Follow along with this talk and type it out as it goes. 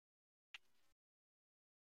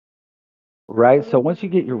right? So once you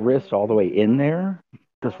get your wrist all the way in there,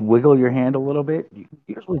 just wiggle your hand a little bit. You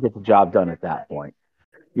usually get the job done at that point.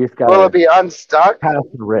 You just Will it gotta be unstuck? pass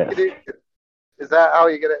the wrist. Is that how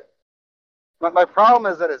you get it? My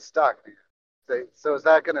problem is that it's stuck. So is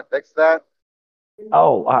that going to fix that?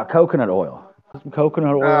 Oh, coconut oil. Put some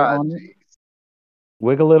coconut oil Ah, on it. geez.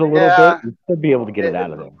 Wiggle it a little bit. Yeah. You should be able to get it It,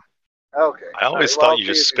 out of there. okay. I All right. always Well, thought I'll you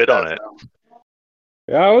see just if he spit on says it. so.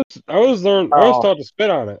 Yeah, I was Oh, taught to spit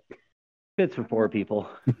on it. fits for poor people.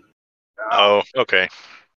 No. Oh, okay.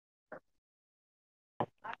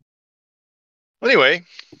 Anyway,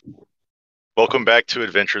 welcome back to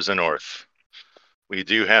Adventures in North. We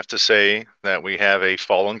do have to say that we have a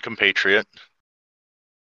fallen compatriot.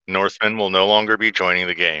 Northman will no longer be joining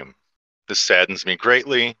the game. This saddens me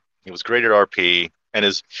greatly. He was great at RP, and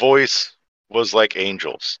his voice was like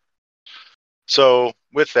angels. So,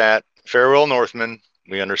 with that, farewell, Northman.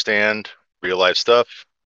 We understand real life stuff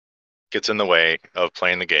gets in the way of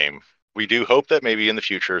playing the game. We do hope that maybe in the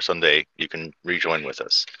future, someday, you can rejoin with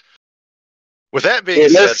us. With that being You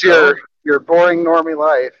said, miss though, your boring normie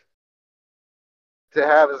life to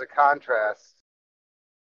have as a contrast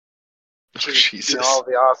to Jesus. all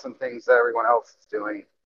the awesome things that everyone else is doing.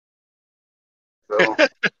 So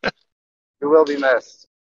you will be missed.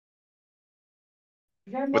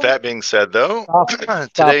 With that being said, though, Stop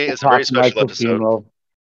today is a very talking like special a episode. funeral.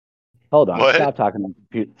 Hold on. What? Stop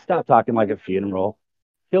talking like a funeral.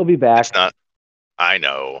 He'll be back. It's not. I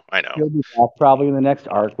know. He'll be back probably in the next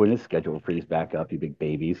arc when his schedule frees back up. You big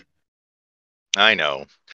babies. I know.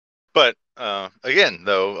 But again,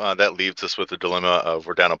 though, that leaves us with the dilemma of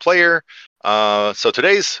we're down a player. So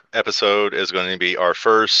today's episode is going to be our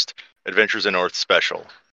first Adventures in North special,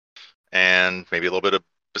 and maybe a little bit of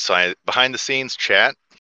behind the scenes chat.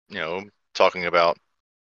 Talking about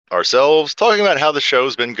ourselves, talking about how the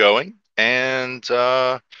show's been going, and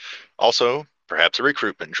also perhaps a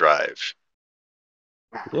recruitment drive.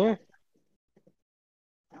 Yeah.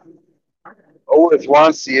 Always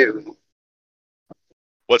wants you.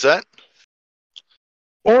 What's that?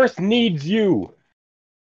 Earth needs you.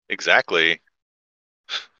 Exactly.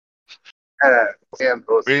 Sam We need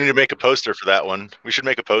poster. to make a poster for that one. We should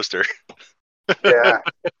make a poster. Yeah.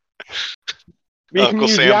 We can Uncle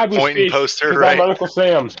use Sam Yabu's pointing face poster, because I'm right? Uncle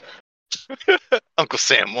Sam. Uncle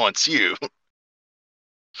Sam wants you.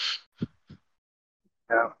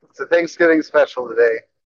 Yeah. It's a Thanksgiving special today.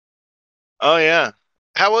 Oh yeah.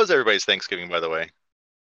 How was everybody's Thanksgiving, by the way?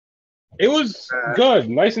 It was good,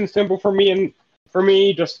 nice and simple for me, and for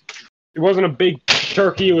me, just it wasn't a big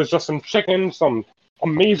turkey. It was just some chicken, some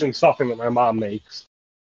amazing stuffing that my mom makes,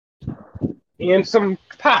 and some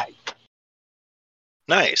pie.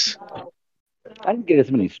 Nice. I didn't get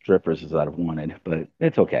as many strippers as I'd have wanted, but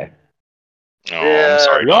it's okay. Oh, Yeah. I'm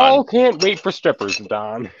sorry, We all Don. can't wait for strippers,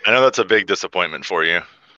 Don. I know that's a big disappointment for you.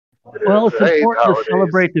 Well, it's I hate important to holidays.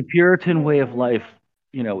 celebrate the Puritan way of life,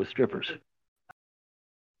 with strippers.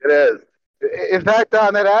 It is. In fact,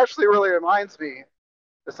 Don, that actually really reminds me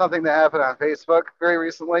of something that happened on Facebook very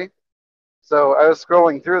recently. So I was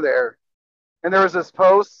scrolling through there, and there was this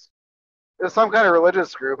post. It was some kind of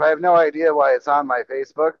religious group. I have no idea why it's on my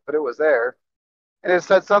Facebook, but it was there. And it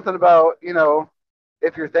said something about,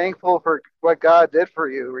 if you're thankful for what God did for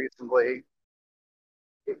you recently,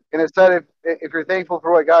 and it said if you're thankful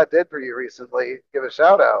for what God did for you recently, give a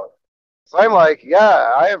shout out. So I'm like,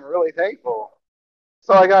 yeah, I am really thankful.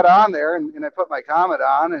 So I got on there and I put my comment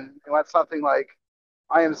on and it went something like,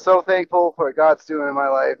 I am so thankful for what God's doing in my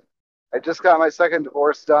life. I just got my second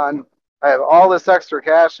divorce done. I have all this extra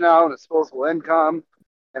cash now and disposable income.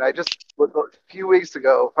 And I just, a few weeks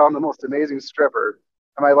ago, found the most amazing stripper.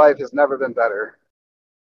 And my life has never been better.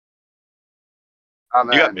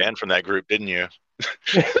 You got Amen. banned from that group, didn't you?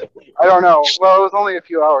 I don't know. Well, it was only a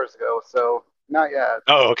few hours ago, so not yet.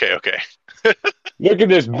 Oh, okay. Look at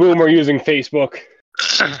this boomer using Facebook.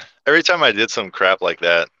 Every time I did some crap like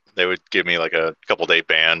that, they would give me like a couple-day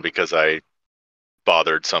ban because I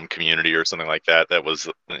bothered some community or something like that. That was,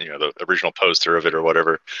 the original poster of it or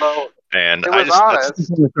whatever. Well, And it I was just, honest.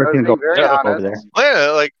 I was being very Yeah, over there. honest.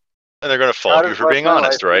 yeah, like, and they're going to fault God you has for blessed being my life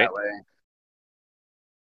honest, in right? that way.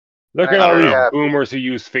 Look I'm at all very these happy. boomers who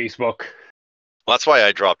use Facebook. Well, that's why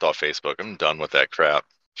I dropped off Facebook. I'm done with that crap.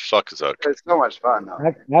 Fuck Zuck. It's so much fun,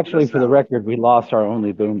 though. Actually, for the record, we lost our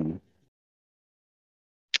only boomer.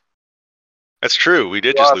 That's true. We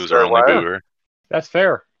did You just lost lose our our only what? boomer. That's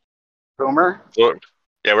fair. Boomer? So,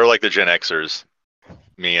 yeah, we're like the Gen Xers.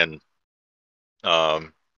 Me and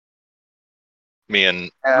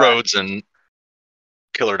Rhodes and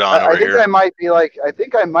Killer Don over I think here. I might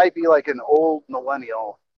be like an old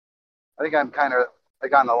millennial. I think I'm kind of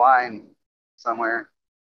like on the line somewhere.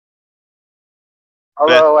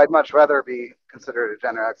 Although I'd much rather be considered a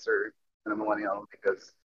Gen Xer than a millennial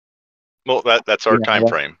because Well, that's our time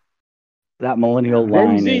frame. That millennial Gen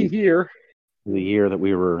line Z is here. the year that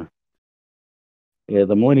we were. Yeah,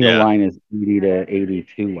 the millennial line is 80 to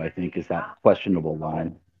 82, I think, is that questionable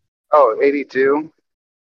line. Oh, 82.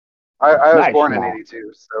 I was Nice born in shot.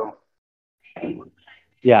 82, so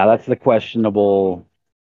Yeah, that's the questionable.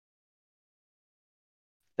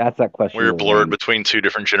 That's that questionable. We're blurred line. between two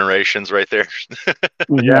different generations right there.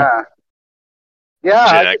 Mhm. yeah. Yeah,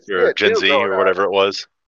 Gen I X could see or it Gen too Z growing or up. whatever it was.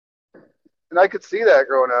 And I could see that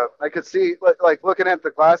growing up. I could see, like looking at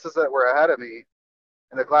the classes that were ahead of me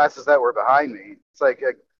and the classes that were behind me. It's like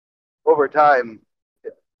over time,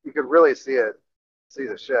 you could really see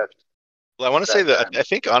the shift. Well, I want to say back that then. I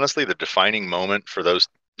think honestly the defining moment for those,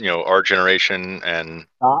 our generation, and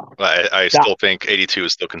Stop. I Stop. still think 82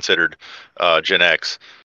 is still considered Gen X,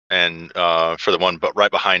 and for the one but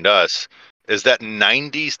right behind us is that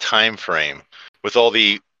 90s time frame with all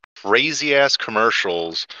the crazy ass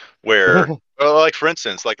commercials where like for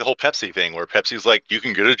instance like the whole Pepsi thing where Pepsi's like you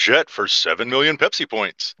can get a jet for 7 million Pepsi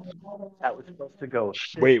points. That was supposed to go.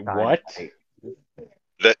 Wait, what?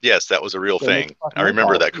 That was a real thing. I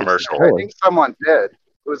remember that commercial. I think someone did.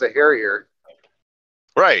 It was a Harrier.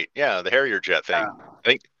 Right, yeah, the Harrier jet thing. I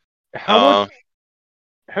think How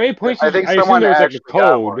many points? I think I assume someone there was like a actually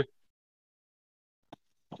got one. code.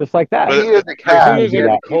 Just like that. But He needed the I assume cap. there's He like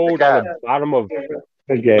had a to keep the code on cap. the bottom of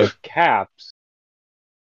Okay. the caps.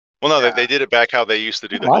 well, no, Yeah. they did it back how they used to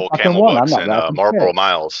do the Oh, I whole fucking camel won. I'm bucks not and rapping Marlboro shit.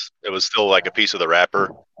 Miles. It was still like a piece of the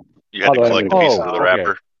wrapper. You had to Although, collect the pieces of the okay.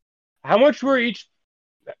 wrapper. How much was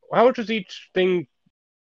each thing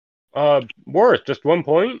worth? Just 1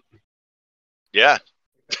 point? Yeah,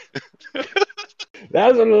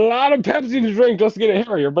 That's a lot of Pepsi to drink just to get a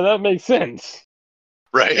Harrier, but that makes sense.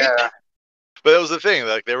 right. Yeah. But that was the thing.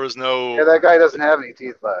 Like there was no. Yeah, that guy doesn't have any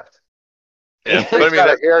teeth left. Yeah, But but I he's mean got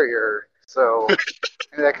that. a Harrier, so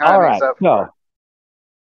that kind all of right. makes up for No. it.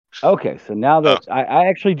 Okay, so now that I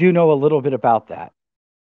actually do know a little bit about that.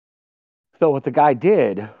 So what the guy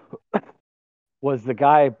did was the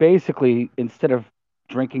guy basically, instead of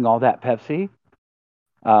drinking all that Pepsi,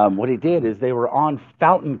 what he did is they were on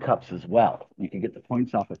fountain cups as well. You could get the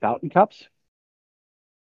points off of fountain cups.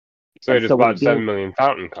 So he And just so what bought 7 million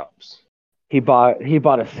fountain cups. he bought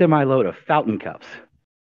a semi load of fountain cups.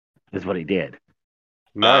 Is what he did.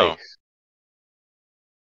 Nice.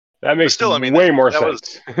 That But makes still, I mean, way more that was.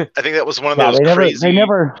 sense. I think that was one of Yeah, those crazy.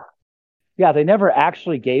 they never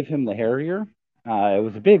actually gave him the Harrier. It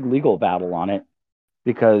was a big legal battle on it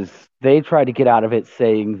because they tried to get out of it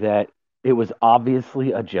saying that it was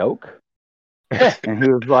obviously a joke. And he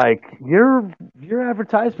was like, your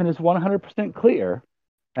advertisement is 100% clear.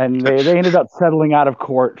 And they ended up settling out of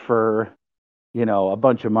court for, a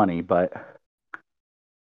bunch of money. But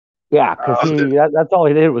yeah, because that's all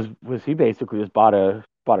he did was he basically just bought a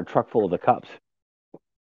truck full of the cups.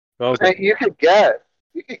 Okay. And you could get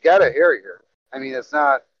a Harrier. I mean, it's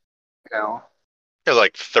not, you know, It was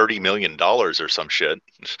like $30 million or some shit.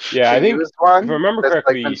 Yeah, a I think used if I one remember that's like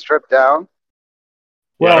correctly, been stripped down.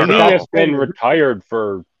 well, I don't anything know. that's been retired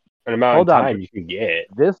for an amount Hold of on. time, you can get.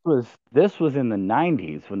 This was in the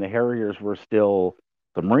 90s when the Harriers were still,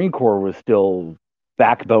 the Marine Corps was still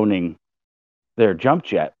backboning their jump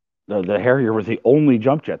jet. The Harrier was the only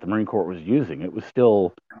jump jet the Marine Corps was using. It was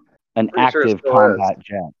still an Pretty sure it active still combat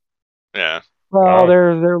jet. Yeah. Well, Oh.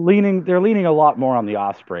 they're leaning a lot more on the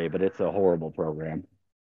Osprey, but it's a horrible program.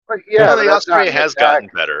 But yeah, Well, but the that's not Osprey an has attack. gotten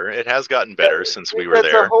better. It has gotten better since we were It's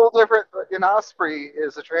a there. whole different. An Osprey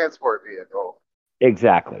is a transport vehicle.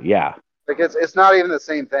 Exactly. Yeah. Like it's not even the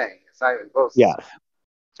same thing. It's not even close. Yes.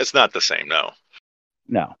 It's not the same, no.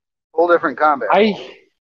 No. Whole different combat.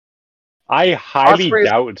 I highly Ospreys-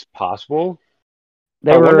 doubt it's possible.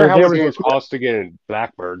 They I wonder how they much were. it would cost to get a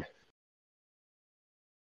Blackbird.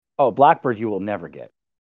 Oh, Blackbird, you will never get.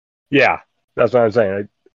 Yeah, that's what I'm saying.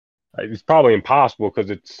 It's probably impossible because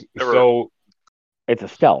it's so. It's a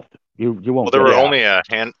stealth. You won't. Well, there get were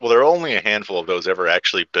it. only a handful of those ever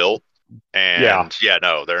actually built, and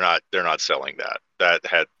no, they're not selling that. That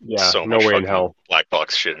had so no much way in fucking hell. black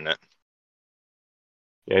box shit in it.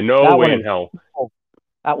 Yeah, no way in hell.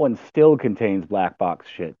 That one still contains black box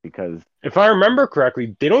shit because If I remember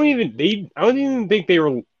correctly, I don't even think they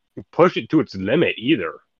were push it to its limit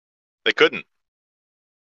either. They couldn't.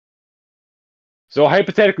 So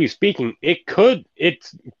hypothetically speaking,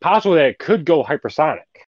 it's possible that it could go hypersonic.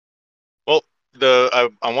 Well, I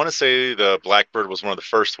want to say the Blackbird was one of the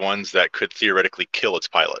first ones that could theoretically kill its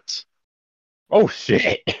pilots. Oh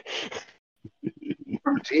shit.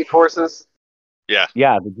 G-forces. Yeah.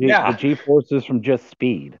 the G forces from just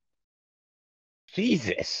speed.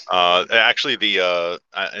 Jesus. Actually,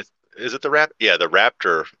 is it the Raptor? Yeah, the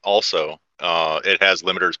Raptor also. It has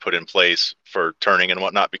limiters put in place for turning and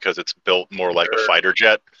whatnot because it's built more like a Sure. fighter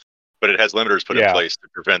jet, but it has limiters put in Yeah. place to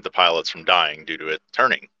prevent the pilots from dying due to it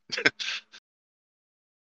turning.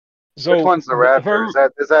 So Which one's the Raptor?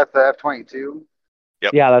 Is that the F-22?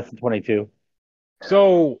 Yep. Yeah, that's the 22.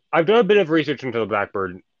 So I've done a bit of research into the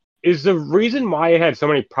Blackbird. Is the reason why it had so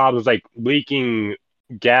many problems, like leaking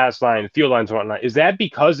gas lines, fuel lines, and whatnot, is that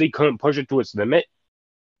because they couldn't push it to its limit?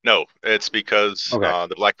 No, it's because Okay.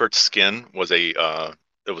 the Blackbird's skin was it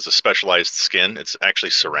was a specialized skin. It's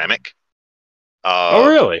actually ceramic. Oh,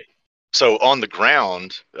 really? So on the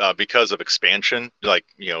ground, because of expansion, like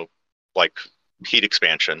heat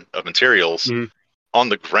expansion of materials, Mhm. on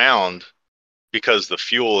the ground, because the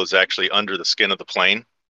fuel is actually under the skin of the plane,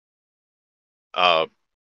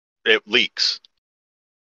 it leaks.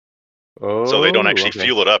 So they don't Oh, actually okay.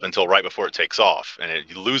 fuel it up until right before it takes off, and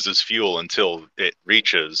it loses fuel until it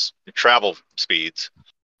reaches travel speeds.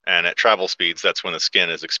 And at travel speeds, that's when the skin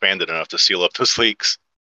is expanded enough to seal up those leaks.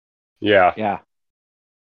 Yeah. Yeah.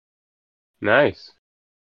 Nice.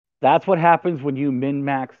 That's what happens when you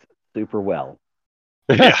min-max super well.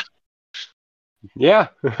 Yeah. Yeah.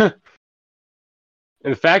 And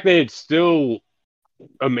the fact that it still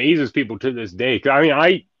amazes people to this day. 'Cause, I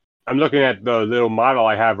mean, I'm looking at the little model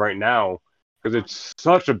I have right now because it's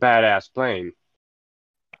such a badass plane.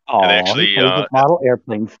 And they Oh, he actually, plays with model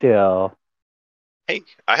airplane still. hey,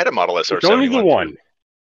 I had a Model It's only the SR-71 one. too.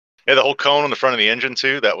 Yeah, the whole cone on the front of the engine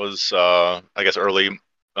too. That was, I guess, early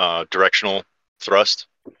directional thrust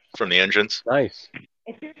from the engines. Nice.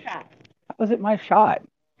 It's your shot. How was it my shot?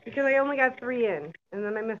 Because I only got 3 in, and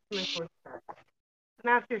then I missed my 4th shot.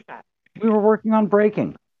 Now it's your shot. We were working on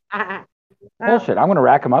braking. Bullshit. I'm going to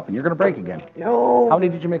rack them up and you're going to brake again. No. How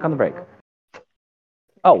many did you make on the brake?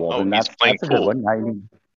 Oh, well, then he's that's playing a good pool. one.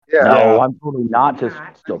 Yeah. No, Yeah. I'm totally not just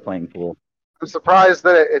still playing pool. I'm surprised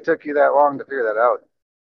that it took you that long to figure that out.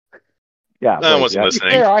 Yeah. I wait, wasn't yeah.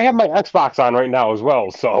 listening. Fair, I have my Xbox on right now as well,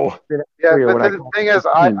 so. Yeah, Or but what I the call thing is,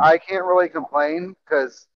 15. I can't really complain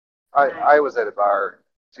because I was at a bar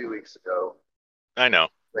 2 weeks ago, I know.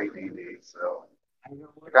 late D&D, so I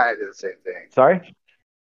kind of did the same thing. Sorry?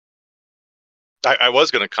 I was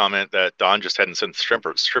going to comment that Don just hadn't sent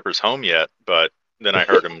strippers home yet, but then I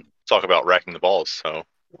heard him talk about racking the balls. So,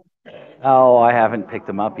 Oh, I haven't picked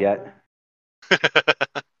them up yet.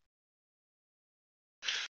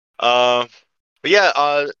 but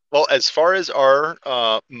yeah. Well, as far as our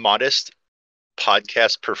modest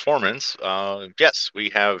podcast performance, yes, we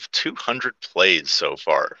have 200 plays so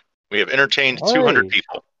far. We have entertained 200 Nice.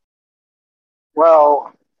 people.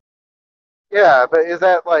 Well, yeah, but is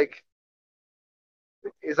that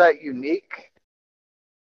unique?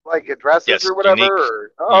 Like addresses Yes, or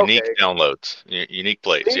whatever? unique Okay. downloads, unique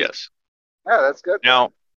plays. See? Yes. Yeah, that's good.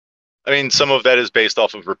 Now, I mean, some of that is based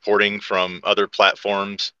off of reporting from other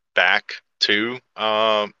platforms back to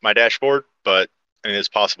my dashboard, but I mean, it's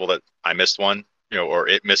possible that I missed one, or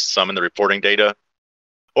it missed some in the reporting data,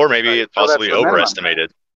 or maybe Right, it so that's possibly the minimum.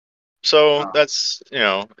 overestimated. So Oh. that's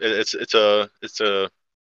it's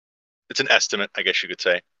an estimate, I guess you could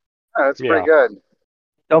say. Yeah, that's Yeah. pretty good.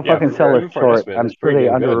 Don't Yeah, fucking for sell sure. us For an short. estimate, I'm that's sure pretty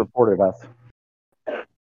they damn good. underreported us.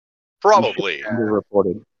 Probably.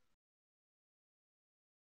 Underreported.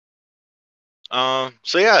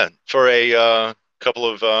 So yeah, for a couple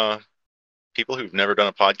of people who've never done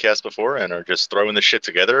a podcast before and are just throwing the shit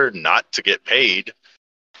together, not to get paid,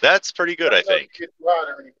 that's pretty good, I think.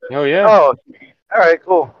 Oh, yeah. Oh, all right,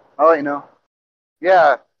 cool. I'll let you know.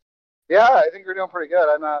 Yeah, I think we're doing pretty good.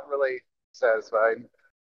 I'm not really satisfied.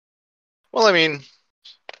 Well, I mean,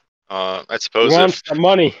 I You suppose want if some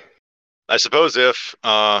money.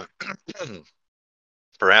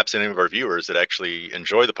 perhaps any of our viewers that actually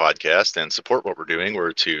enjoy the podcast and support what we're doing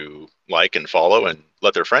were to like and follow and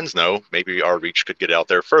let their friends know, maybe our reach could get out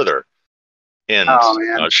there further. And Oh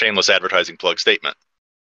man, shameless advertising plug statement.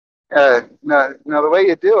 no, the way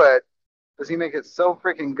you do it is you make it so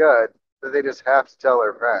freaking good that they just have to tell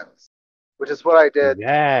their friends, which is what I did 2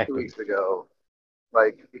 Exactly. weeks ago.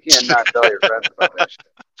 Like, you can't not tell your friends about that shit.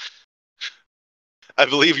 I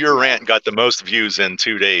believe your rant got the most views in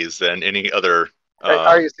 2 days than any other.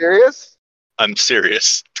 Are you serious? I'm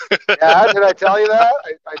serious. Yeah, did I tell you that?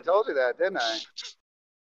 I told you that, didn't I?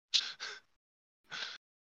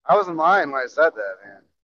 I wasn't lying when I said that,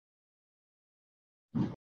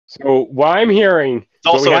 man. So what I'm hearing, It's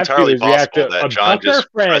what also we have to do entirely is we have possible to that John abduct our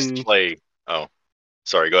just pressed friends. play. Oh,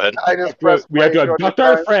 sorry. Go ahead. I just pressed We have play to 200 abduct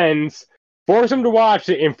our times. friends, force them to watch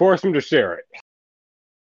it, and force them to share it.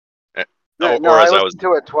 No, or I as I was. listened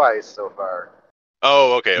to it twice so far.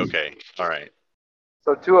 Oh, okay. All right.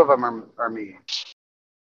 So 2 of them are me.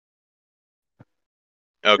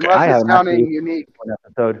 Okay. Unless I it's haven't actually counting listened unique. to an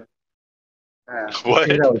episode. Yeah. I What?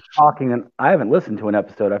 figured I was talking, and I haven't listened to an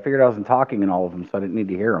episode. I figured I wasn't talking in all of them, so I didn't need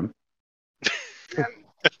to hear them. And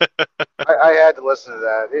I had to listen to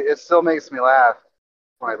that. It still makes me laugh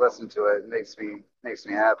when I listen to it. It makes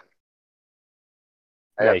me happy.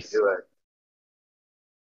 I have to Nice. do it.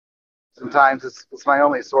 Sometimes it's my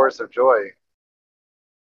only source of joy.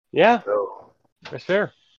 Yeah, So that's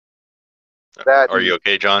fair. that Are you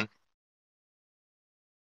okay, John?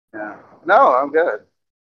 yeah. No, I'm good.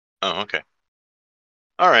 Oh, okay.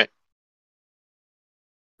 All right.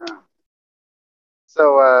 Yeah.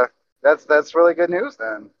 So that's really good news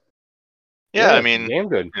then. Yeah, I Yeah, mean, damn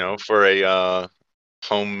good. for a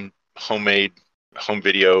homemade home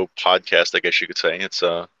video podcast, I guess you could say it's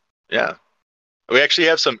yeah. We actually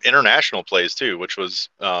have some international plays too, which was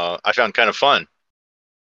I found kind of fun.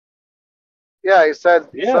 Yeah, he said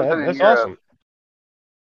Yeah, something in that's Europe. awesome.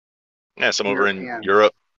 Yeah, some over in European.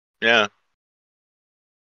 Europe. Yeah.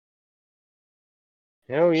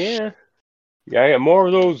 Hell yeah. Yeah, I get more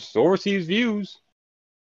of those overseas views.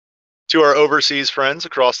 To our overseas friends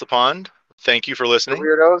across the pond, thank you for The listening.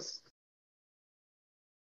 weirdos.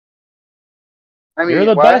 I You're mean,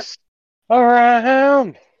 the what? best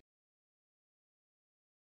around.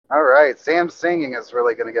 All right, Sam's singing is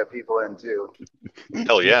really going to get people in too.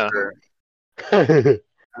 Hell yeah. Sure.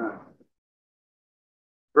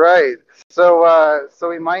 Right. So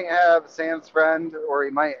we might have Sam's friend, or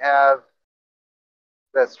he might have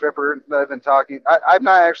that stripper that I've been talking. I'm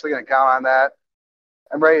not actually going to count on that.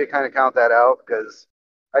 I'm ready to kind of count that out because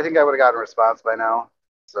I think I would have gotten a response by now.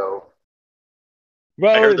 So, I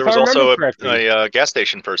Well, heard there if I was remember also correctly, a gas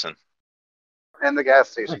station person. and the gas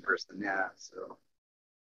station person, yeah. So,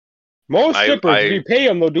 most I strippers, if I you pay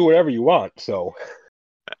them, they'll do whatever you want. So,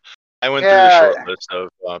 I went through the yeah, short list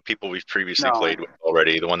of people we've previously no, played with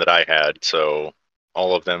already, the one that I had. So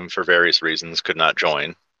all of them, for various reasons, could not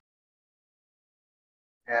join.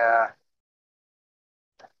 yeah,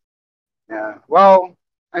 yeah. Well,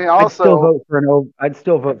 I mean, I'd still also, vote for I'd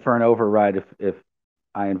still vote for an override if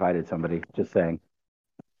I invited somebody. Just saying.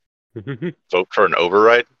 Vote for an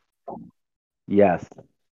override. Yes.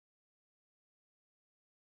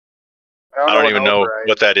 I know don't what an even know override.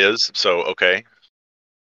 what that is. So okay.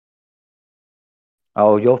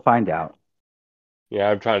 Oh, you'll find out. yeah,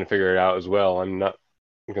 I'm trying to figure it out as well. I'm not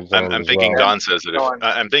concerned I'm as thinking well. And Don says that going,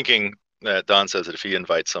 I'm thinking that Don says that if he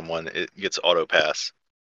invites someone, it gets auto pass.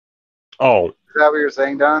 Oh, is that what you're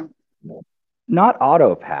saying, Don? Not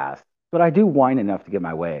auto pass, but I do whine enough to get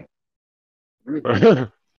my way. And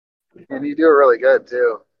you do it really good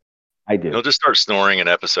too. I He'll do. just start snoring in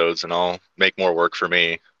episodes, and I'll make more work for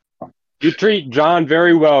me. you treat John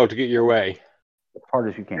very well to get your way. As hard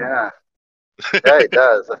as you can. Yeah, yeah, he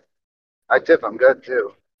does. I tip him good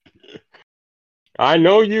too. I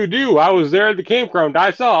know you do. I was there at the campground.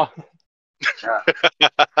 I saw. Yeah,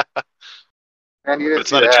 and you But didn't it's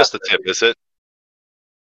see not the half. just a tip, is it?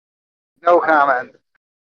 No comment.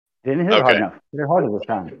 Didn't hit it hard Okay. enough. Hit it harder this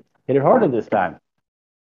time. Hit it harder this time.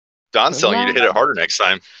 Don's telling you to hit it harder next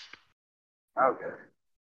time. Okay.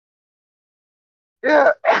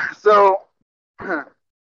 Yeah. So, man,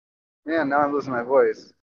 now I'm losing my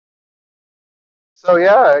voice. So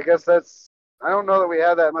yeah, I guess that's. I don't know that we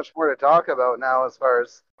have that much more to talk about now as far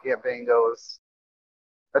as campaign goes.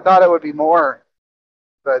 I thought it would be more,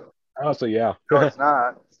 but Also, yeah. no, it's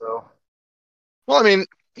not. So Well, I mean,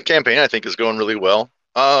 the campaign I think is going really well.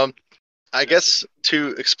 I guess to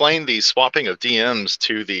explain the swapping of DMs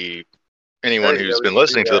to anyone there you go. who's We been can do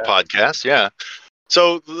listening to the that. podcast, yeah.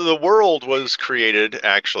 So the world was created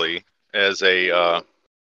actually as a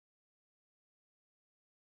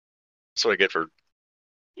that's what I get for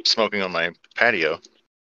smoking on my patio.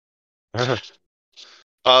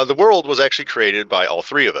 The world was actually created by all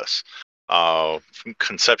three of us,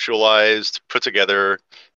 conceptualized, put together,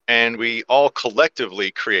 and we all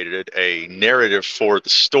collectively created a narrative for the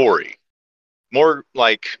story. More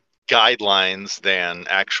like guidelines than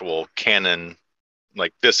actual canon,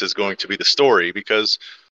 like this is going to be the story, because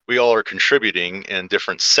we all are contributing in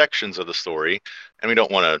different sections of the story, and we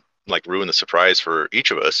don't want to like ruin the surprise for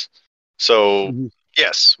each of us. So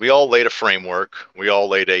yes, we all laid a framework, we all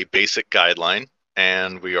laid a basic guideline,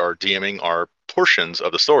 and we are DMing our portions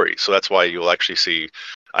of the story. So that's why you'll actually see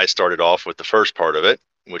I started off with the first part of it,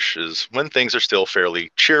 which is when things are still fairly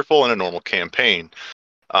cheerful in a normal campaign.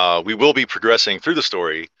 We will be progressing through the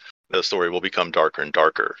story. The story will become darker and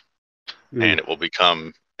darker, and it will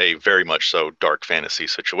become a very much so dark fantasy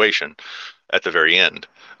situation at the very end.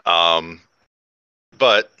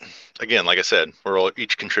 But again, like I said, we're all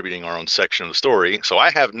each contributing our own section of the story. So I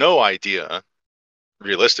have no idea,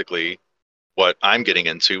 realistically, what I'm getting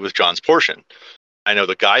into with John's portion. I know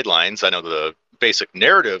the guidelines. I know the basic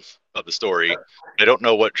narrative of the story. I don't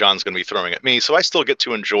know what John's going to be throwing at me. So I still get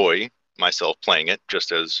to enjoy myself playing it,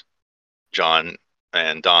 just as John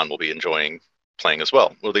and Don will be enjoying playing as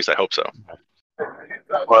well. Well, at least I hope so.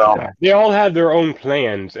 Well, They all have their own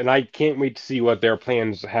plans, and I can't wait to see what their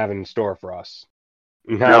plans have in store for us.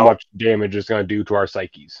 And how much damage it's going to do to our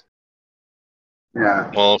psyches. yeah.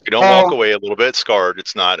 Well, if you don't walk away a little bit scarred,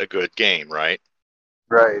 it's not a good game, right?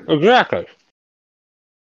 Right. Exactly.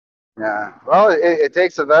 Yeah. Well, it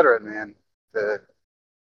takes a veteran, man.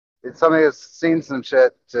 It's somebody that's seen some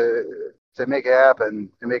shit to make it happen,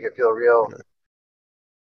 to make it feel real.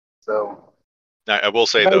 So. I will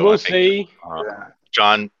say, I though, will I think say,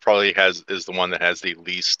 John probably is the one that has the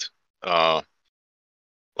least,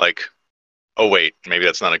 like, oh, wait, maybe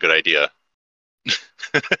that's not a good idea.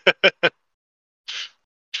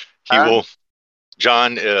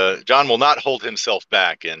 John will not hold himself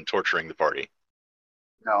back in torturing the party.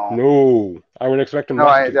 No, I would expect him no,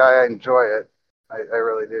 not to. I enjoy it. I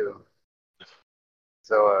really do.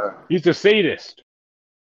 So, he's a sadist.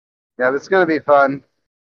 Yeah, it's going to be fun.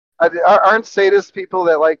 Aren't sadists people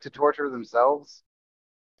that like to torture themselves?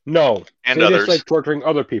 No, and sadists others like torturing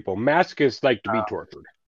other people. Masochists like to be tortured.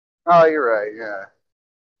 Oh, you're right. Yeah.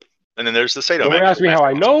 And then there's the sadomasochist. Don't ask me how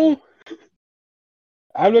I know.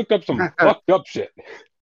 I looked up some fucked up shit.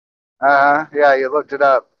 Yeah, you looked it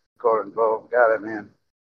up, quote unquote. Got it, man.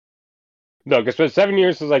 Look, it's been 7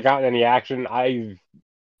 years since I got any action. I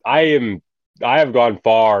have gone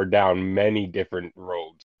far down many different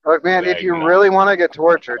roads. Look, man, if you really want to get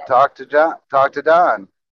tortured, talk to Don.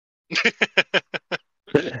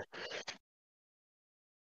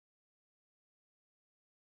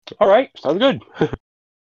 All right, sounds good.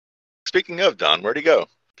 Speaking of Don, where'd he go?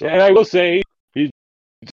 And I will say he's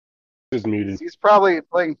muted. He's probably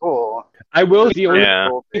playing pool. I will say the only Yeah.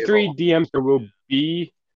 3 DMs there will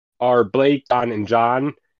be are Blake, Don, and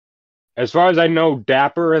John. As far as I know,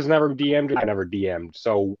 Dapper has never DM'd. I never DM'd,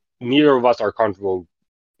 so neither of us are comfortable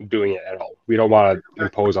doing it at all. We don't want to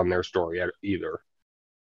impose on their story either.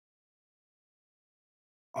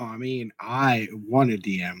 I mean, I want to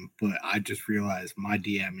DM, but I just realized my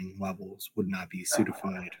DMing levels would not be suited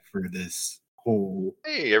for this whole.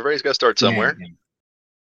 Hey, everybody's got to start somewhere.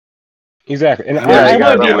 Exactly, and Yeah, I you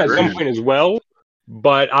want to gotta DM at do some it. point as well,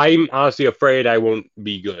 but I'm honestly afraid I won't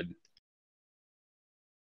be good.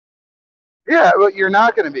 Yeah, well, you're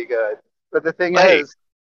not going to be good. But the thing Hey. is,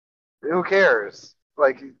 who cares?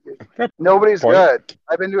 Like, nobody's Point. good.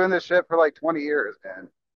 I've been doing this shit for like 20 years, man.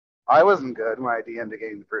 I wasn't good when I DM'd a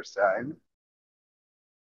game the first time.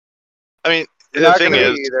 I mean, You're the not thing going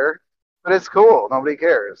to is, be either. But it's cool. Nobody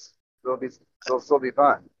cares. It'll still be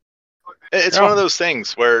fun. it's one of those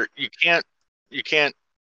things where you can't.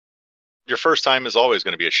 Your first time is always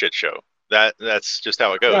going to be a shit show. That's just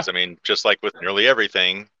how it goes. Yeah. I mean, just like with nearly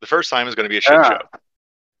everything, the first time is going to be a shit show,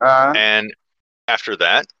 and after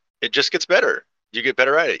that, it just gets better. You get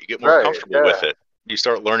better at it. You get more comfortable with it. You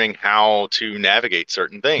start learning how to navigate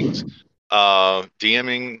certain things.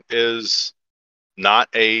 DMing is not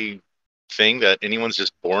a thing that anyone's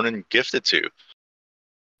just born and gifted to.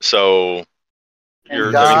 So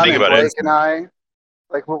And Don I mean, think and about Blake it. and I,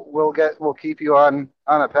 like, we'll keep you on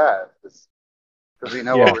a path because we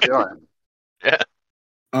know what we're doing. Yeah.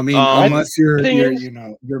 I mean, unless you're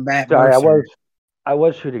Matt. Sorry, Mercer. I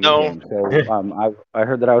was shooting No. a game, so I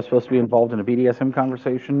heard that I was supposed to be involved in a BDSM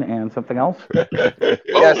conversation and something else.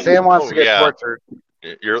 Yeah, Sam wants to get tortured.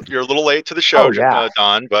 You're a little late to the show, Oh, yeah.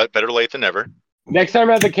 Don, but better late than never. Next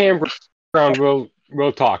time at the campground,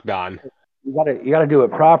 we'll talk, Don. You gotta do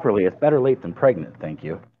it properly. It's better late than pregnant. Thank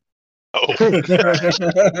you. Oh.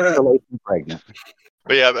 Better late than pregnant.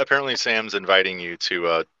 But yeah, apparently Sam's inviting you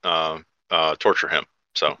to torture him.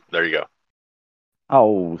 So there you go.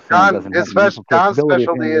 Oh, Sam doesn't have the Don's capability of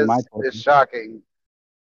specialty handling my is torture. shocking.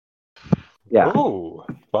 Yeah. Oh,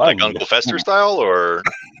 Like Uncle Fester style, or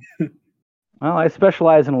Well, I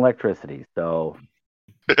specialize in electricity, so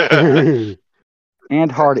and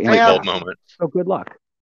hard Sam, light bulb impact. moment. So good luck.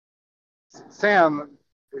 Sam,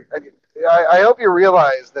 I hope you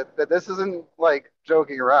realize that this isn't like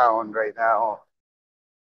joking around right now.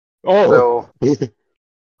 Oh. So,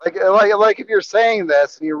 like if you're saying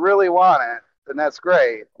this and you really want it, then that's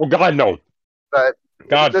great. Oh God, no. But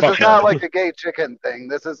God, this fuck is not no. like a gay chicken thing.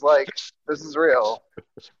 This is real.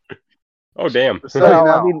 Oh damn. So Well,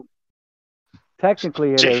 you I know. mean,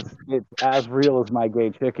 technically, it's as real as my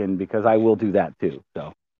gay chicken because I will do that too.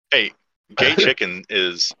 So Hey, gay chicken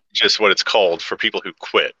is just what it's called for people who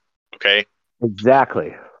quit. Okay.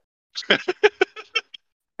 Exactly.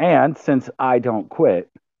 And since I don't quit,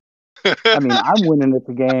 I mean, I'm winning at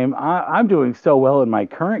the game. I'm doing so well in my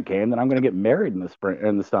current game that I'm going to get married in the spring,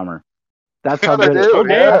 in the summer. That's how Gotta good.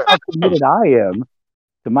 do, yeah. That's how committed I am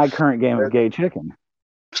to my current game of gay chicken.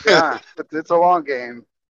 Yeah, it's a long game.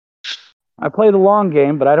 I play the long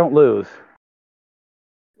game, but I don't lose.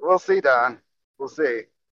 We'll see, Don. We'll see.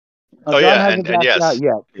 Oh, John yeah, hasn't and backed yes. out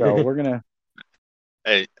yet, so we're gonna.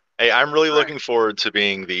 Hey, I'm really looking forward to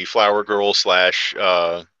being the flower girl /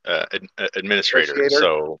 administrator. Officiator?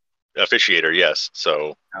 So officiator, yes.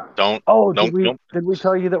 So don't. Oh, don't. did we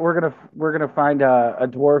tell you that we're gonna find a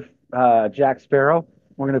dwarf Jack Sparrow?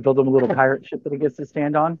 We're gonna build him a little pirate ship that he gets to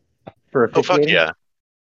stand on for Oh, fuck officiating. yeah.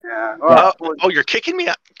 Yeah. Well, You're kicking me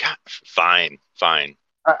out. God, fine.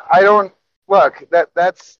 I don't look.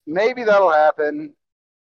 That's maybe that'll happen,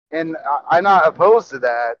 and I'm not opposed to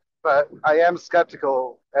that, but I am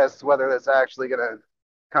skeptical as to whether that's actually going to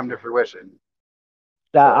come to fruition.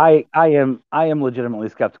 That So- I am legitimately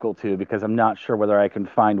skeptical too, because I'm not sure whether I can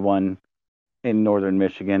find one in northern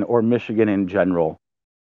Michigan or Michigan in general.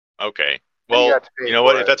 Okay. And you Well, have to pay you know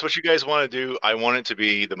what? for If it. that's what you guys want to do, I want it to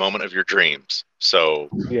be the moment of your dreams. So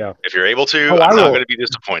Yeah. if you're able to, Oh, I I'm not will. going to be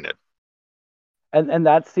disappointed. And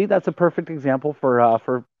that's a perfect example for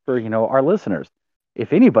our listeners.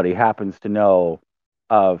 If anybody happens to know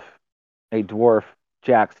of a dwarf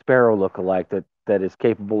Jack Sparrow lookalike that is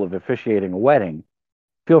capable of officiating a wedding,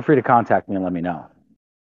 feel free to contact me and let me know.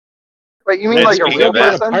 Wait, you mean And like a speaking real of that-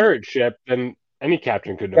 on a person? pirate ship, then any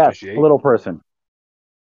captain could Yes, officiate. a little person.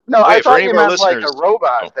 No, Wait, I for thought any you of our meant like a listeners-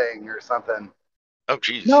 robot Oh. thing or something. Oh,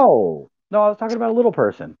 geez. No, I was talking about a little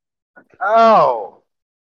person. Oh.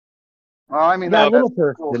 Well, I mean Yeah, a that's little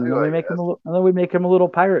person, cool and too, then we I make guess. him a little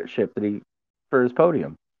pirate ship for his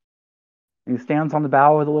podium. He stands on the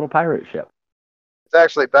bow of the little pirate ship. It's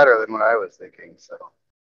actually better than what I was thinking. So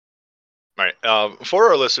All right. For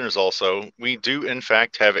our listeners also, we do in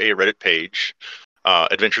fact have a Reddit page,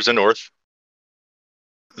 Adventures in North,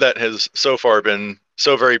 that has so far been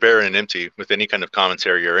so very barren and empty with any kind of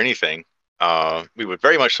commentary or anything. We would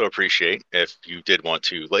very much so appreciate if you did want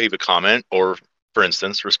to leave a comment or, for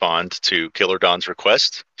instance, respond to Killer Don's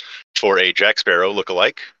request for a Jack Sparrow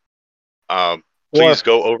lookalike. Please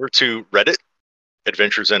go over to Reddit,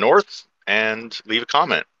 Adventures in North, and leave a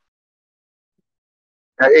comment.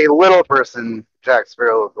 a little person Jack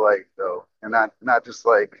Sparrow look like though, and not just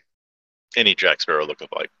like Any Jack Sparrow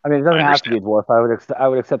lookalike. I mean, it doesn't I have to be a dwarf. I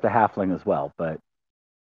would accept a halfling as well, but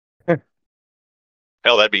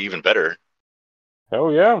Hell, that'd be even better.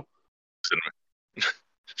 Hell yeah.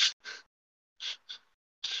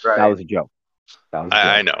 right. that was a joke. That was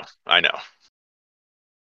a joke. I know.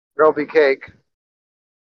 There'll be cake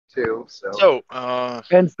too. So So,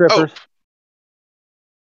 And strippers.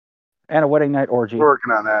 And a wedding night orgy. we're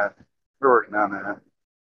working on that. We're working on that.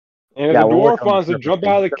 And if Yeah, a we're dwarf working on wants to strippers. jump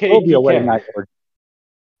out of the There cake, will be a he wedding can. night orgy.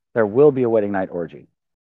 There will be a wedding night orgy.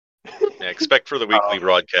 yeah, expect for the weekly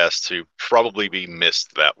broadcast to probably be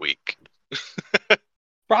missed that week.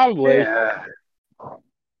 Probably. Yeah.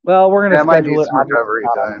 Well, we're going Yeah, to it might schedule need it. some recovery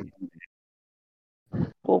obviously,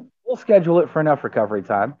 time. We'll schedule it for enough recovery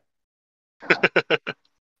time.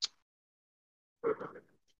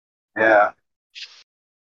 Yeah.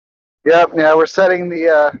 Yep. Yeah, we're setting the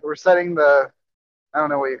I don't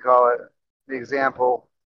know what you call it, the example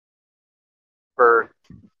for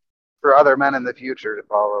other men in the future to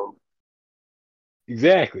follow.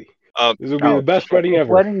 Exactly. Um, This will be the best wedding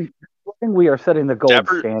ever. Wedding, we are setting the gold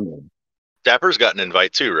Dapper- standard. Dapper's got an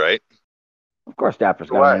invite too, right? Of course, Dapper's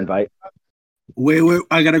got What? an invite. Wait,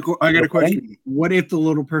 I got a Okay. question. What if the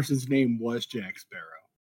little person's name was Jack Sparrow?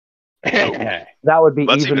 That would be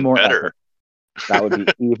That's even even more better. epic. That would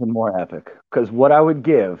be even more epic. Because what I would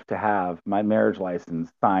give to have my marriage license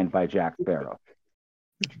signed by Jack Sparrow.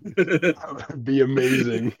 That would be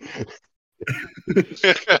amazing.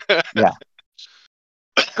 Yeah.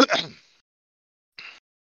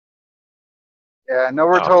 Yeah, no,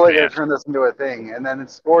 we're Oh, totally man. gonna turn this into a thing, and then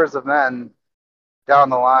scores of men down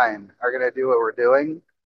the line are gonna do what we're doing,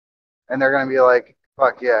 and they're gonna be like,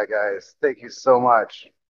 "Fuck yeah, guys! Thank you so much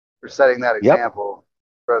for setting that Yep. example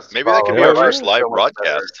for us." to Maybe that could be follow. our Yeah, first It's live so much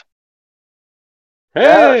better. broadcast. Hey,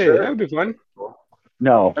 Yeah, sure. that would be fun.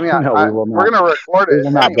 No, I mean, no, we will not. we're gonna record We it.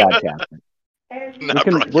 will not anyway. broadcast it. Not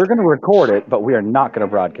broadcast. We're going to record it, but we are not going to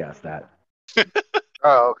broadcast that.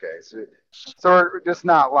 Oh, okay. So we're just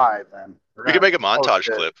not live then. We could make a montage post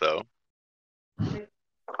it. clip though.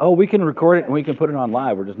 Oh, we can record it and we can put it on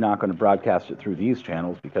live. We're just not going to broadcast it through these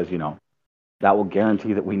channels because, that will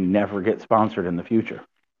guarantee that we never get sponsored in the future.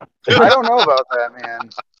 I don't know about that, man.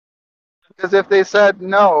 Because if they said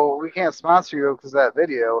no, we can't sponsor you because of that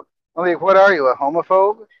video, I'm like, what are you, a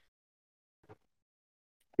homophobe?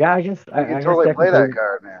 Yeah, I guess You I can guess totally play technically, that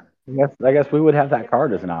card, man. I guess we would have that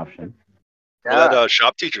card as an option. Well, Yeah. that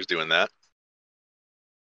shop teacher's doing that.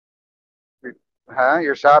 Huh?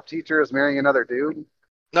 Your shop teacher is marrying another dude?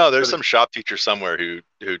 No, there's some shop teacher somewhere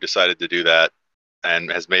who decided to do that and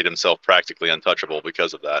has made himself practically untouchable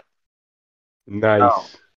because of that. Nice. Oh.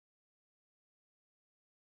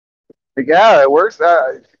 Yeah, it works.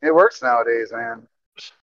 It works nowadays, man.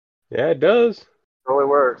 Yeah, it does. Totally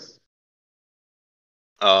works.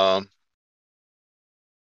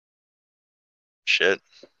 Shit.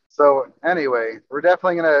 So anyway, we're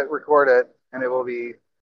definitely gonna record it, and it will be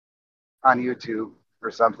on YouTube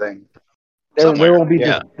or something. There will be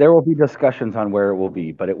yeah. there will be discussions on where it will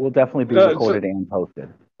be, but it will definitely be recorded and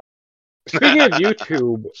posted. Speaking of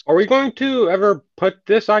YouTube, are we going to ever put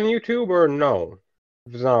this on YouTube or no?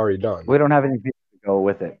 If it's not already done. We don't have any video to go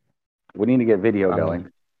with it. We need to get video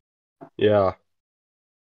going. Yeah.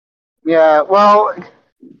 Yeah, well,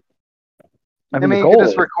 I mean, you can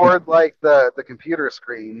just record like the computer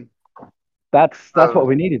screen. That's what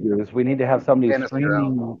we need to do. Is we need to have somebody Fantasy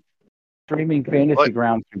streaming Fantasy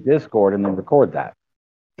Grounds through Discord and then record that.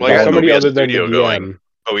 Well, yeah, somebody OBS other than the Studio DM. going,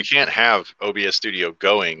 but we can't have OBS Studio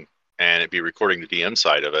going and it be recording the DM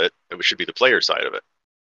side of it. It should be the player side of it.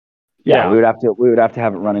 Yeah, we would have to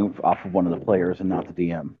have it running off of one of the players and not the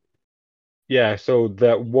DM. Yeah, so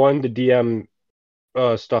that the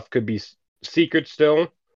DM stuff could be secret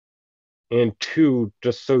still, and two,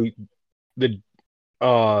 just so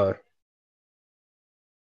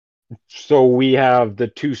so we have the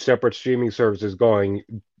two separate streaming services going.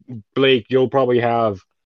 Blake, you'll probably have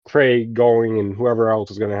Craig going, and whoever else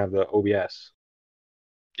is going to have the OBS.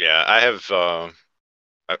 Yeah, I have.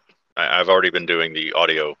 I've already been doing the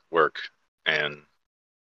audio work and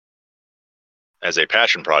as a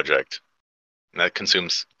passion project, and that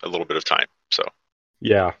consumes a little bit of time. So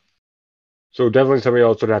yeah, so definitely somebody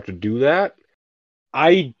else would have to do that.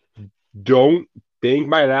 I don't think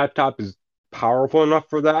my laptop is powerful enough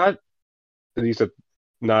for that, at least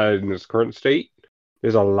not in its current state.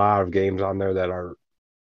 There's a lot of games on there that are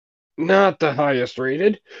not the highest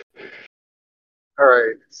rated. All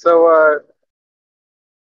right. So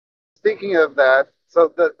speaking of that,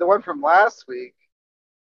 so the one from last week,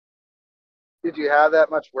 did you have that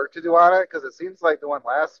much work to do on it? Because it seems like the one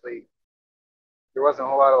last week, there wasn't a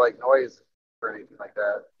whole lot of like noise or anything like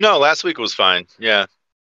that. no, last week was fine. Yeah.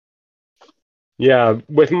 Yeah,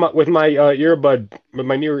 with my earbud, with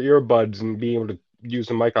my new earbuds and being able to use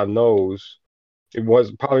the mic on those, it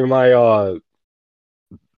was probably my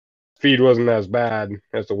feed wasn't as bad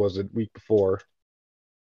as it was the week before.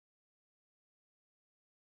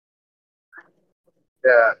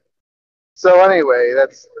 Yeah. So anyway,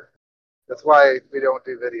 that's why we don't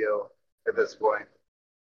do video at this point.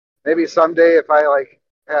 Maybe someday if I like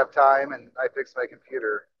have time and I fix my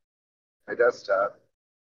computer, my desktop,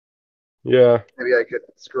 Yeah. maybe I could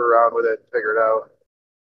screw around with it and figure it out.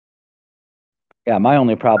 Yeah, my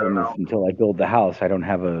only problem is until I build the house, I don't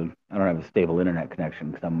have a stable internet connection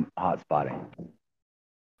because I'm hotspotting.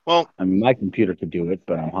 Well, I mean, my computer could do it,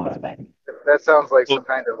 but I'm hotspotting. That sounds like some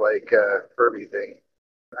kind of like Furby thing.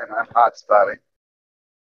 I'm hotspotting.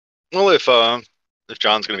 Well, if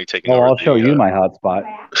John's going to be taking Well, over, I'll show you my hotspot.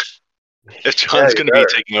 If John's going to be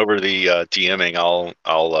taking over the DMing,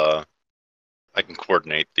 I can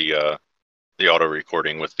coordinate the auto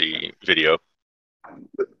recording with the video.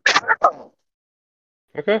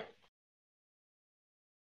 Okay.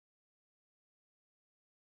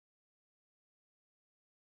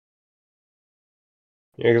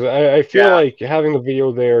 Yeah, because I feel like having the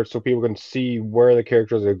video there so people can see where the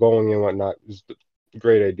characters are going and whatnot is a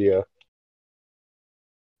great idea.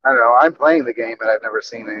 I don't know. I'm playing the game and I've never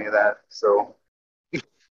seen any of that, so I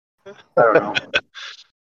don't know.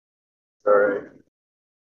 Sorry.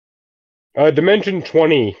 Dimension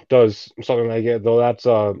 20 does something like it, though that's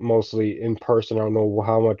mostly in person. I don't know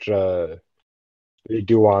how much they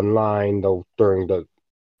do online, though during the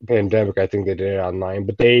pandemic I think they did it online,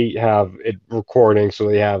 but they have it recording, so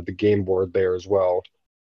they have the game board there as well.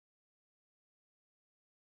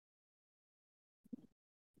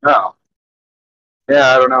 Oh.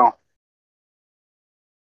 Yeah, I don't know.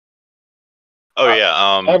 Oh yeah,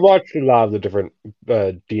 I've watched a lot of the different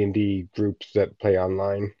D&D groups that play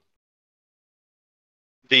online.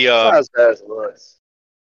 The not as bad as it looks.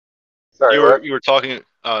 Sorry, you were talking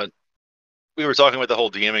we were talking about the whole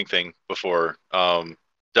DMing thing before.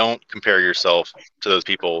 Don't compare yourself to those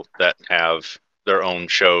people that have their own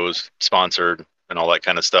shows sponsored and all that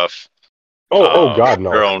kind of stuff. Oh God,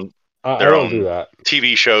 no. I their don't do own that.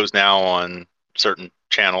 TV shows now on certain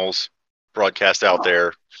channels broadcast out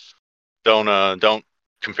there. Don't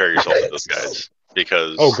compare yourself to those guys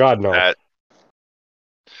because Oh God, no! that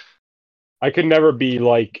I could never be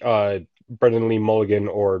like Brendan Lee Mulligan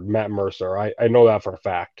or Matt Mercer. I know that for a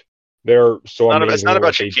fact. They're so it's amazing not at what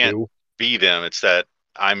about you they can't do. be them. It's that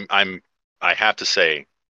I have to say,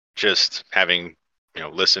 just having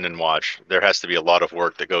listen and watch, there has to be a lot of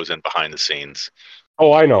work that goes in behind the scenes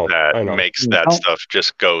Oh, I know. that I know. makes that Don't stuff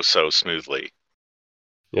just go so smoothly.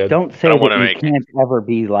 Yeah. don't I say don't want that to you make can't ever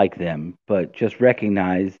be like them, but just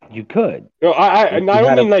recognize you could. No, I If you don't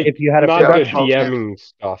had a mean like if you had a not the production, well, DMing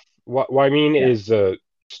stuff. What I mean yeah, is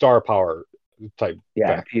star power type yeah,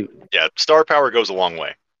 thing. if you yeah, star power goes a long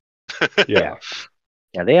way. yeah, Yeah.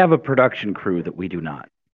 yeah, they have a production crew that we do not.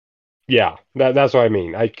 Yeah, that's what I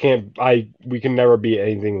mean. We can never be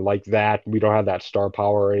anything like that. We don't have that star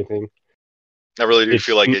power or anything. I really do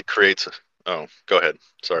feel It's like it creates. Oh, go ahead.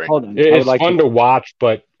 Sorry. Hold on, I would it's like fun to. to watch,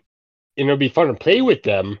 but it'd be fun to play with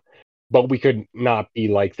them, but we could not be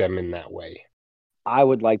like them in that way. I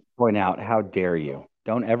would like to point out, how dare you?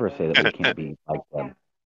 Don't ever say that we can't be like them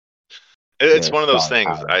It's with one of those star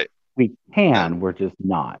things. power. We can, we're just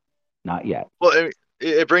not yet. Well,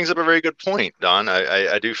 it brings up a very good point, Don.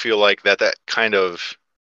 I do feel like that kind of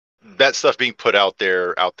that stuff being put out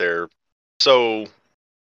there, so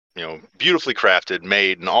beautifully crafted,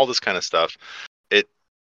 made, and all this kind of stuff. It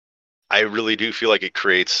I really do feel like it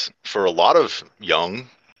creates for a lot of young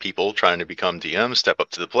people trying to become DMs, step up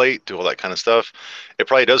to the plate, do all that kind of stuff. It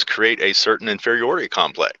probably does create a certain inferiority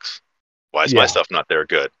complex. Why is my Yeah. stuff not there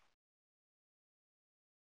good?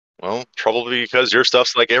 Well, probably because your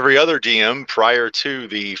stuff's like every other DM prior to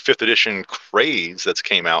the fifth edition craze that's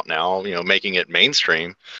came out now, making it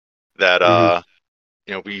mainstream. That hmm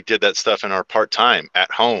we did that stuff in our part time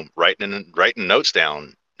at home, writing notes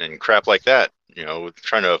down and crap like that.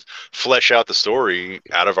 Trying to flesh out the story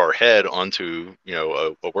out of our head onto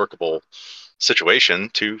a workable situation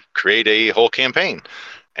to create a whole campaign,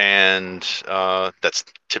 and that's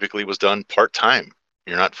typically was done part time.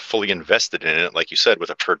 You're not fully invested in it, like you said, with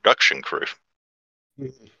a production crew.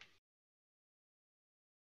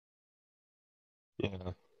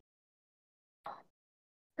 Yeah.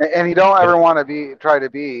 And you don't Yeah. ever want to try to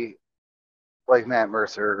be like Matt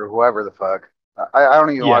Mercer or whoever the fuck. I don't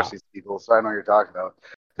even Yeah. watch these people, so I don't know what you're talking about.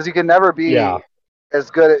 Because you can never Yeah. be as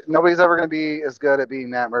good at. Nobody's ever going to be as good at being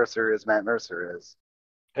Matt Mercer as Matt Mercer is,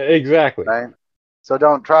 Exactly. right? So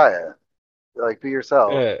don't try it. Like, be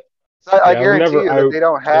yourself. Uh, So I yeah. guarantee you that I they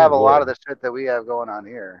don't have never a lot of would. the shit that we have going on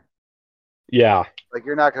here. Yeah. Like,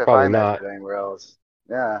 you're not going to Probably find that not. shit anywhere else.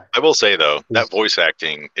 Yeah. I will say though, that voice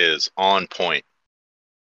acting is on point.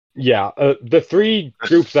 Yeah. The three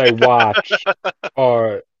groups I watch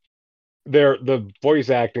are the voice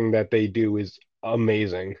acting that they do is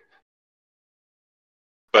amazing.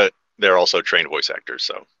 But they're also trained voice actors,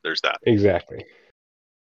 so there's that. Exactly.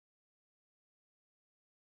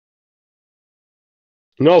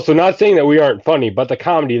 No, so not saying that we aren't funny, but the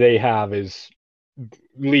comedy they have is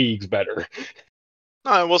leagues better.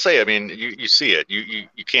 No, I will say, I mean, you see it.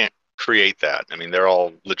 You can't create that. I mean, they're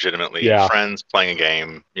all legitimately Yeah. friends playing a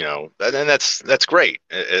game, and that's great.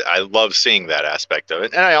 I love seeing that aspect of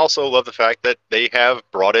it, and I also love the fact that they have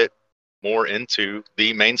brought it more into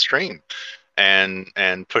the mainstream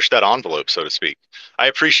and push that envelope, so to speak. I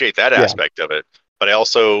appreciate that Yeah. aspect of it, but I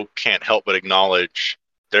also can't help but acknowledge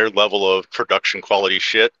their level of production quality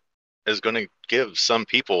shit is going to give some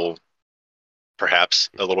people perhaps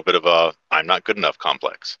a little bit of a I'm not good enough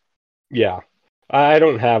complex. Yeah. I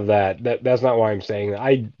don't have that. That's not why I'm saying that.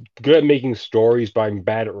 I'm good at making stories, but I'm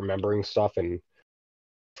bad at remembering stuff and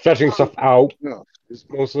fetching stuff out No,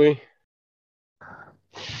 mostly.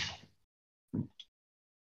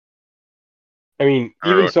 I mean,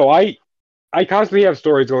 even Or so, I constantly have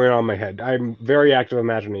stories going on in my head. I'm very active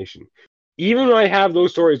imagination. Even when I have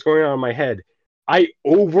those stories going on in my head, I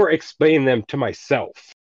over explain them to myself.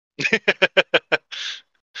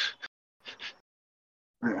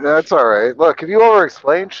 that's all right. Look, if you over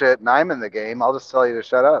explain shit and I'm in the game, I'll just tell you to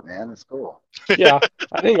shut up, man. It's cool. Yeah,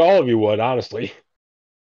 I think all of you would, honestly.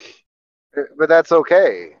 But that's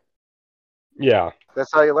okay. Yeah.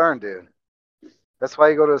 That's how you learn, dude. That's why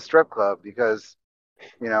you go to a strip club because,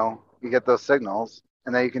 you get those signals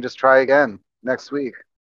and then you can just try again next week.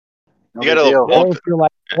 No you big gotta deal. Or if you're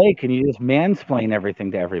like Blake and you just mansplain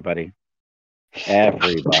everything to everybody.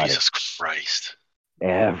 Everybody. Jesus Christ.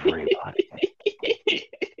 Everybody.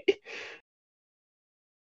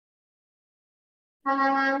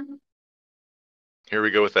 Here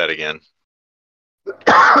we go with that again.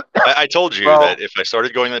 I told you Well, that if I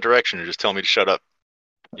started going that direction, you just tell me to shut up.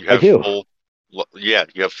 You I have do.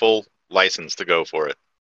 you have full license to go for it.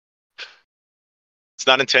 It's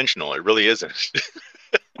not intentional. It really isn't.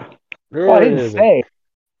 Well, I Really didn't isn't. say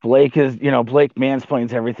Blake Blake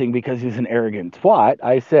mansplains everything because he's an arrogant twat.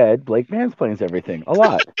 I said Blake mansplains everything a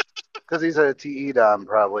lot. Because he's a TE dom,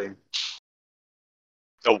 probably.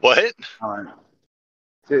 A what?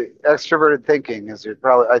 Extroverted thinking is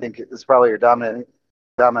I think it's probably your dominant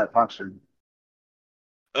function.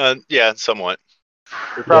 Yeah, somewhat.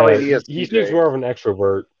 You're probably Yeah, an he seems ESTJ. more of an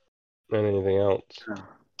extrovert than anything else.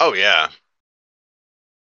 Oh yeah,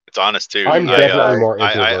 it's honest too. I'm Yeah, definitely more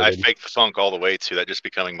I introverted. faked the funk all the way to that just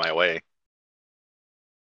becoming my way.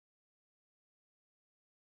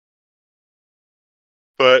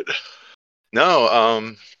 But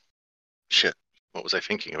no, shit. What was I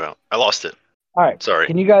thinking about? I lost it. All right. Sorry.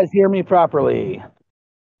 Can you guys hear me properly?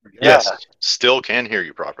 Yes, still can hear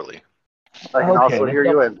you properly. I can Okay, also let's hear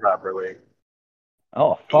go. you improperly.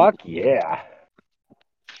 Oh, fuck yeah.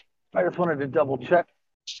 I just wanted to double check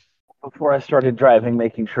before I started driving,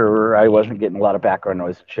 making sure I wasn't getting a lot of background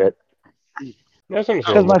noise and shit. That's Oh,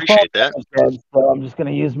 Because my understandable. phone appreciate that. is dead, so I'm just going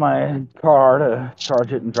to use my car to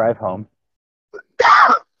charge it and drive home.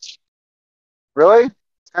 Really?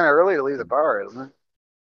 It's kind of early to leave the bar, isn't it?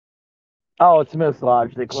 Oh, it's Miss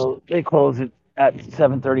Lodge. They close it at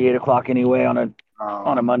 7:30, 8 o'clock anyway on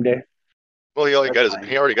a Monday. Well, he That's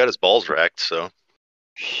fine. already got his balls racked, so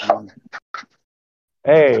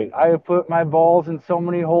Hey, I put my balls in so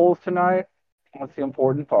many holes tonight. That's the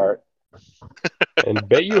important part. And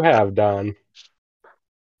bet you have, Don.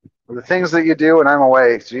 The things that you do when I'm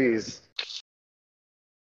away, geez.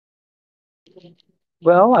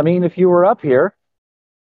 Well, I mean, if you were up here,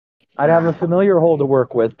 I'd have a familiar hole to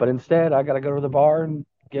work with, but instead I got to go to the bar and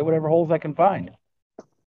get whatever holes I can find.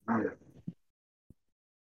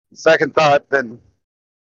 Second thought, then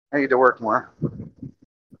I need to work more.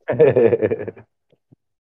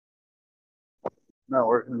 Not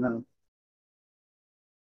working then.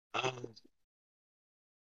 uh, Oh,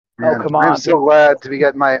 Man, come I'm on. so glad to be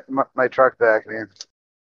getting my truck back, man.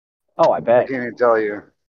 Oh, I I bet. can't even tell you.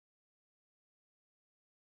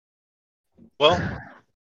 well,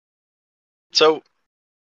 so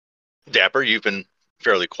Dapper, you've been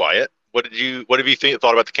fairly quiet. What have you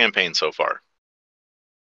thought about the campaign so far?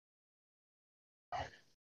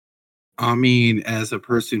 I mean, as a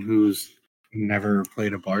person who's never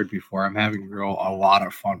played a bard before, I'm having a lot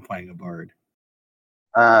of fun playing a bard.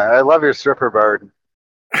 I love your stripper bard.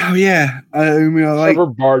 Oh yeah, I mean, like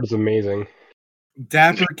Trevor Bard's amazing.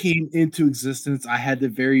 Dapper came into existence. I had the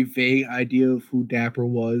very vague idea of who Dapper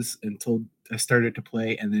was until I started to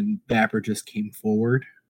play, and then Dapper just came forward.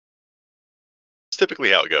 It's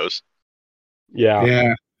typically how it goes.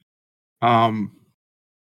 Yeah. Yeah.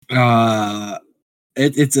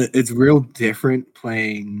 It's real different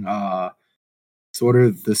playing sort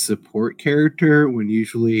of the support character when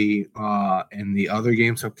usually in the other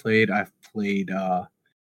games I've played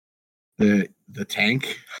the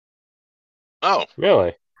tank. Oh,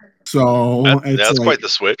 Really? So it's that's like, quite the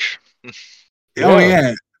switch. oh Yeah.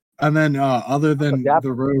 yeah. And then other than Dapper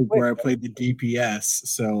the rogue where I played the DPS,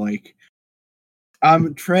 so like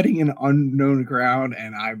I'm treading in unknown ground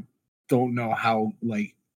and I don't know how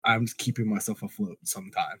like I'm keeping myself afloat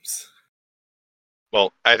sometimes.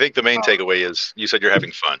 Well, I think the main takeaway is you said you're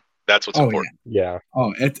having fun. That's what's Oh important. Yeah.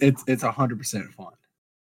 Oh, it's 100% fun.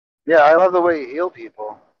 Yeah, I love the way you heal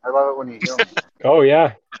people. I love it when you heal me. Oh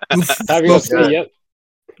yeah. Having us say yes.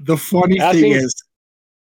 The funny Asking- thing is,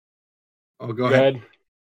 oh, go ahead.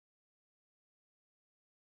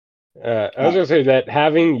 I was gonna say that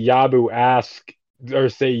having Yabu ask or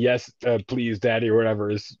say yes, please, Daddy, or whatever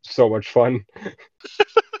is so much fun.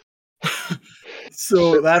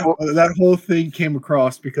 So that whole thing came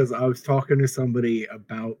across because I was talking to somebody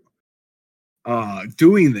about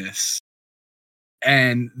doing this,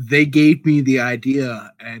 and they gave me the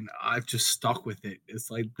idea, and I've just stuck with it.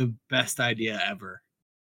 It's like the best idea ever.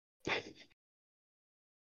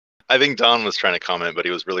 I think Don was trying to comment, but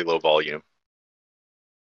he was really low volume.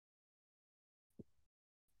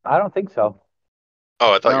 I don't think so.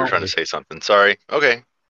 Oh, I thought you were No. trying to say something. Sorry. Okay.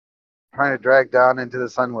 Trying to drag Don into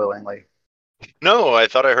this unwillingly. No, I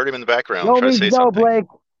thought I heard him in the background No try to means say no, something. Blake.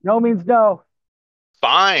 No means no.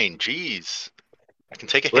 Fine. Jeez. I can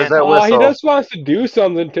take a Where's hint. that Oh, he whistle? just wants to do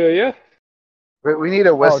something to you. We need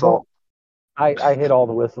a whistle. I hit all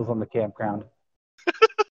the whistles on the campground.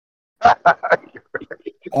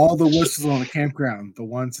 All the whistles on the campground, the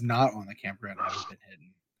ones not on the campground haven't been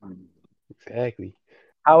hidden. Exactly.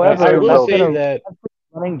 However, I will that's say been a that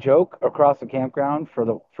running joke across the campground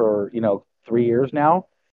for 3 years now.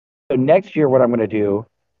 So next year, what I'm going to do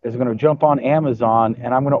is going to jump on Amazon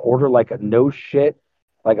and I'm going to order like a no shit,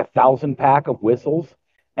 like 1,000 pack of whistles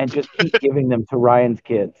and just keep giving them to Ryan's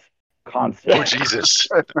kids Oh constantly. Jesus!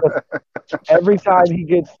 Every time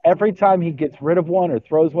he gets rid of one or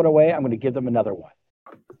throws one away, I'm going to give them another one.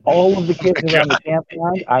 All of the Oh kids my around the God!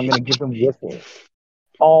 campground, I'm going to give them whistles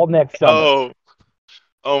all next summer. Oh,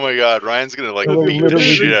 oh my God! Ryan's gonna like There will beat the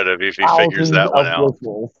literally shit be out of you if he figures thousands that one of out.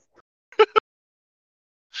 whistles.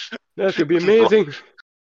 That's gonna be amazing.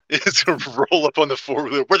 It's gonna roll up on the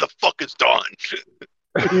 4-wheeler. Where the fuck is Don?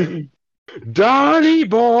 Donnie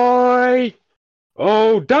boy!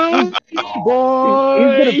 Oh, Donnie boy!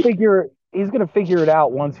 He's gonna figure it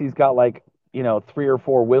out once he's got like 3 or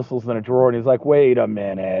 4 whistles in a drawer, and he's like, wait a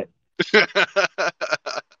minute.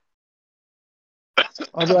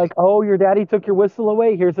 I'll be like, oh, your daddy took your whistle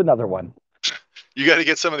away. Here's another one. You got to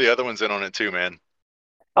get some of the other ones in on it too, man.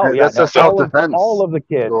 Oh yeah, That's no, a self-defense all of the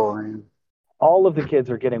kids, tool, man. all of the kids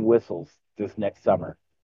are getting whistles this next summer.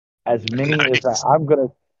 As many as Nice. I'm gonna,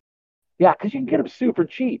 yeah, because you can get them super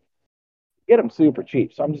cheap. Get them super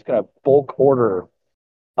cheap. So I'm just gonna bulk order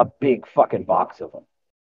a big fucking box of them.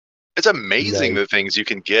 It's amazing Nice. the things you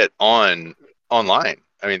can get online. I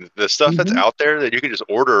mean, the stuff that's Mhm. out there that you can just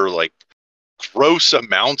order like gross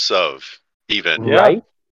amounts of, even. Yeah. Right?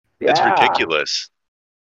 It's Yeah. ridiculous.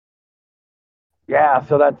 Yeah.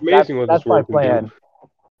 So Amazing what this that's my world can do. plan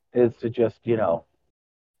is to just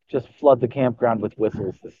flood the campground with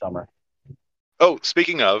whistles this summer. Oh,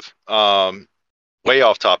 speaking of, way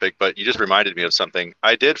off topic, but you just reminded me of something.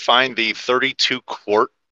 I did find the 32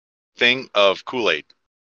 quart thing of Kool-Aid.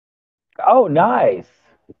 Oh, nice.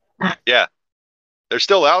 Yeah, they're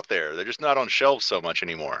still out there. They're just not on shelves so much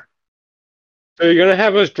anymore. So you're gonna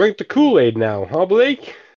have us drink the Kool-Aid now, huh,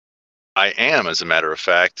 Blake? I am, as a matter of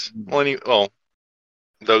fact. Well,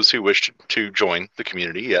 those who wish to join the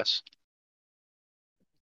community, yes.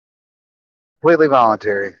 Completely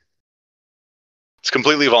voluntary. It's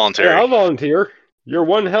completely Yeah, voluntary. I'll volunteer. You're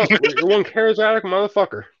one charismatic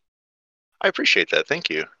motherfucker. I appreciate that.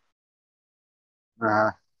 Thank you.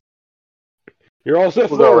 Uh, You're also a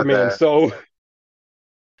We'll go Florida with man, that. so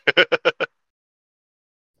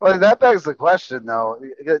well, that begs the question, though.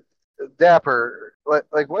 Dapper,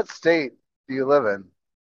 like what state do you live in?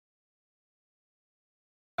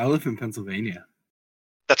 I live in Pennsylvania.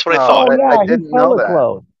 That's what I Oh, thought. Oh I yeah, he's didn't know hella that.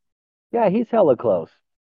 close. Yeah, he's hella close.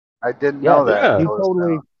 I didn't Yeah, know that. Yeah.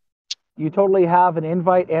 you totally have an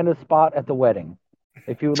invite and a spot at the wedding.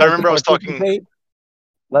 If you would So I like to remember I was talking. participate,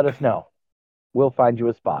 let us know. We'll find you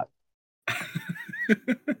a spot. Yeah,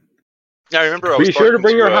 I remember I was be sure to talking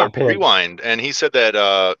bring your to hot pants. Rewind, and he said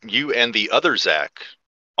that you and the other Zach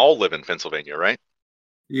all live in Pennsylvania, right?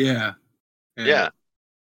 Yeah. Yeah.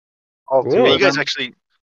 All Cool. two You of guys them. actually,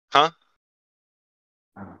 huh?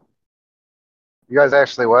 You guys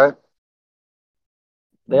actually what?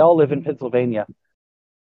 They all live in Pennsylvania.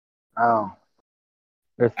 Oh,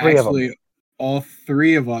 There's 3 of them. Actually, all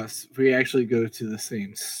 3 of us, we actually go to the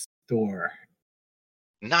same store.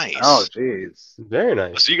 Nice. oh, jeez. Very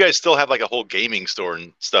nice. So you guys still have like a whole gaming store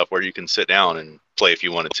and stuff where you can sit down and play if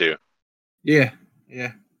you wanted to. Yeah.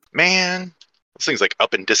 Yeah. Man, this thing's like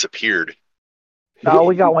up and disappeared. No,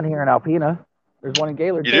 we got one here in Alpena. There's one in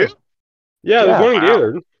Gaylord You too. do? Yeah, there's Yeah. one in Wow.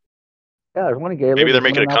 Gaylord. Yeah, there's one in Gaylord. Maybe they're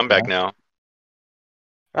there's one making a in comeback Alpena. now.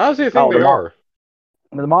 Honestly, I think Oh, they are.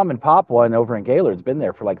 The mom and pop one over in Gaylord's been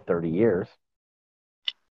there for like 30 years.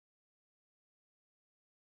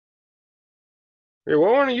 Hey,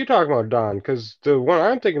 what one are you talking about, Don? Because the one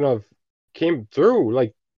I'm thinking of came through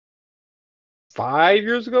like 5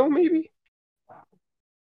 years ago, maybe?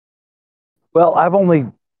 Well, I've only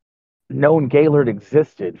known Gaylord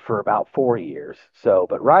existed for about 4 years. So,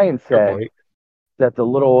 but Ryan Good said point. that it's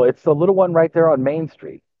the little one right there on Main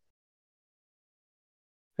Street.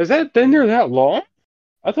 Has that been there that long?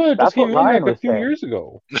 I thought it That's just what came in Ryan like a was few saying. years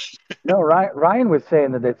ago. No, Ryan was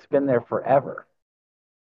saying that it's been there forever.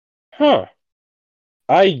 Huh.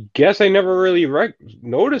 I guess I never really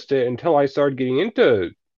noticed it until I started getting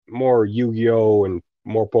into more Yu-Gi-Oh! And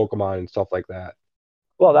more Pokemon and stuff like that.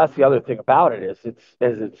 Well, that's the other thing about it is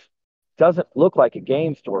it doesn't look like a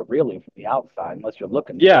game store really from the outside unless you're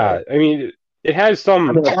looking for Yeah, it. I mean, it has I some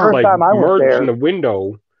mean, the first like time I went merch in there, the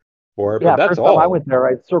window for it, but yeah, that's first time I all. went there,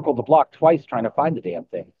 I circled the block twice trying to find the damn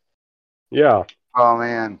thing. Yeah. Oh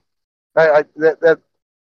man. That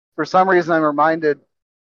for some reason I'm reminded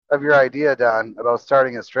of your idea, Don, about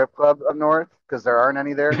starting a strip club up north because there aren't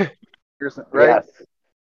any there. Right? Yes.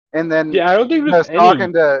 And then Yeah, I don't think I there's was any.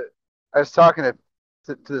 talking to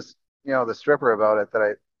this, the stripper about it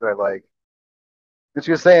that I like. And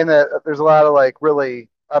she was saying that there's a lot of like really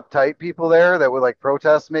uptight people there that would like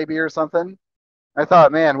protest maybe or something. I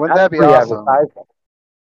thought, man, wouldn't That's that be free awesome? advertising.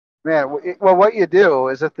 Man, well, what you do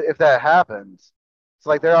is if that happens, it's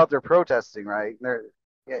like they're out there protesting, right?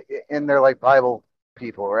 And they're like Bible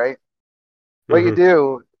people, right? What you Mhm.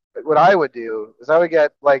 do, what I would do is I would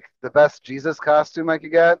get like the best Jesus costume I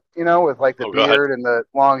could get, with like the Oh God. beard and the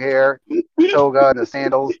long hair, toga and the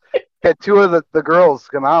sandals. Get two of the girls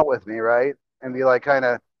come out with me, right? And be like kind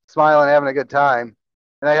of smiling, having a good time.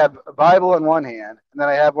 And I have a Bible in one hand, and then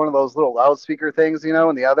I have one of those little loudspeaker things,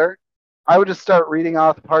 in the other. I would just start reading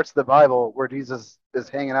off the parts of the Bible where Jesus is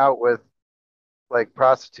hanging out with like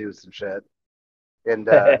prostitutes and shit. And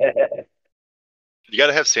You got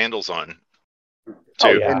to have sandals on Oh,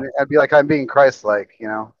 too. yeah. and I'd be like, I'm being Christ-like,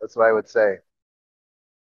 That's what I would say.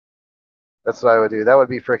 That's what I would do. That would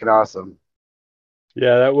be freaking awesome.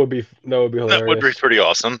 Yeah, that would be That would be hilarious. pretty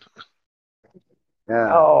awesome.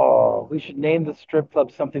 Yeah. Oh, we should name the strip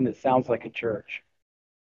club something that sounds like a church.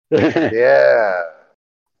 Yeah.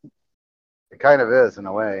 It kind of is in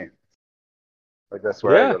a way. Like that's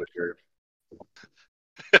where I Yeah. go to church.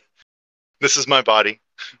 This is my body.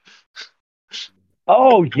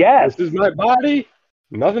 Oh, yes. This is my body.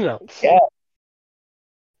 Nothing else. Yeah.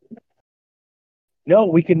 No,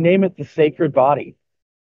 we can name it the Sacred Body.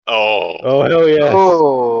 Oh, Oh hell yes.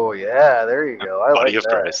 Oh yeah, there you go. I body like of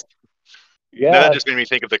that. Christ. Yeah. Now that just made me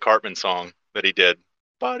think of the Cartman song that he did.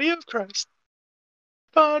 Body of Christ.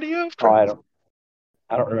 Body of Oh, Christ.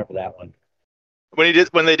 I don't remember that one.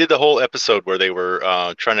 When they did the whole episode where they were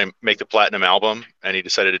trying to make the platinum album, and he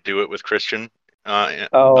decided to do it with Christian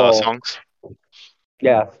songs.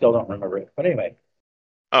 Yeah, still don't remember it. But anyway.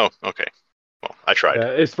 Oh, okay. Well, I tried.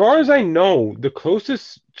 As far as I know, the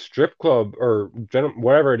closest strip club or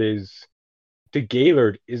whatever it is to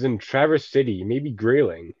Gaylord is in Traverse City, maybe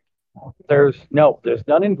Grayling. There's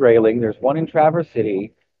none in Grayling. There's one in Traverse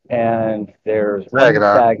City, and there's one in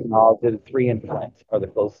Saginaw. Saginaw. And 3 in Flint are the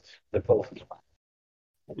closest ones.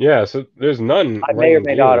 Yeah, so there's none I right may or in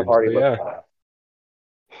may not have Gaylord. already So, looked yeah. that up.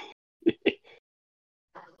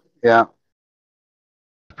 Yeah.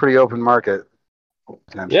 Pretty open market.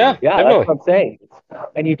 Potentially. Yeah, Yeah, definitely. that's what I'm saying.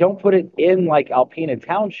 And you don't put it in like Alpena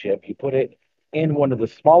Township. You put it in one of the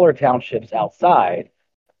smaller townships outside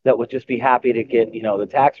that would just be happy to get, the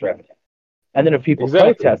tax revenue. And then if people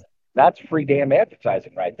Exactly. protest, that's free damn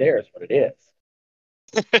advertising right there is what it is.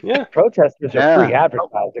 Yeah. Protesters are Yeah. free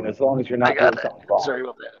advertising as long as you're not doing something wrong. Sorry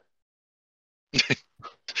about that.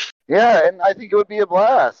 Yeah, and I think it would be a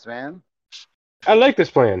blast, man. I like this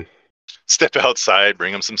plan. Step outside,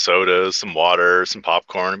 bring them some sodas, some water, some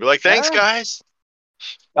popcorn, and be like, "Thanks, Yeah. guys."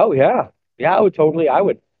 Oh yeah. Yeah, I would totally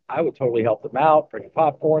help them out, bring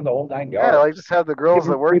popcorn, the whole 9 yards. Yeah, like just have the girls Give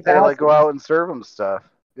that them free work there like go passes. out and serve them stuff.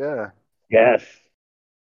 Yeah. Yes.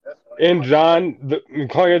 And John,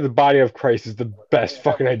 calling it the body of Christ is the best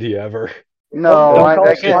fucking idea ever. No, Don't I, call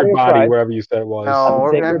that it can't. Body Sacred of body, Christ. wherever you said it was. No,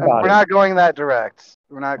 The Sacred we're Body. not going that direct.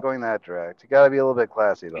 We're not going that direct. You got to be a little bit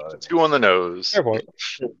classy about it. Too on the nose. Fair point.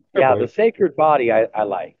 Yeah, point. the Sacred Body I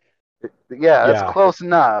like. Yeah, that's Yeah. close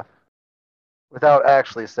enough without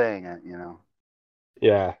actually saying it,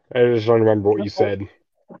 Yeah, I just don't remember what you said.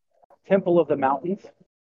 Temple of the Mountains.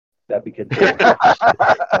 That'd be good too.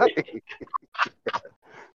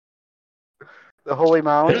 The Holy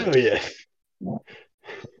Mound. Oh yeah.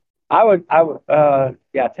 I would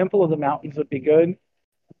yeah, Temple of the Mountains would be good.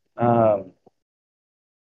 Let's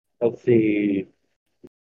see.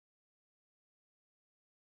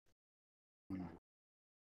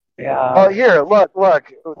 Yeah. Oh, here, look. We'll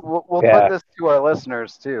Yeah. put this to our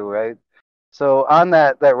listeners too, right? So on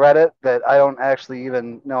that Reddit that I don't actually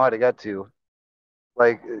even know how to get to,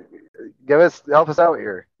 like, help us out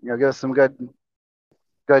here. Give us some good,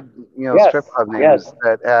 Yes, strip club names yes.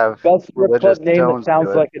 that have Best strip religious club name that tones sounds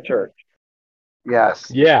to it. like a church. Yes.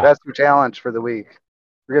 Yeah. That's your challenge for the week.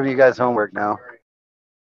 We're giving you guys homework now.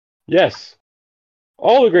 Yes.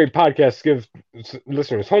 All the great podcasts give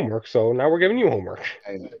listeners homework, so now we're giving you homework.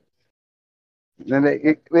 And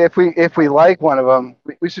if we like one of them,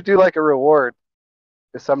 we should do like a reward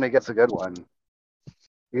if somebody gets a good one.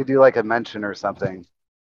 You could do like a mention or something.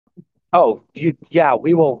 Oh, yeah,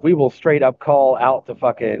 we will straight up call out the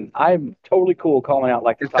fucking. I'm totally cool calling out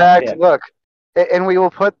like the In top fact, 10. look, and we will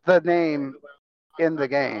put the name in the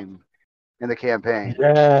game, in the campaign.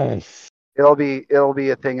 Yes. It'll be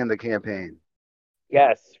a thing in the campaign.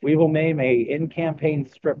 Yes, we will name a in-campaign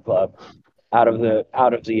strip club out of the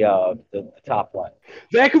top one.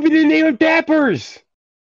 That could be the name of Dappers.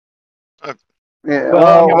 Yeah,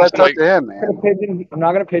 Well, well, that's up to him, man. I'm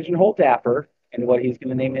not gonna pigeonhole Dapper and what he's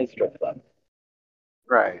gonna name his strip club.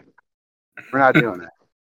 Right. We're not doing that.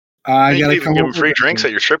 I You gotta can even come give up them free with drinks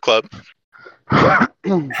at your strip club.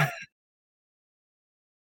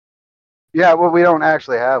 Yeah, well, we don't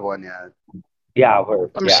actually have one yet, Yeah,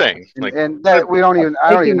 I'm saying, like, and that we don't even.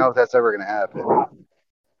 I don't even Making- know if that's ever going to happen.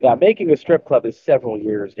 yeah, making a strip club is several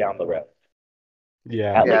years down the road.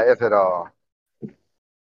 Yeah. At Yeah, least. if at all.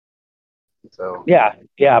 So,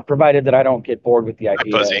 Yeah, provided that I don't get bored with the hi,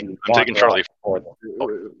 idea Fuzzy. and I'm taking wander off Charlie. for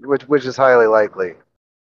them. which is highly likely.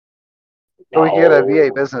 But we could get a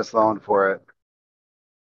VA business loan for it.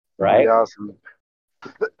 That'd be Right? awesome.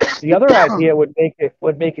 The other idea would make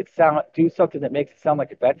it sound do something that makes it sound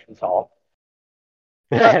like a veterans hall.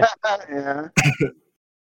 Yeah.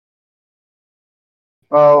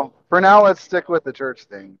 Well, for now, let's stick with the church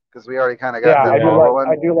thing because we already kind of got Yeah, that ball I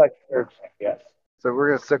rolling. do like church, yes. So we're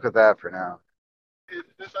gonna stick with that for now.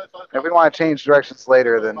 If we want to change directions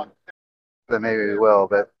later, then maybe we will.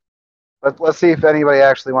 But let's see if anybody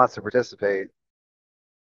actually wants to participate.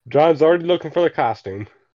 John's already looking for the costume.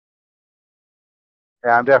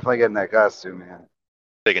 Yeah, I'm definitely getting that costume, man.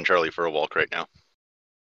 Taking Charlie for a walk right now.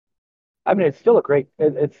 I mean, it's still a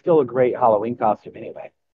great Halloween costume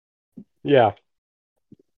anyway. Yeah.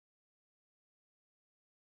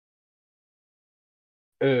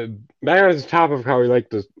 Back on the topic of how we like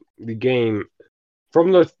the game,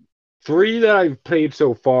 from the 3 that I've played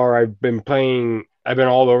so far, I've been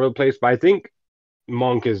all over the place, but I think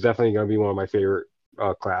Monk is definitely going to be one of my favorite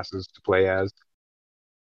classes to play as.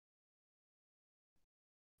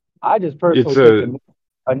 I just It's personally picked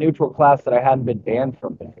a neutral class that I hadn't been banned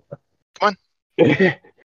from before. Come on.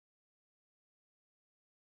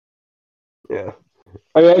 Yeah.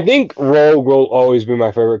 I think Rogue will always be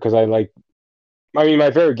my favorite because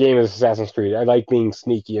my favorite game is Assassin's Creed. I like being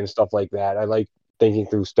sneaky and stuff like that. I like thinking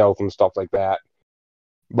through stealth and stuff like that.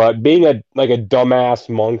 But being a dumbass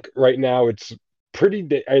monk right now, it's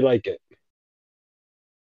I like it.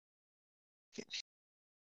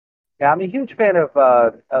 Yeah, I'm a huge fan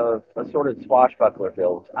of assorted swashbuckler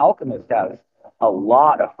builds. Alchemist has a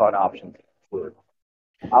lot of fun options. Yeah,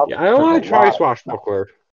 I want to try Swashbuckler.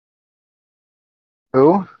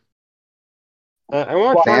 Who? I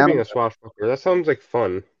want to try Sam? being a Swashbuckler. That sounds like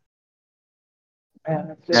fun.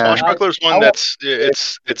 Man, Yeah. Swashbuckler's one that's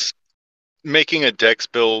it's making a dex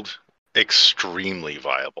build extremely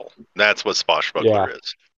viable. That's what Swashbuckler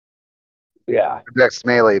is. Yeah. Next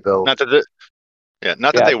melee build. Not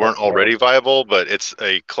that they weren't already viable, but it's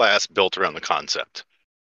a class built around the concept.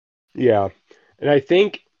 Yeah, and I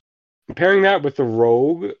think pairing that with the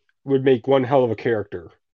rogue would make one hell of a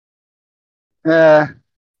character. Yeah,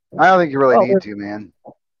 I don't think you really need to, man.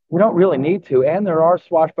 We don't really need to, and there are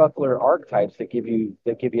swashbuckler archetypes that give you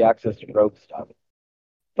access to rogue stuff,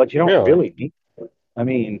 but you don't really need to. I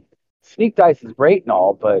mean, sneak dice is great and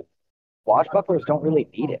all, but swashbucklers don't really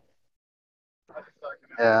need it.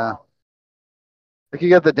 Yeah. Like you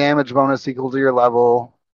got the damage bonus equal to your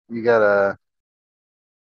level. You got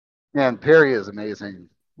man, parry is amazing.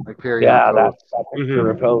 Like parry. Yeah, that's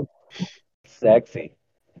riposte. Sexy.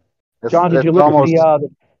 John, did you look at the?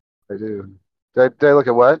 I do. Did I look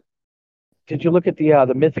at what? Did you look at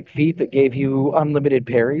the mythic feat that gave you unlimited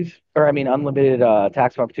parries, or I mean, unlimited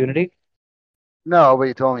attacks of opportunity? No, but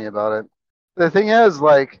you told me about it. The thing is,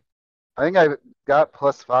 like, I think I got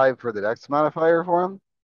 +5 for the dex modifier for him.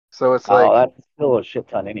 So it's like, that's still a shit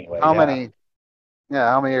ton anyway. How many?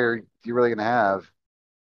 Yeah, how many are you really gonna have?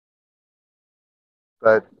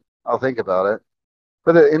 But I'll think about it.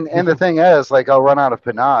 But the thing is, like, I'll run out of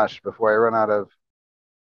panache before I run out of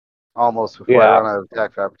I run out of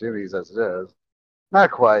attack for opportunities as it is. Not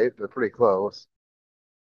quite, but pretty close.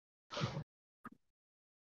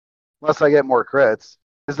 Unless I get more crits.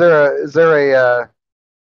 Is there a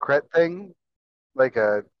crit thing? Like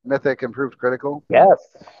a mythic improved critical? Yes.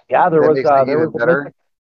 Yeah, there was better.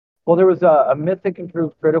 There was a mythic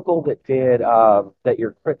improved critical that did that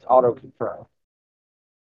your crits auto confirm.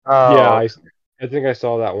 Oh, yeah, I think I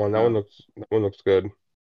saw that one. That one looks good.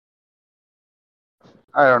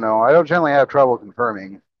 I don't know. I don't generally have trouble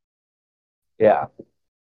confirming. Yeah.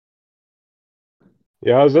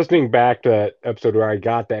 Yeah, I was listening back to that episode where I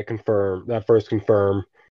got that first confirm.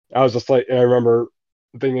 I was just like, I remember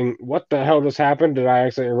thinking, what the hell just happened? Did I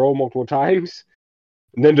accidentally roll multiple times?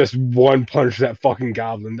 And then just one punch that fucking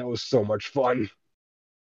goblin. That was so much fun.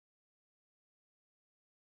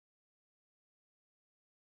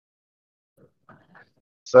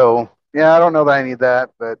 So yeah, I don't know that I need that,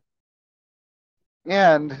 but the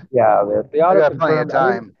auto I got plenty of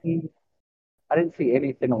time. I didn't see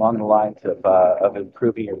anything along the lines of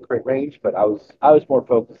improving your crit range, but I was more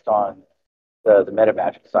focused on the meta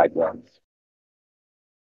magic side ones.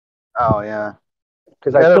 Oh yeah,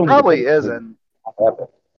 because there probably isn't.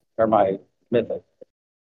 Or my mythic.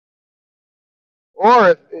 Or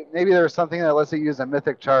if maybe there's something that lets you use a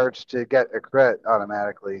mythic charge to get a crit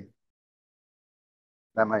automatically.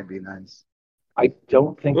 That might be nice. I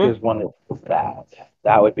don't think there's one that's that.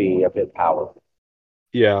 That would be a bit powerful.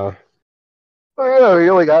 Yeah. Oh yeah,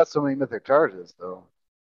 you only got so many mythic charges though.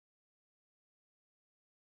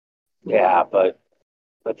 Yeah, but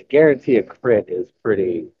to guarantee a crit is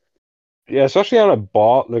pretty. Yeah, especially on a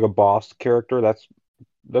boss character, that's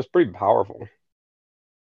pretty powerful.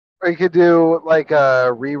 Or you could do like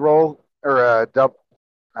a reroll or a double.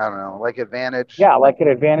 I don't know, like advantage. Yeah, like an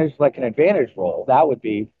advantage roll. That would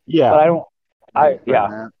be. Yeah. But I don't. Find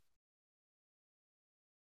that.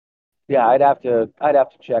 Yeah, I'd have to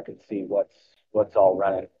check and see what's all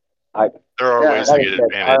running. There are Yeah, ways to like I get said, I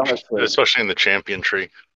advantage, honestly, especially in the champion tree.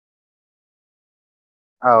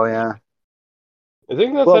 Oh yeah. I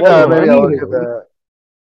think that's Well, actually Maybe I'll Anyway. look at that.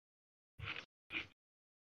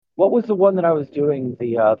 what was the one that I was doing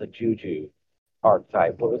the Juju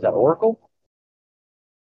archetype? What was that? Oracle?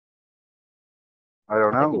 I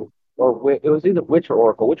don't I think know. it was either Witch or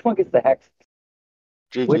Oracle. Which one gets the hex?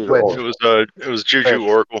 Witch or Witch. Oracle? It was Juju Witch.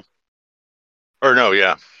 Oracle. Or no,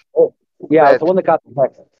 yeah. Oh, yeah, it was the Witch. one that got the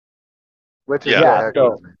hexes. Which is Yeah. the Yeah,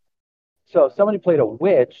 hex. so if somebody played a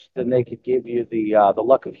witch, then they could give you the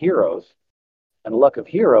luck of heroes, and the luck of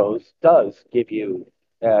heroes does give you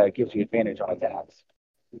gives you advantage on attacks.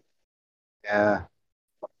 Yeah.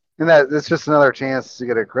 And that's just another chance to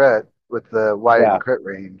get a crit with the widened crit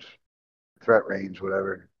range, threat range,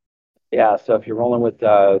 whatever. Yeah, so if you're rolling with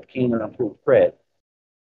keen or improved crit,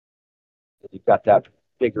 you've got that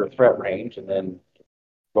bigger threat range, and then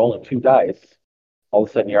rolling 2 dice, all of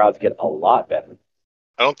a sudden your odds get a lot better.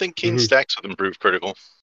 I don't think Keen stacks with improved critical.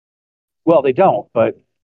 Well, they don't, but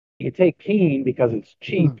you take keen because it's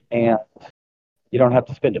cheap and you don't have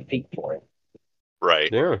to spend a feat for it.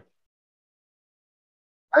 Right. Yeah.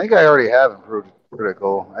 I think I already have improved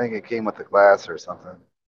critical. I think it came with the class or something.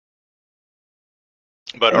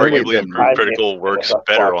 But And arguably, it's improved I critical think works it's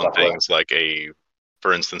better a on lot things like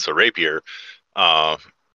for instance, a rapier,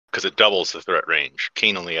 because it doubles the threat range.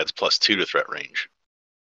 Keen only adds +2 to threat range.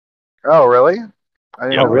 Oh, really? I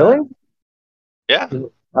didn't Yep. know really? Yeah.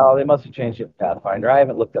 Oh, they must have changed it in Pathfinder. I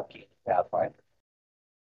haven't looked up keen in Pathfinder.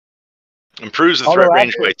 Improves the Although threat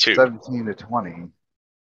range actually- by 2. 17 to 20.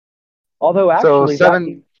 Although So actually,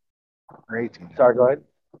 7 or 18. sorry, go ahead.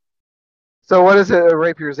 So what is it? A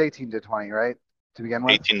rapier is 18 to 20, right? To begin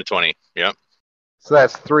with? 18 to 20. Yep. So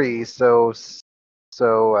that's 3. So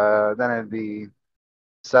then it'd be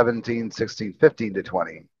 17, 16, 15 to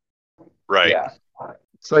 20. Right. Yeah.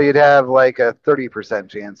 So you'd have like a 30%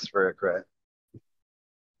 chance for a crit.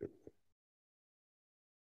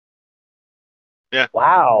 Yeah.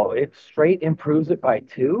 Wow, it straight improves it by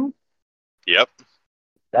 2? Yep.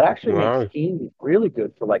 That actually Wow. makes keen really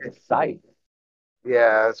good for like a sight.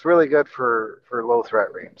 Yeah, it's really good for low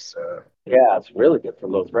threat range. So Yeah, it's really good for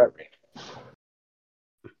low threat range.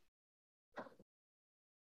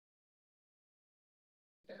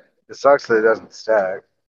 it sucks that it doesn't stack.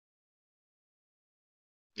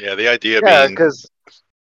 Yeah. The idea Yeah, being because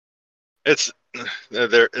it's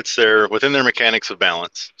there within their mechanics of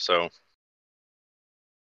balance. So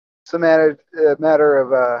it's a matter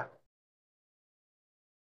of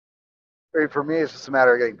I mean, for me, it's just a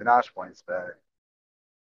matter of getting panache points back.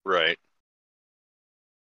 right.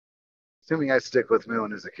 Assuming I stick with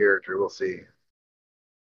Moon as a character, we'll see.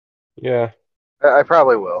 Yeah. I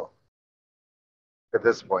probably will. At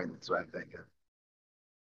this point, that's what I'm thinking.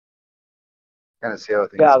 Kind of see how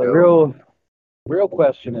things Yeah, the go. real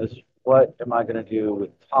question is, what am I going to do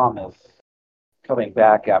with Thomas coming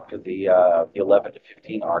back after the 11 to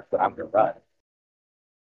 15 arc that I'm going to run?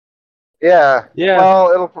 Yeah. Yeah.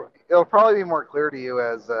 Well, it'll probably be more clear to you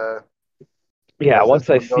as Yeah, as once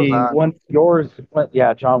I this one goes see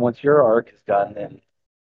on. John, once your arc is done,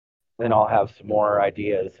 then I'll have some more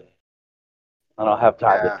ideas, and I'll have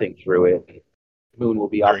time to Yeah. think through it. Moon will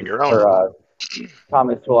be During your own.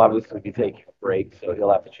 Thomas will obviously be taking a break, so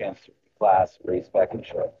he'll have the chance to class, race back and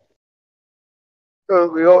show. So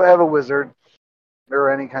we don't have a wizard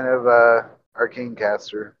or any kind of arcane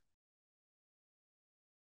caster.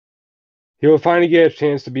 He'll finally get a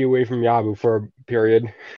chance to be away from Yabu for a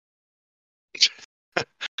period.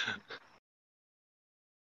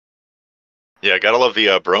 Yeah, gotta love the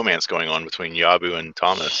bromance going on between Yabu and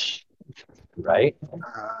Thomas. Right?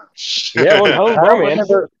 Yeah, one hell of a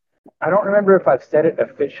romance. I don't remember if I've said it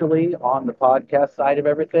officially on the podcast side of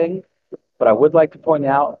everything, but I would like to point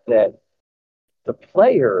out that the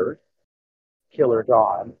player, Killer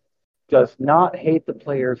Dawn, does not hate the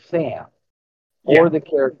player Sam or the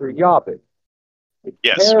character Yabu. The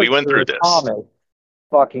Yes, we went character through this. Thomas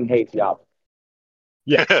fucking hates Yabu.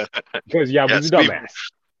 Yeah, because Yabu's Yes, a dumbass.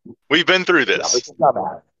 we've been through Yeah, this. it's not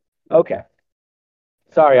bad. Okay.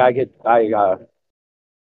 Sorry,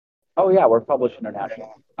 oh yeah, we're published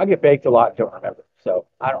international. I get baked a lot, don't remember. So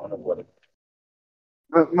I don't remember what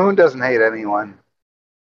it. Moon doesn't hate anyone.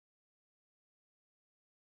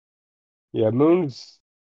 Yeah, Moon's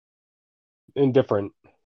indifferent,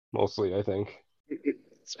 mostly, I think.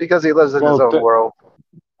 It's because he lives in his own world.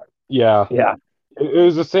 Yeah. Yeah. It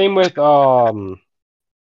was the same with Arkin.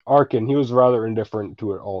 He was rather indifferent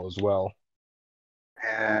to it all as well.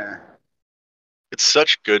 Yeah. It's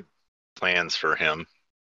such good plans for him.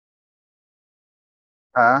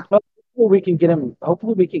 Huh? Hopefully we can get him.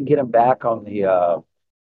 Hopefully we can get him back on the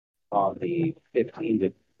 15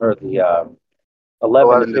 to or the 11 to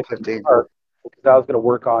 11 to 15 15. part because I was going to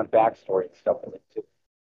work on backstory and stuff with it too.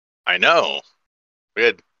 I know. We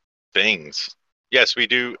had things. Yes, we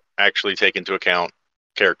do actually take into account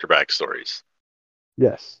character backstories.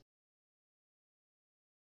 Yes.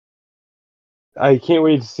 I can't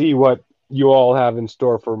wait to see what you all have in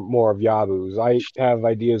store for more of Yabu's. I have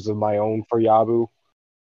ideas of my own for Yabu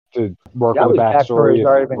to work with a Yabu's backstory backstory has if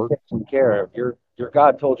already it been works. taken care of. Your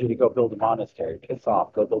God told you to go build a monastery. Piss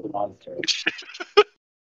off. Go build a monastery.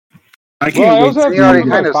 I Well, can't I wait also to have Didn't he to work already with see.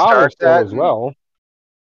 my kind of father start still that? as well.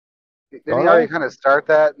 Didn't Don't he already I? kind of start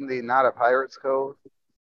that in the Not a Pirate's Code?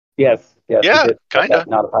 Yes, he Yeah, did. kinda.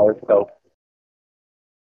 Not a pirate go.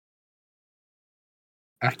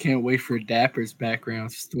 I can't wait for Dapper's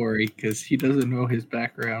background story because he doesn't know his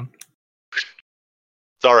background.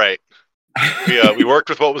 It's all right. We worked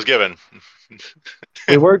with what was given.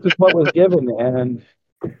 We worked with what was given, and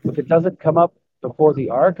if it doesn't come up before the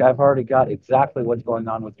arc, I've already got exactly what's going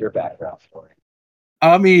on with your background story.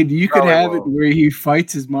 I mean, you could Probably have it won't. where he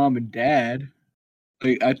fights his mom and dad.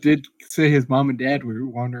 Like I did say, his mom and dad were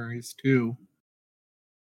wanderers too.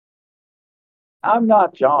 I'm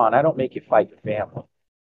not John. I don't make you fight your family.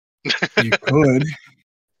 You could.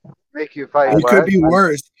 Make you fight It could what? be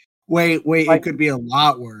worse. Wait. It Like- could be a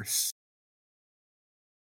lot worse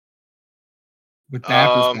with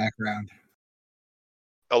Dapper's background.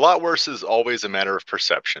 A lot worse is always a matter of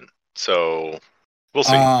perception. So we'll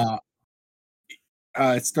see.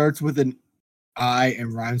 It starts with an I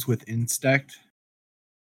and rhymes with insect.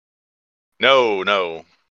 No.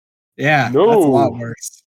 Yeah, No. that's a lot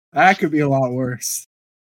worse. That could be a lot worse.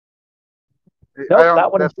 Nope,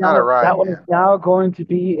 that one is That's not a now rhyme. that one is now going to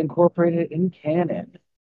be incorporated in canon.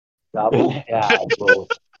 Dabu's dad will.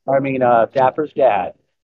 I mean, Dapper's dad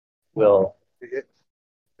will His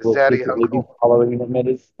will daddy secretly be uncle. following him at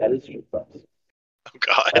his streetbus Oh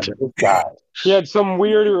God. under his guise. He had some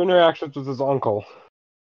weird interactions with his uncle.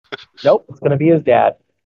 Nope, it's going to be his dad.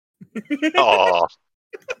 Oh,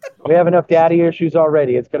 We have enough daddy issues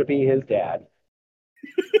already. It's going to be his dad.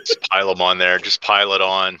 just pile them on there. Just pile it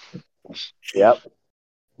on. Yep.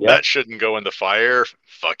 That shouldn't go in the fire.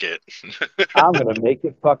 Fuck it. I'm going to make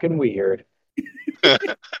it fucking weird. Oh,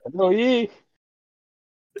 yeah.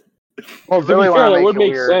 Well, You to really be want fair, to that make would it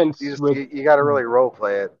make weird. sense. You got to really role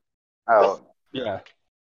play it out. Yeah.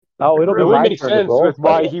 Oh, it'll It be would my make turn to sense roll with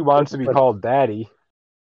play why it. he wants to be called Daddy.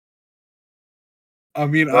 I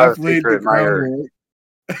mean, Well, I've laid secret the admirer. groundwork.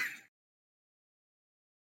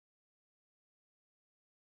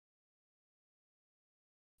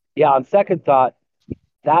 Yeah, on second thought,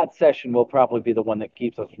 that session will probably be the one that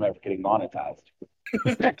keeps us from ever getting monetized.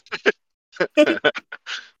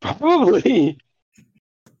 Probably.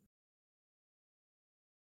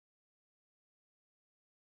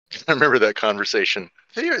 I remember that conversation.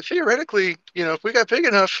 Theoretically, if we got big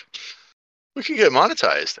enough, we could get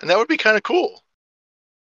monetized, and that would be kind of cool,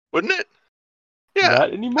 wouldn't it? Yeah,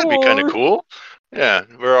 Not anymore. that'd be kind of cool. Yeah,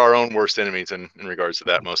 we're our own worst enemies in regards to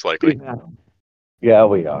that, most likely. Yeah,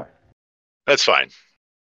 we are. That's fine.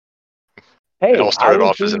 Hey, It all started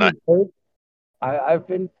off as I've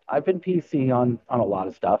been PC on a lot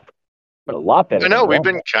of stuff, but a lot better. I know than we've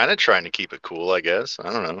normal. been kind of trying to keep it cool. I guess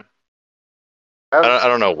I don't know. I've- I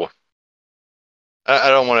don't know. I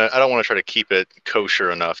don't want to try to keep it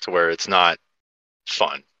kosher enough to where it's not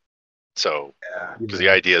fun. So, yeah. because the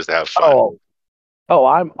idea is to have fun.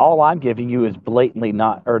 All I'm giving you is blatantly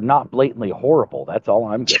not blatantly horrible. That's all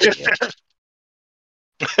I'm giving you.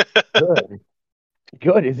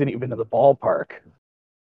 Good isn't even in the ballpark.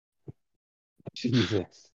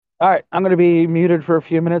 Jesus. All right, I'm going to be muted for a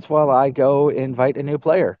few minutes while I go invite a new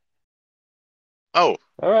player. Oh,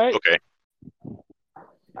 All right. okay.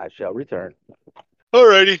 I shall return.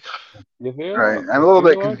 Alrighty. You there? All right. I'm a little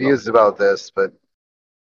bit confused about this, but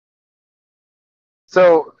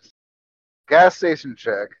so gas station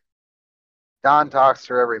chick. Don talks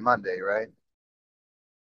to her every Monday, right?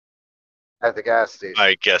 at the gas station.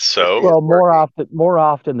 I guess so. Well, more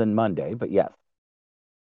often than Monday, but yes.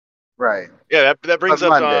 Right. Yeah, that brings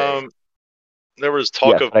But up. Monday. There was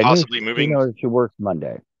talk Yes, of but possibly I moving. know that she works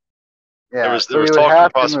Monday. Yeah. There was So you would talk of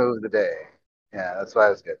have to possibly. move the day. Yeah, that's why I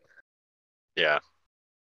was good. Yeah.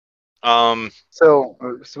 So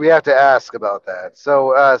we have to ask about that.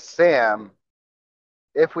 So Sam,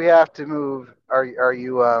 if we have to move, are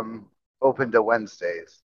you open to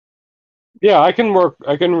Wednesdays? Yeah, I can work.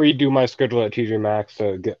 I can redo my schedule at TJ Maxx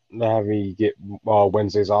to have me get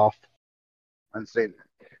Wednesdays off. Wednesday.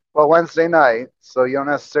 Well, Wednesday night, so you don't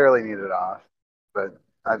necessarily need it off. But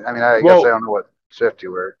I mean, I guess I don't know what shift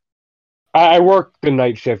you work. I work the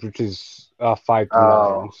night shift, which is 5 to 9.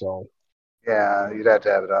 Oh, So yeah, you'd have to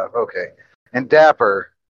have it off. Okay. And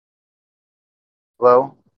Dapper,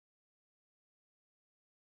 hello?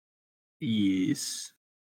 Yes.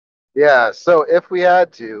 Yeah, so if we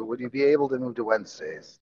had to, would you be able to move to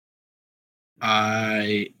Wednesdays?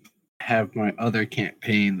 I have my other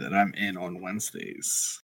campaign that I'm in on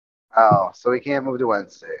Wednesdays. Oh, so we can't move to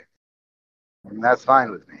Wednesday. And that's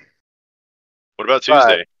fine with me. What about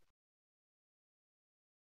Tuesday?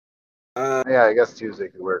 Yeah, I guess Tuesday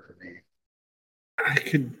could work for me. I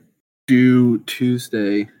could do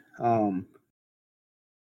Tuesday.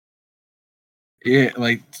 Yeah,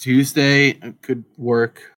 like Tuesday could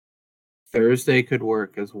work. Thursday could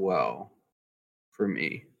work as well for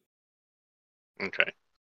me. Okay.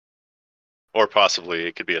 Or possibly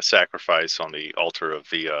it could be a sacrifice on the altar of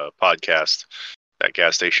the podcast. That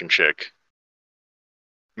gas station chick.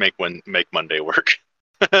 Make Monday work.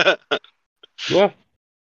 yeah,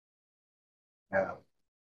 Yeah.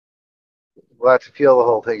 We'll have to feel the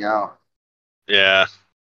whole thing out. Yeah.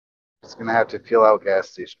 Just gonna have to feel out gas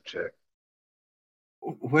station chick.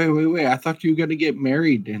 Wait. I thought you were going to get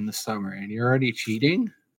married in the summer and you're already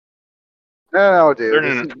cheating? No, dude.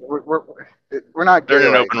 They're We're not They're gay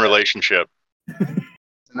in an like open that. relationship. It's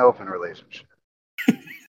an open relationship.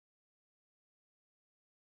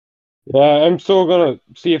 yeah. I'm still gonna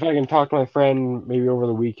see if I can talk to my friend maybe over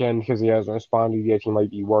the weekend because he hasn't responded yet. He might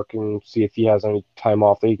be working. See if he has any time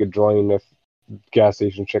off that he could join if gas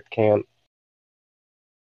station chick can't.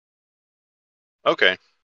 Okay.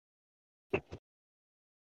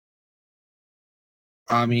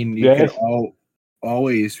 I mean, you Yeah. could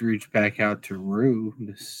always reach back out to Rue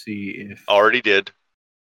to see if. Already did.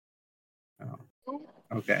 Oh,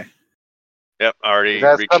 okay. Yep. Already Is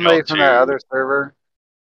that reached somebody out from that to. other server?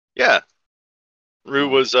 Yeah. Rue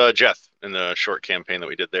was Jeff in the short campaign that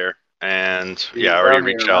we did there, and Jeez, yeah, I I already don't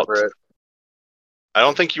even reached out. remember it. I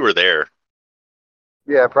don't think you were there.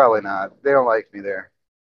 Yeah, probably not. They don't like me there.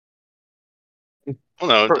 Well,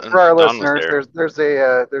 no, For our Don was listeners,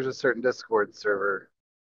 there. there's a certain Discord server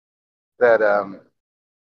that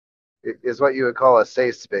is what you would call a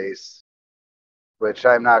safe space, which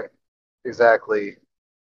I'm not exactly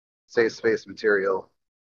safe space material.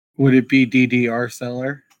 Would it be DDR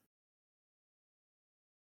seller?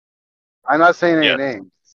 I'm not saying any Yeah.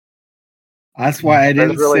 names. That's why I That's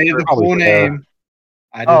didn't really say for the Probably full fair. name.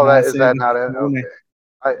 I did Oh, not is say that the not it? full name.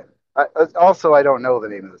 Okay. I also I don't know the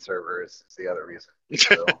name of the server. Is the other reason.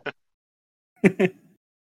 So,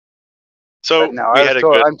 So but no, we had a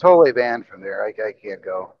good. I'm totally banned from there. I can't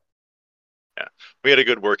go. Yeah, we had a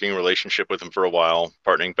good working relationship with him for a while,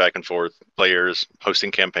 partnering back and forth, players, hosting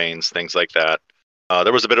campaigns, things like that.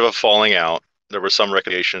 There was a bit of a falling out. There was some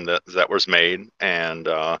recognition that was made, and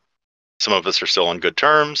some of us are still on good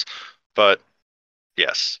terms. But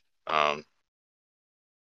yes, You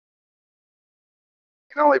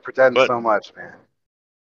can only pretend but so much, man.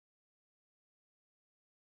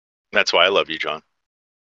 that's why I love you, John.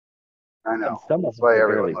 I And know. some of That's us why are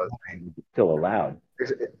everyone barely loves me. still allowed.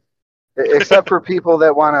 Except for people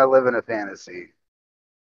that want to live in a fantasy.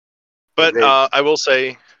 But They, I will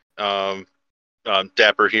say,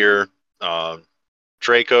 Dapper here,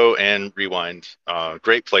 Draco and Rewind,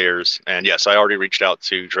 great players. And yes, I already reached out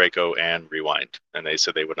to Draco and Rewind, and they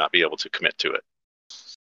said they would not be able to commit to it.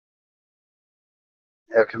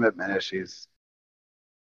 have commitment issues.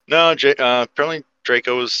 No, apparently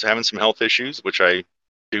Draco is having some health issues, which I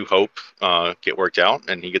do hope get worked out,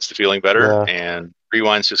 and he gets to feeling better. Yeah. And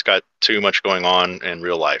Rewind's just got too much going on in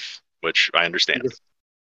real life, which I understand.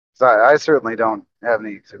 So I certainly don't have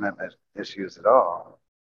any commitment issues at all.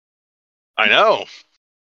 I know.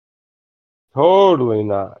 Totally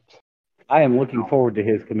not. I am looking forward to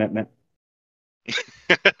his commitment.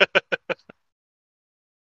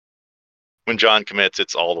 When John commits,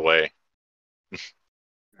 it's all the way.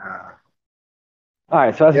 Uh, All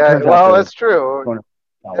right, so as it yeah, turns well, out, that's true.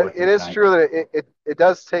 not working It is tonight. true that it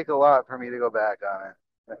does take a lot for me to go back on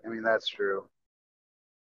it. I mean, that's true.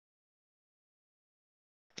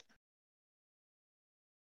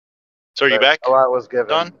 So are you but back, a lot was given.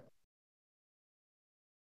 Don?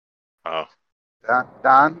 Oh,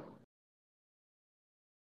 Don?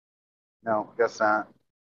 No, guess not.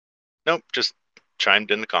 nope. Just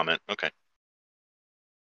chimed in the comment. Okay.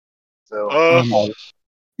 So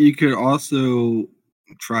You could also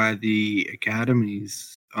try the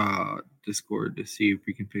Academy's Discord to see if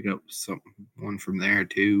we can pick up one from there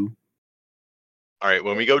too. all right.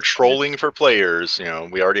 When we go trolling for players,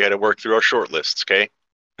 we already had to work through our short lists. Okay.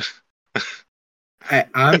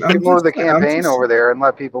 I'm move the just- I'm campaign just- over there and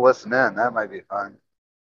let people listen in. That might be fun.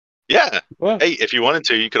 Yeah. Well, Hey, if you wanted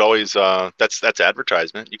to, you could always. That's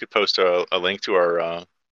advertisement. You could post a link to our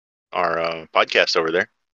podcast over there.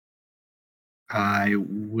 I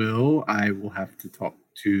will. I will have to talk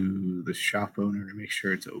to the shop owner to make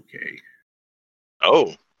sure it's okay.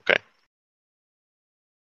 Oh, okay.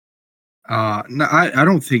 No, I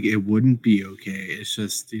don't think it wouldn't be okay. It's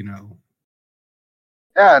just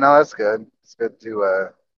Yeah, no, that's good. It's good to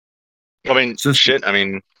I mean, Just- shit. I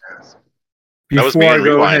mean, yes. That was before me I and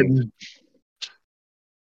go ahead Rewind. and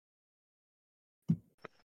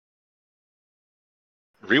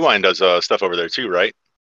Rewind does stuff over there too, right?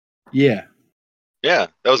 yeah. Yeah,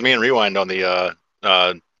 that was me and Rewind on the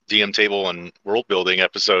DM table and world building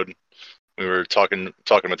episode. We were talking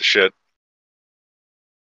about the shit,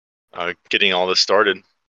 getting all this started.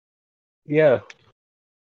 yeah.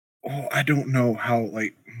 Oh, I don't know how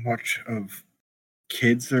much of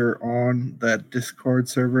kids are on that Discord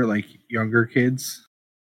server, like younger kids.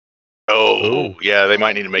 Oh, Ooh. yeah, they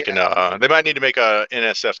might need to make they might need to make a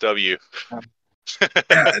NSFW. No,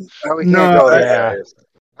 we No, can't go there, yeah. guys.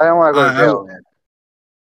 I don't want to go to I- jail, man.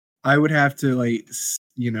 I would have to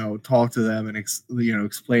talk to them and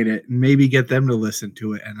explain it and maybe get them to listen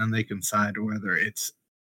to it, and then they can decide whether it's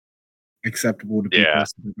acceptable to be Yeah.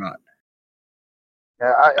 posted or not.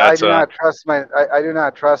 Yeah, I That's, do not trust I do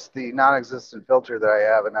not trust the non-existent filter that I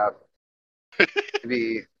have enough to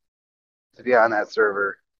be on that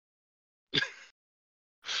server.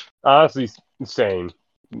 Honestly, same.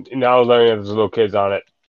 Now learning that there's little kids on it,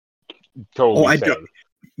 totally I same. don't.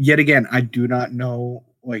 Yet again, I do not know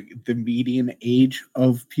the median age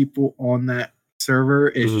of people on that server.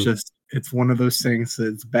 It's Mhm. just it's one of those things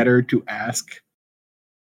that's better to ask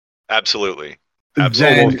Absolutely. than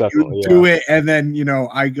Absolutely. Most definitely, do it, and then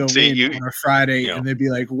I go See, in on a Friday you know. and they'd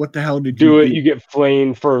be like, "What the hell did Do you it. do?" You get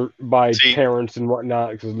flamed by See- parents and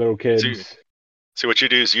whatnot because little kids. So what you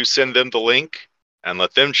do is you send them the link and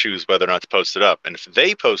let them choose whether or not to post it up. And if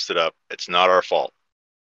they post it up, it's not our fault.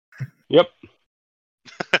 Yep.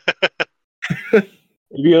 It'd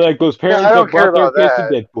be like those parents I don't that brought care their about kids to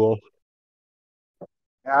that. Deadpool.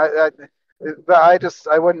 But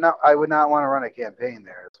I would not want to run a campaign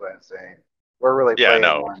there. That's what I'm saying. We're really Yeah, playing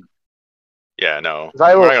no. one. Yeah, no. Because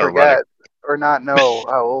I We're will not gonna run forget or not know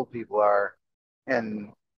how old people are,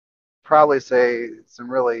 and probably say some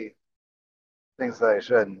really things that I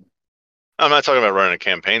shouldn't. I'm not talking about running a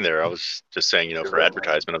campaign there. I was just saying, You're for right.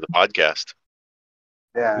 advertisement of the podcast.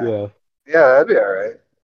 Yeah, Yeah. that'd be all right.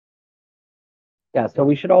 Yeah, so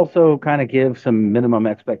we should also kind of give some minimum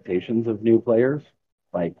expectations of new players,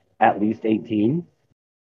 like at least 18.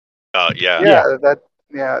 Yeah.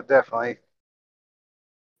 Yeah, definitely.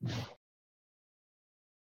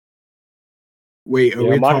 Wait, are Yeah,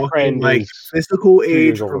 we my talking friend like is physical 2 age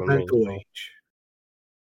years older or than me, mental so. age?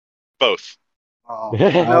 Both. Oh, Oh,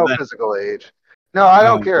 no that- physical age. No, I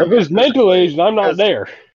don't care. If man, it's mental physically. age, I'm not Because there.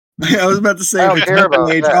 I was about to say, I if don't it's care mental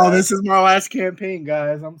about age, that. oh, this is my last campaign,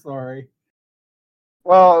 guys. I'm sorry.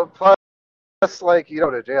 Well, plus, you go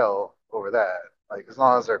to jail over that. Like, as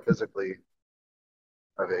long as they're physically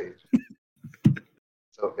of age,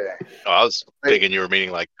 it's okay. Oh, I was thinking you were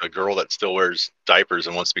meaning like a girl that still wears diapers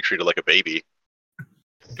and wants to be treated like a baby.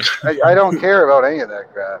 I don't care about any of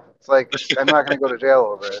that crap. It's like I'm not going to go to jail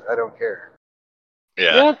over it. I don't care.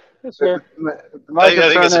 Yeah. That's fair. My I think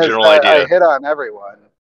concern it's a is general that idea. I hit on everyone,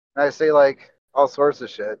 and I say all sorts of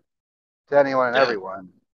shit to anyone and Yeah. everyone,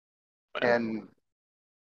 and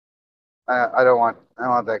I don't want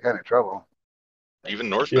that kind of trouble. Even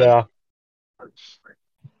Northmen. Yeah.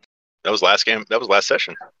 That was last game. That was last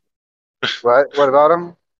session. What about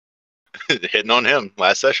them? Hitting on him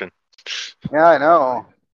last session. Yeah, I know.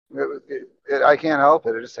 I can't help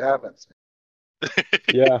it. It just happens.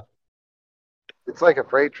 Yeah. It's like a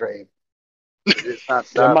freight train. It's not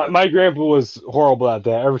Yeah, stopping. my grandpa was horrible at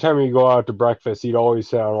that. Every time we'd go out to breakfast, he'd always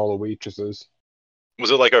sit on all the waitresses.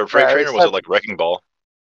 Was it like a freight train or was it like Wrecking Ball?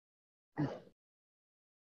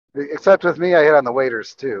 Except with me, I hit on the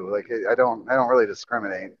waiters too. Like I don't really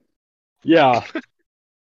discriminate. Yeah.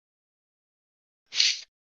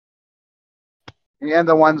 And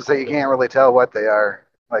the ones that you can't really tell what they are.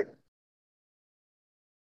 Like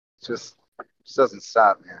just doesn't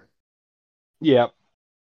stop, man. Yeah.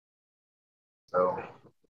 So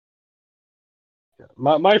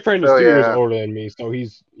My friend is So, 2 years yeah. older than me, so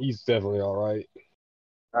he's definitely all right.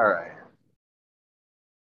 all right.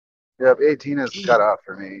 Yep, 18 is cut off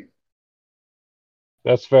for me.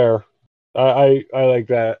 That's fair. I like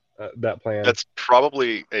that plan. That's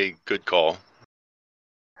probably a good call.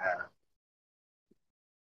 Yeah.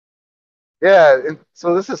 Yeah, and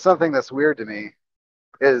so this is something that's weird to me.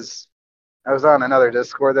 Is I was on another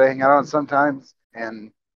Discord that I hang out on sometimes,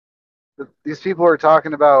 and these people are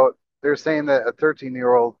talking about. They're saying that a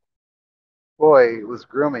 13-year-old boy was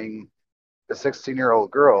grooming a 16-year-old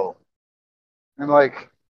girl. I'm like,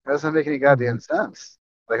 that doesn't make any goddamn sense.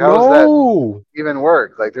 Like, how does that No. even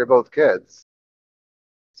work? Like, they're both kids.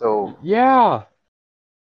 So Yeah.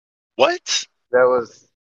 What?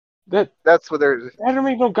 that's what they're. That don't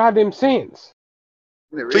make no goddamn sense.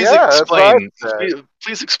 Please Yeah, that's what I explain. said.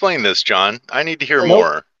 Please explain this, John. I need to hear Nope.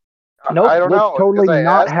 more. Nope. I don't let's know totally because I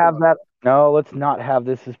not asked have them. that. No, let's not have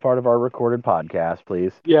this as part of our recorded podcast,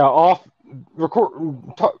 please. Yeah,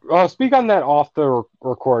 speak on that off the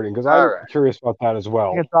recording because All I'm right. curious about that as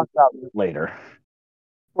well. We can talk about it later.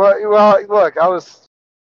 Well, look, I was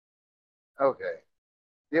okay.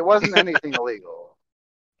 It wasn't anything illegal.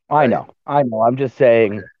 I Right. know. I'm just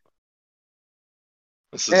saying. Okay.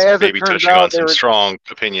 This And is as it maybe turns touching out, on they some were. strong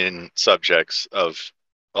opinion subjects of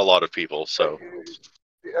a lot of people. So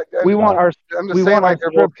We want our I'm just we saying, want our like,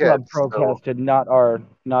 they're both strip club kids. So, protested, not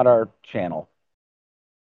our channel.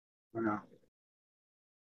 you know.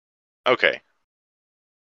 okay,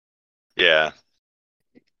 yeah.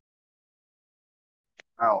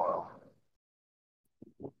 Oh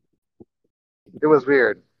well. It was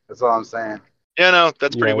weird. That's all I'm saying. Yeah, no,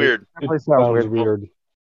 that's pretty Yeah, weird. It Definitely sounds sounds weird. weird.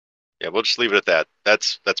 Yeah, we'll just leave it at that.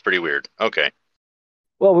 That's pretty weird. Okay.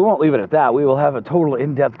 Well, we won't leave it at that. We will have a total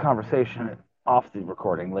in-depth conversation off the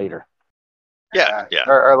recording later. Yeah, yeah.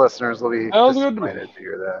 Our listeners will be Sounds good to disappointed me. to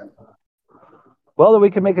hear that. Well, then we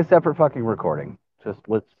can make a separate fucking recording. Just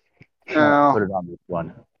let's not No. put it on this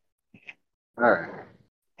one. All right.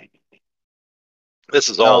 This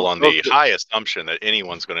is all No, on the okay. high assumption that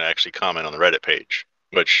anyone's going to actually comment on the Reddit page,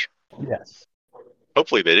 which Yes.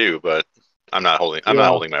 hopefully they do, but I'm not holding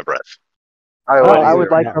my breath. I Well, would I would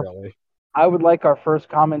either. like Not our, really. I would like our first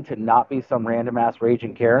comment to not be some random ass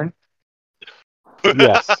raging Karen.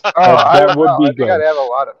 Yes, Oh, I that don't would know. be I think good. I'd have a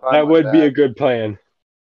lot of fun That with would be a that. good plan.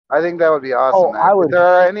 I think that would be awesome. Oh, I If would. there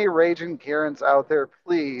are any raging Karens out there,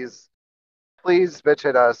 please bitch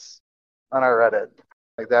at us on our Reddit.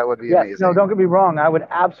 Like, that would be Yes. amazing. No, don't get me wrong. I would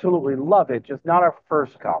absolutely love it. Just not our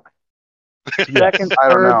first comment. Yes. Second, I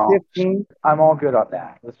don't third, know. 15th, I'm all good on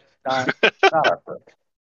that. It's just not our first.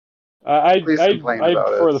 Please complain I'd about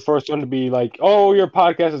prefer it. the first one to be like, "Oh, your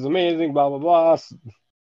podcast is amazing," blah blah blah.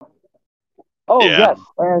 Oh, Yeah. yes.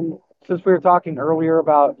 And since we were talking earlier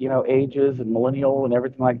about, ages and millennial and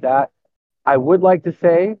everything like that, I would like to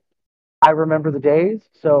say I remember the days.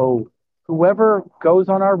 So whoever goes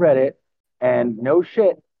on our Reddit and no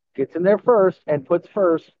shit gets in there first and puts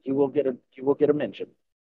first, you will get a mention.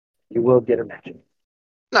 You will get a mention.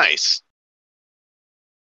 Nice.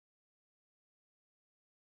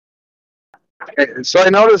 So I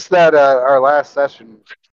noticed that our last session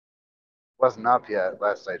wasn't up yet.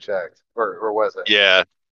 Last I checked, or was it? Yeah,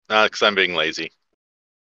 because I'm being lazy.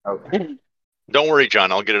 Okay. Don't worry,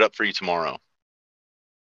 John. I'll get it up for you tomorrow.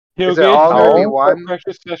 He'll Is it get all gonna be your one?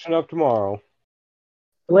 precious session up tomorrow.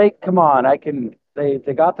 Blake, come on. They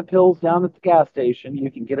got the pills down at the gas station.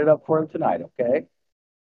 You can get it up for him tonight, okay?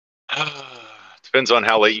 Depends on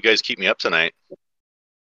how late you guys keep me up tonight.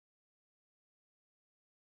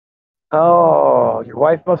 Oh, your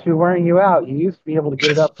wife must be wearing you out. You used to be able to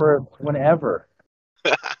get it up for whenever.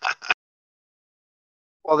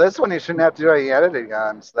 Well, this one you shouldn't have to do any editing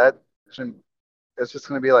on. So that shouldn't. It's just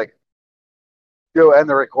gonna be like, go end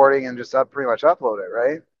the recording and just pretty much upload it,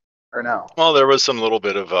 right? Or no? Well, there was some little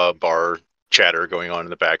bit of bar chatter going on in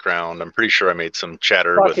the background. I'm pretty sure I made some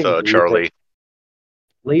chatter with Fucking leave Charlie. it.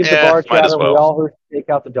 Leave the Yeah, bar might as chatter. We well. all heard you take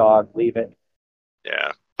out the dog. Leave it.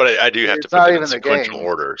 Yeah, but I do have to It's put not them in even the sequential game,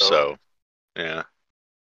 order. So, yeah.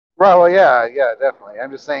 Right. Well, yeah, definitely.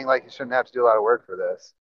 I'm just saying, like, you shouldn't have to do a lot of work for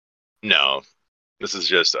this. No, this is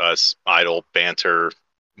just us idle banter,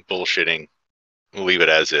 bullshitting. We'll leave it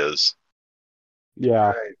as is.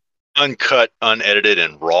 Yeah. Right. Uncut, unedited,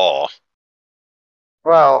 and raw.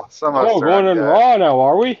 Well, some of us Oh, are going on in Raw now,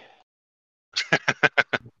 are we?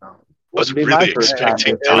 I was Wouldn't be my really first time.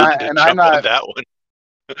 expecting And Don to I'm jump not. on that one.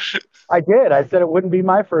 I did. I said it wouldn't be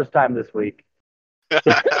my first time this week. And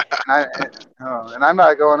I'm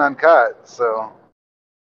not going uncut. So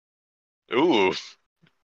Ooh,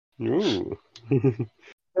 Ooh.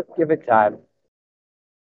 Just give it time.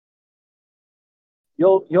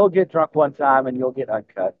 You'll get drunk one time and you'll get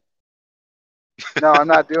uncut. No, I'm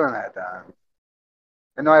not doing that, Don.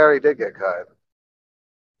 I know I already did get cut.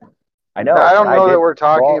 I know, I but don't I know that did. we're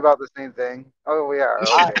talking Well, about the same thing. Oh, we are.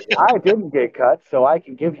 I Okay, good. I didn't get cut, so I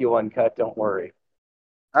can give you uncut. Don't worry.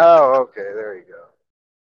 Oh, okay. There you go.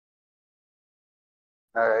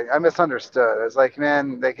 All right. I misunderstood. I was like,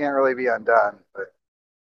 man, they can't really be undone, but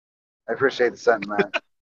I appreciate the sentiment.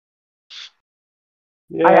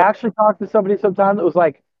 I Yeah. actually talked to somebody sometime that was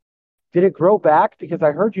like, "Did it grow back?" Because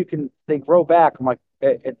I heard they grow back. I'm like,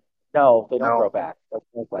 no, they don't grow No, back. That's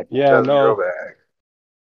most likely. it Yeah. doesn't grow No. back.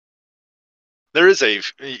 There is a.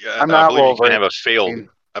 I'm I not believe you can Wolverine. have a failed.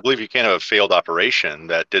 I believe you can have a failed operation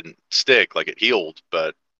that didn't stick, like it healed.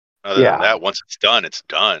 But other than Yeah. that, once it's done, it's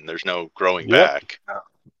done. There's no growing Yep. back.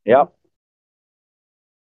 Yep.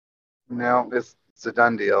 No, it's a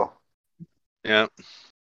done deal. Yeah.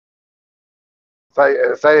 So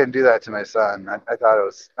I didn't do that to my son. I thought it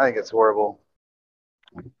was. I think it's horrible.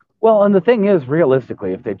 Well, and the thing is,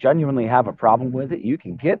 realistically, if they genuinely have a problem with it, you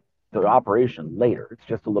can get the operation later. It's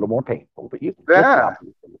just a little more painful, but you can get the Yeah,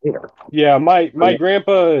 operation later. Yeah. My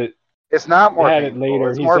grandpa it's not more had it painful. later.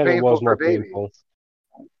 It's He more said it was painful for more babies. painful.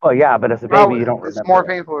 Well, yeah, but as a baby, Probably you don't it's more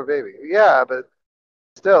remember it. painful for baby. Yeah, but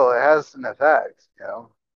still, it has an effect. Yeah.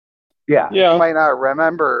 You Yeah. might not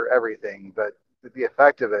remember everything, but the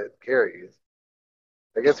effect of it carries.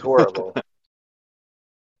 Like it's horrible.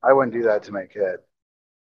 I wouldn't do that to my kid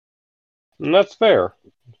And that's fair.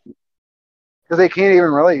 because they can't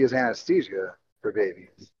even really use anesthesia for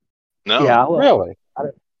babies, No. Yeah. Well, Really.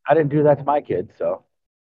 I didn't do that to my kids, so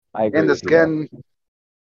I agree and the with you there. skin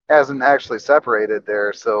hasn't actually separated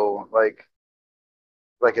there, so like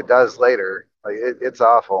it does later. Like it's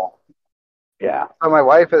awful. Yeah. So my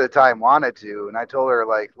wife at the time wanted to, and I told her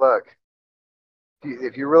like, look,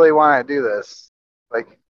 if you really want to do this,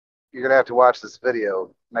 like you're gonna have to watch this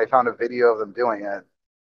video. And I found a video of them doing it,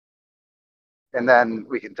 and then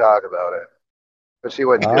we can talk about it. But she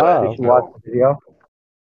wouldn't do it. Ah. Did you watch So the video?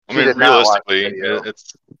 I she mean, did not watch the realistically, video.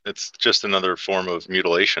 it's just another form of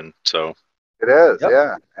mutilation. So It is, Yep.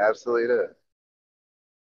 yeah, absolutely it is.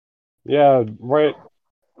 Yeah. Right.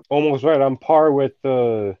 Almost right on par with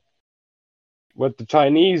what the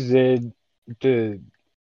Chinese did to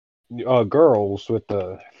girls with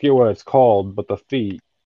the I forget what it's called, but the feet.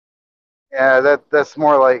 Yeah, that's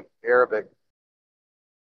more like Arabic,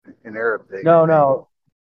 an Arab thing, I No, think. no.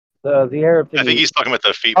 The Arab I think thing. he's talking about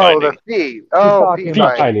the feet Oh, the binding. feet. He's Oh, talking feet Feet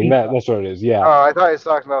about the binding. binding. feet. That's what it is. Yeah. Oh, I thought he was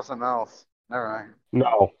talking about something else. Never mind.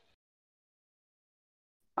 No.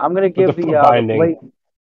 I'm gonna But the give foot binding.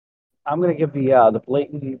 the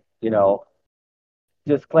blatant,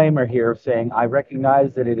 disclaimer here saying I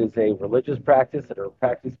recognize that it is a religious practice that are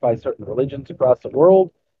practiced by certain religions across the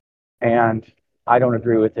world, and I don't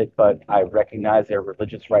agree with it, but I recognize their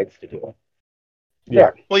religious rights to do it. Yeah.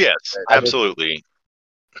 There. Well, yes, absolutely.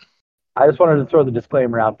 I just wanted to throw the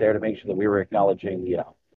disclaimer out there to make sure that we were acknowledging,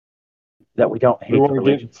 that we don't We hate the won't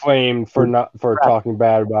religion. get flamed for talking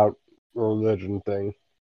bad about religion thing.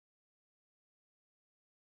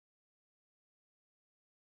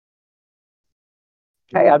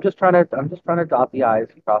 Hey, I'm just trying to dot the i's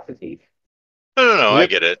and cross the t's. No, I Yep.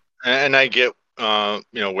 get it, and I get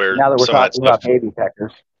where Now that we're some of that talking stuff. about baby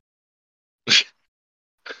peckers.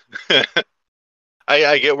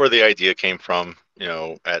 I get where the idea came from,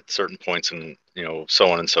 at certain points, and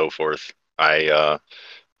so on and so forth. I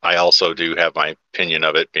also do have my opinion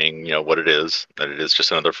of it being, what it is, that it is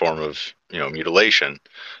just another form of, mutilation.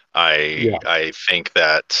 Yeah. I think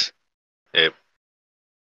that it.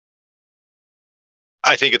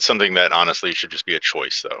 I think it's something that honestly should just be a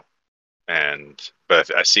choice, though.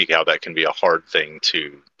 But I see how that can be a hard thing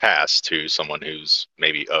to pass to someone who's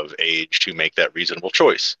maybe of age to make that reasonable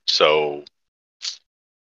choice. So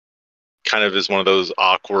kind of is one of those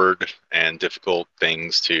awkward and difficult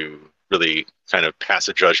things to really kind of pass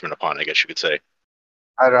a judgment upon, I guess you could say.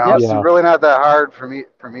 I don't know. Yep. It's Yeah. really not that hard for me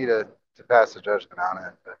to pass a judgment on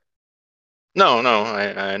it, but No,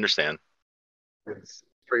 I understand. it's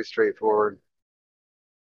pretty straightforward.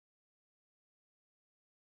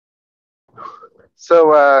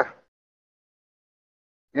 So,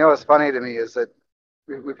 what's funny to me is that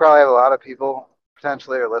we probably have a lot of people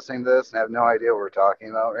potentially are listening to this and have no idea what we're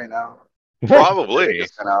talking about right now. I think Probably.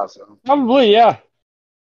 it's been awesome. Probably, yeah.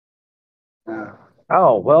 Yeah.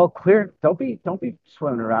 Oh, well, clear. Don't be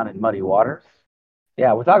swimming around in muddy waters.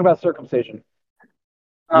 Yeah, we're talking about circumcision.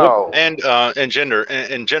 Yep. Oh, And in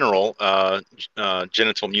general,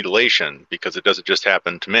 genital mutilation, because it doesn't just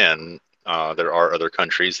happen to men. There are other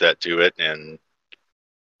countries that do it, and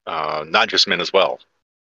not just men as well.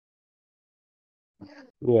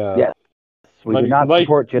 Yeah. Yes. We do Like, not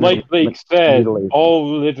support gender like Blake said, mutilation.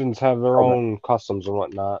 all religions have their Okay. own customs and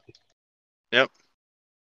whatnot. Yep.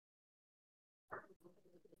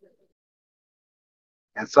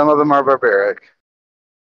 And some of them are barbaric.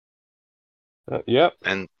 Yep.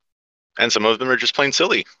 And some of them are just plain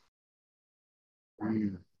silly.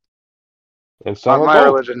 Mm. And some are My both.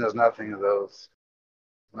 religion has nothing of those.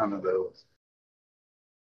 None of those.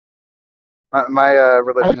 My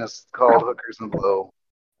religion is called Hookers and Blow.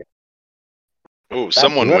 Oh,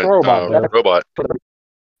 someone That went robot there. robot.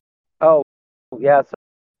 Oh, yeah.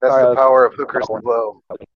 That's Sorry, I the was- power of Hookers and Blow.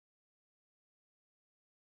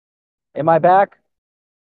 Am I back?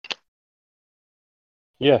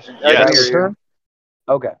 Yes. I can Yes. hear you. Return?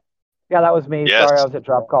 Okay. Yeah, that was me. Yes. Sorry, I was at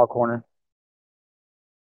drop call corner.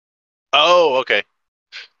 Oh, okay.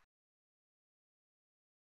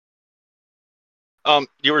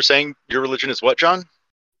 You were saying your religion is what, John?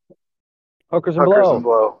 Hookers and Hookers blow. and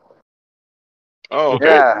Blow. Oh, okay.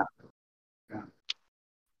 Yeah.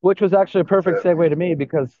 Which was actually a perfect That's it. segue to me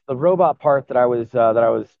because the robot part that I was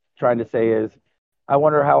trying to say is, I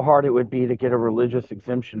wonder how hard it would be to get a religious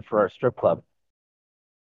exemption for our strip club.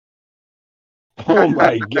 Oh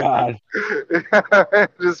my God.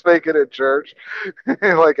 Just make it a church.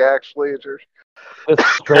 Like actually a church. Just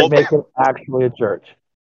straight make it actually a church.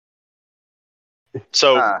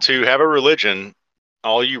 So to have a religion,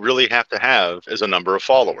 all you really have to have is a number of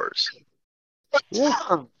followers.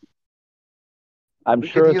 Yeah. I'm We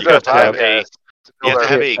sure could it's use our have to have a- podcast to You build have to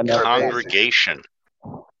have a Enough base. congregation.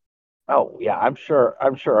 Oh yeah, I'm sure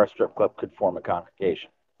our strip club could form a congregation.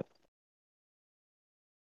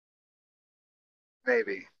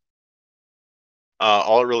 Maybe.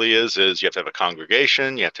 All it really is you have to have a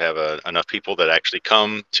congregation. You have to have enough people that actually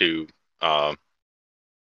come to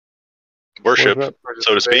worship,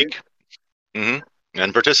 so to speak, and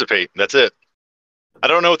participate. That's it. I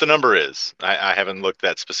don't know what the number is. I haven't looked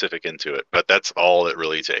that specific into it, but that's all it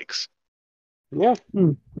really takes. Yeah.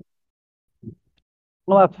 We'll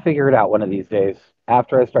have to figure it out one of these days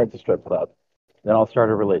after I start the strip club. Then I'll start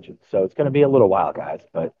a religion. So it's going to be a little while, guys.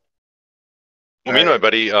 But Well, me and my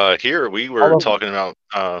buddy here, we were talking about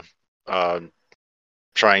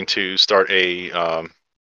trying to start a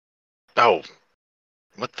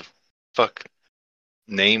what the fuck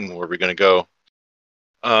name were we going to go?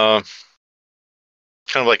 Kind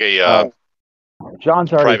of like a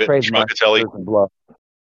John's already private trademarked schmuckatelli. Hookers and blow.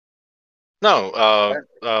 No,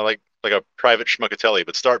 like a private schmuckatelli,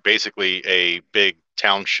 but start basically a big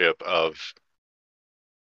township of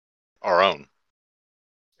our own.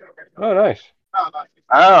 Oh, nice.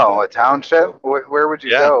 Oh, a township? Where would you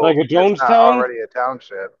Yeah. go? Like a It's not Jonestown? already a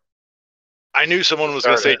township. I knew someone was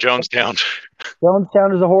going to say Jonestown.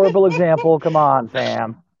 Jonestown is a horrible example. Come on,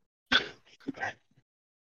 Sam.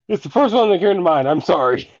 It's the first one that came to mind. I'm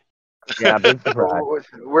sorry. Yeah, big surprise.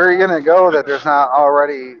 Where are you going to go that there's not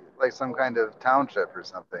already like some kind of township or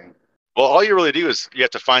something? Well, all you really do is you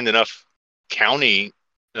have to find enough county,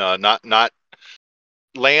 not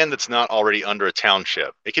land that's not already under a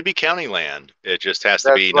township. It could be county land. It just has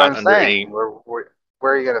to be not under any. Where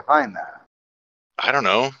are you going to find that? I don't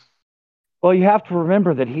know. Well, you have to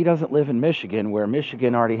remember that he doesn't live in Michigan, where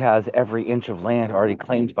Michigan already has every inch of land already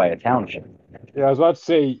claimed by a township. Yeah, I was about to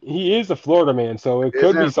say, he is a Florida man, so it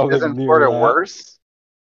could be something Isn't near Florida that. worse?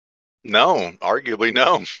 No, arguably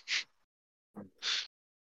no.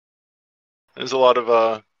 There's a lot of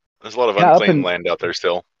unclaimed land out there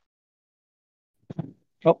still.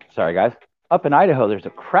 Oh, sorry, guys. Up in Idaho, there's a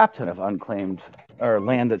crap ton of unclaimed or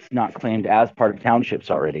land that's not claimed as part of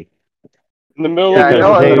townships already. In the middle Yeah, of I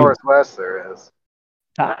know in the they- Northwest there is.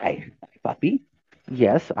 Hi, puppy.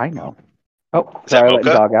 Yes, I know. Oh, Is that sorry, I let the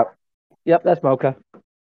Mocha? dog out. Yep, that's Mocha.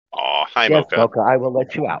 Oh, hi, Yes, Mocha. Mocha, I will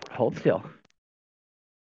let you out. Hold still.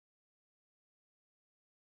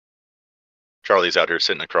 Charlie's out here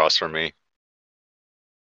sitting across from me.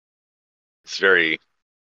 He's very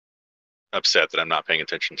upset that I'm not paying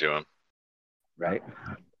attention to him. Right.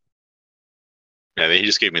 Yeah, he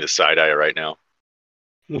just gave me the side eye right now.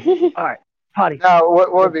 All right, potty. Now,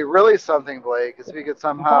 what would be really something, Blake, is if you could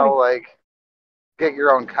somehow like get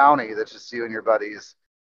your own county that's just you and your buddies,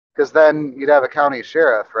 because then you'd have a county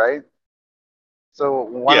sheriff, right? So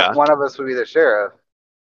one of us would be the sheriff,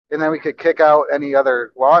 and then we could kick out any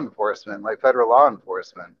other law enforcement, like federal law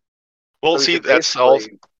enforcement. Well, So we see, could that's all.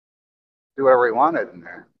 basically do whatever we wanted in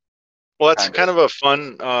there. Well, that's kind of a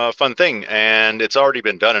fun thing, and it's already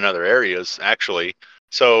been done in other areas, actually.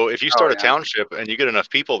 So if you start a township and you get enough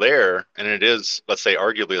people there, and it is, let's say,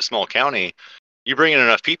 arguably a small county, You bring in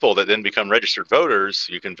enough people that then become registered voters,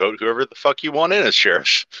 you can vote whoever the fuck you want in as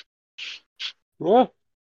sheriff. Yeah.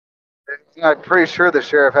 I'm pretty sure the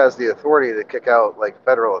sheriff has the authority to kick out like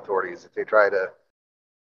federal authorities if they try to.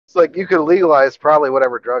 It's like you could legalize probably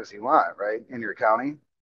whatever drugs you want, right, in your county,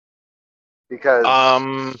 because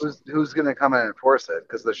who's going to come in and enforce it?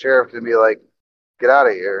 Because the sheriff can be like, get out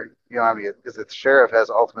of here, you know what I mean? Because the sheriff has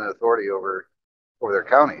ultimate authority over their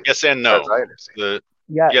counties. Yes and As far as no. I understand.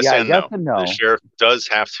 Yes and yes no. and no. The sheriff does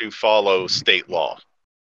have to follow state law.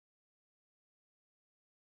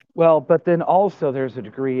 Well, but then also there's a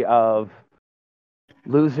degree of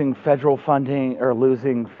losing federal funding or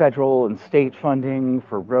losing federal and state funding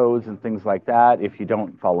for roads and things like that if you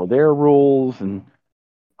don't follow their rules and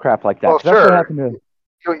crap like that. Well, 'Cause that's what sure. happened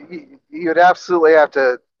to. You'd absolutely have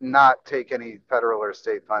to not take any federal or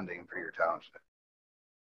state funding for your township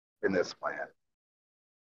in this plan.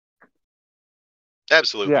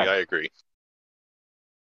 Absolutely, Yeah. I agree.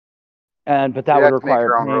 But that You would have to make require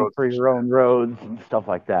your own paying roads for and your own roads and stuff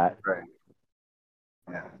like that. Right.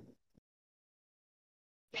 Yeah.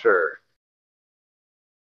 Sure.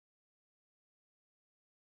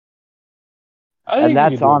 I And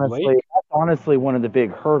think you could do it, Blake. that's honestly one of the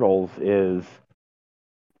big hurdles is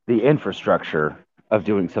the infrastructure of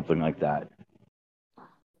doing something like that.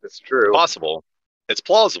 It's true. Possible. It's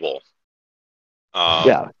plausible.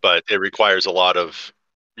 Yeah. But it requires a lot of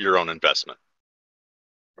your own investment.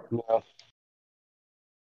 Yeah.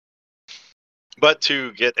 But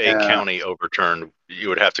to get a Yeah. county overturned, you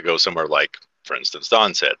would have to go somewhere like, for instance,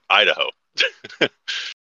 Don said, Idaho.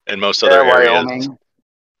 And most other areas. Wyoming.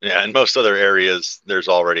 Yeah, in most other areas, there's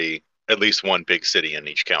already at least one big city in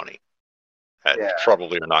each county that Yeah.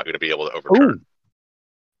 probably are not going to be able to overturn. Ooh.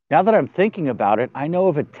 Now that I'm thinking about it, I know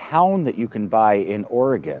of a town that you can buy in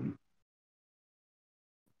Oregon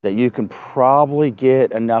that you can probably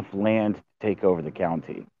get enough land to take over the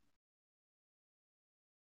county.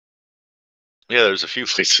 Yeah, there's a few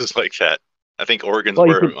places like that. I think Oregon's Well,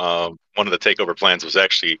 you where could- one of the takeover plans was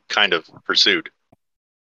actually kind of pursued.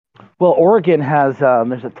 Well, Oregon has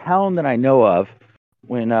there's a town that I know of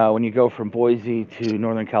when you go from Boise to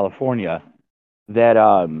Northern California that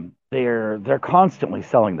they're constantly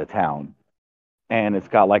selling the town, and it's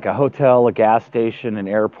got like a hotel, a gas station, an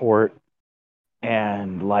airport,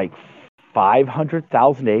 and like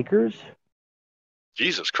 500,000 acres.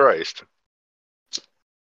 Jesus Christ.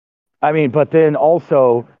 I mean, but then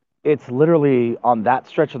also it's literally on that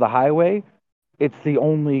stretch of the highway. It's the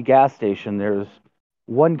only gas station. There's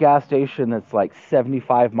one gas station that's like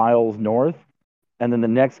 75 miles north, and then the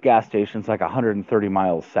next gas station's like 130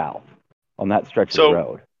 miles south on that stretch of the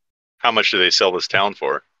road. How much do they sell this town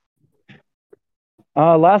for?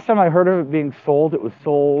 Last time I heard of it being sold, it was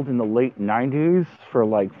sold in the late 90s for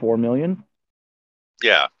like $4 million.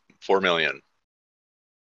 Yeah, $4 million.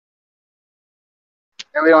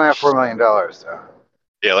 And we don't have $4 million. So.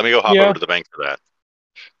 Yeah, let me go hop over to the bank for that.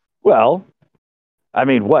 Well, I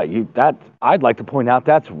mean, I'd like to point out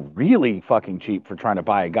that's really fucking cheap for trying to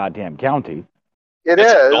buy a goddamn county.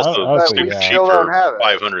 It's also but we cheap still for don't have it.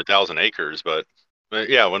 500,000 acres, but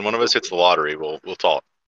yeah, when one of us hits the lottery, we'll talk.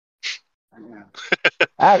 Yeah.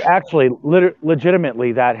 Actually,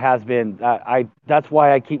 legitimately, that has been that's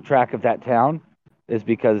why I keep track of that town, is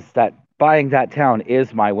because that buying that town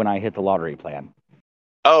is my when I hit the lottery plan.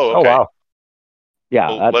 Oh, okay. Wow.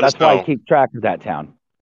 Yeah, Well, that's why I keep track of that town.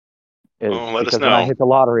 Is let because us when I know. hit the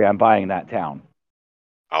lottery, I'm buying that town.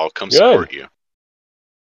 I'll come support you.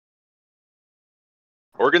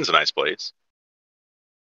 Oregon's a nice place.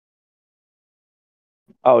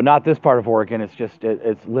 Oh, not this part of Oregon.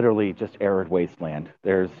 It's literally just arid wasteland.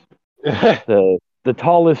 There's the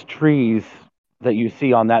tallest trees that you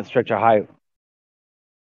see on that stretch of highway.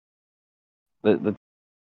 The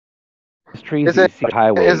trees that you see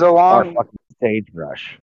highway are fucking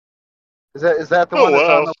sagebrush. Is that the one that's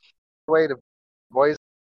on the way to Boise?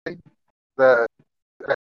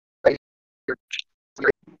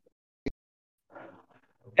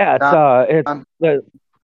 Yeah, it's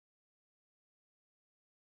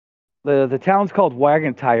the town's called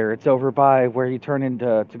Wagon Tire. It's over by where you turn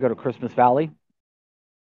into to go to Christmas Valley.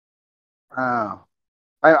 Oh,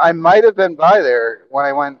 I might have been by there when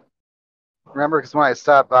I went. Remember, because when I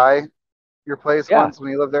stopped by your place once when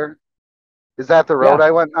you lived there, is that the road I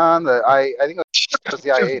went on? I think it was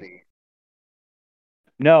the I-80.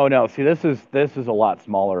 No. See, this is a lot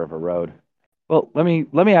smaller of a road. Well, let me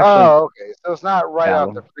actually. Oh, okay. So it's not right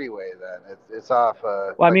off the freeway then. It's off.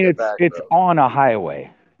 Well, I mean, it's road. on a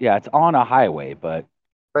highway. Yeah, it's on a highway, but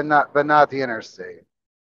not the interstate.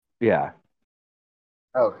 Yeah.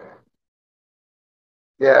 Okay.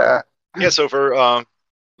 Yeah. Yeah. So for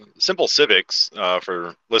simple civics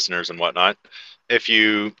for listeners and whatnot. If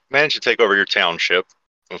you manage to take over your township,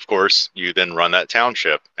 of course, you then run that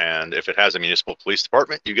township. And if it has a municipal police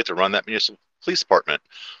department, you get to run that municipal police department.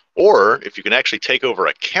 Or if you can actually take over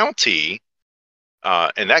a county,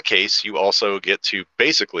 in that case, you also get to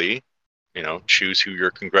basically, choose who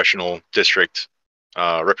your congressional district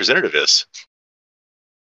representative is.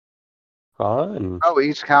 Fun. Oh,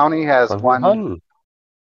 each county has Fun, one fun.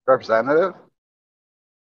 representative?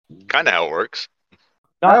 Kind of how it works.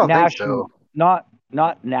 I Not don't think national, so.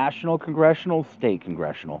 not national congressional, state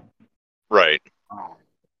congressional, Right. Oh.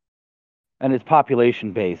 and it's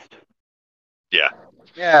population based. Yeah.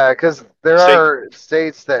 Yeah, because there State- are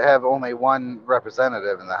states that have only one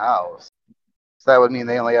representative in the House. So that would mean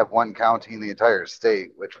they only have one county in the entire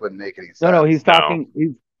state, which wouldn't make any sense. No, he's No.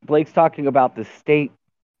 talking. Blake's talking about the state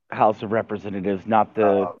House of Representatives, not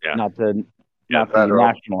the Yeah. not the Yeah, not the federal.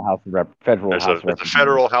 National House of Federal There's House a of Representatives.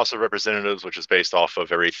 federal House of Representatives, which is based off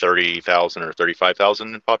of every 30,000 or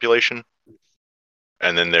 35,000 in population.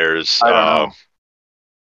 And then there's I don't know.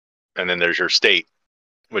 and then there's your state,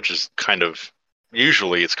 which is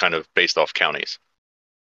usually it's kind of based off counties.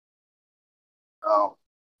 Oh,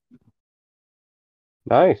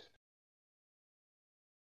 Nice.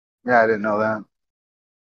 yeah, I didn't know that.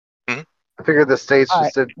 Mhm. I figured the states All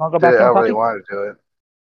just did I'll go it back in, however they puppy. wanted to do it.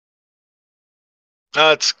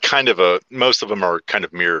 It's kind of most of them are kind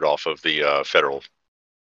of mirrored off of the federal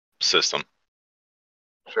system,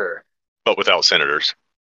 Sure. but without senators.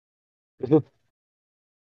 I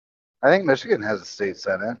think Michigan has a state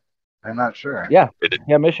senate. I'm not sure. Yeah, It-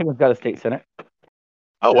 yeah. Michigan's got a state senate.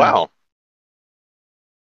 Oh, Yeah. wow.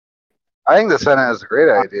 I think the Senate is a great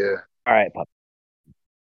idea. All right, puppy.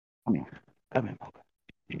 Come here. Come here, puppy.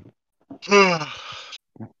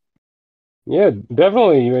 Yeah,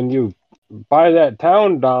 definitely. When you buy that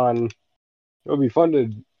town, Don, it'll be fun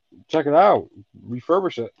to check it out,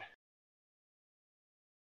 refurbish it.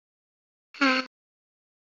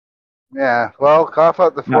 Yeah. Well, cough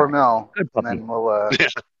out the No. 4 mil, Good and puppy. then we'll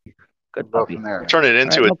Good go puppy. from there. Turn it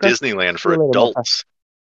into All right, a Mocha. Disneyland for See you later, Mocha. adults.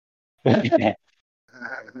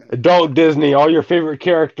 Adult Disney, all your favorite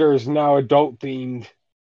characters now adult themed.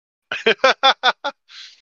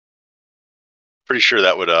 Pretty sure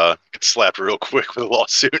that would get slapped real quick with a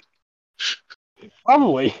lawsuit.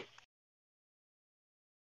 Probably.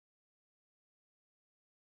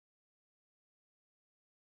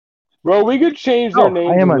 Well, we could change their Oh, I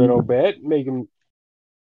names a am little bit, make them.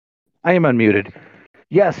 I am unmuted.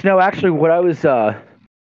 Yes, no, actually, what I was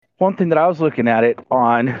one thing that I was looking at it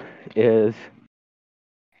on is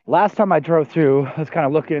last time I drove through, I was kind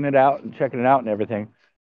of looking it out and checking it out and everything,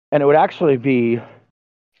 and it would actually be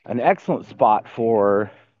an excellent spot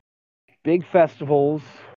for big festivals.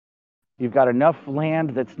 You've got enough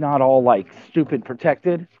land that's not all like stupid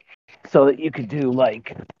protected, so that you could do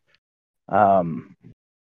like,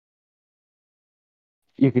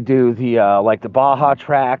 you could do the like the Baja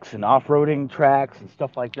tracks and off-roading tracks and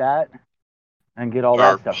stuff like that, and get all Or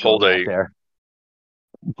that stuff hold going a- out there.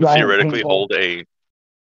 Giant Theoretically, paintball.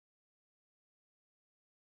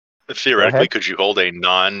 could you hold a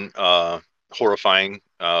non horrifying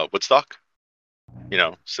Woodstock?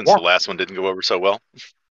 Since Yeah. the last one didn't go over so well.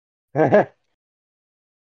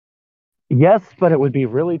 Yes, but it would be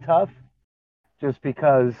really tough just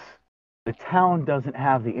because the town doesn't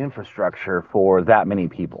have the infrastructure for that many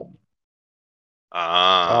people.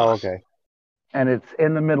 Oh, okay. And it's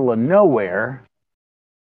in the middle of nowhere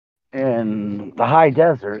in the high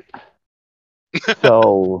desert.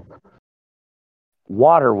 So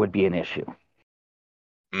water would be an issue.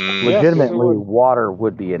 Mm, Yes, Legitimately, it would. water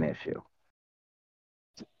would be an issue.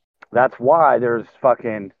 That's why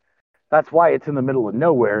that's why it's in the middle of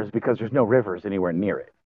nowhere, is because there's no rivers anywhere near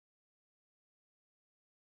it.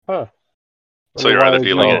 Huh. So you're Why either would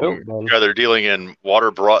you dealing build in them? you're either dealing in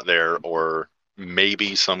water brought there or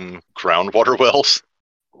maybe some groundwater wells.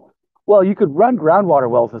 Well, you could run groundwater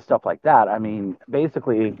wells and stuff like that. I mean,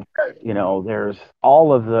 basically, there's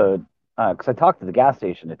all of the because I talked to the gas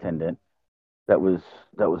station attendant that was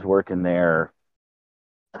working there.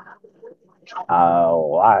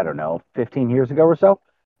 I don't know, 15 years ago or so,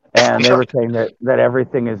 and they were saying that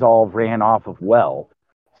everything is all ran off of well.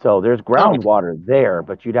 So there's groundwater there,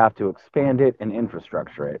 but you'd have to expand it and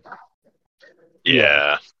infrastructure it.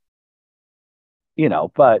 Yeah.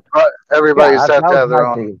 But Everybody's yeah, have that to was have their my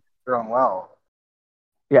own thing. well.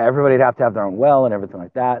 Yeah, everybody'd have to have their own well and everything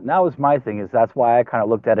like that. And that was my thing, is that's why I kind of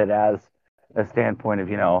looked at it as a standpoint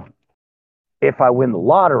of, if I win the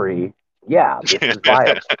lottery, yeah, this is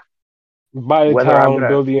viable. Buy the Whether I'm town, gonna-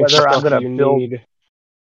 build the whether I'm infrastructure gonna you build- need.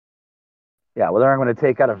 Yeah, whether I'm going to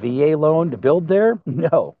take out a VA loan to build there,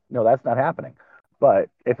 no, that's not happening. But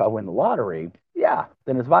if I win the lottery, yeah,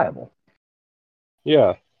 then it's viable.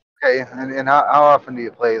 Yeah. Okay, and how often do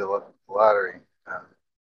you play the lottery?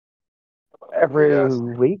 Every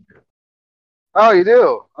Curiosity. week. Oh, you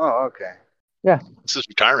do? Oh, okay. Yeah. This is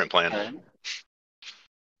retirement plan.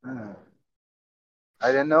 All right. I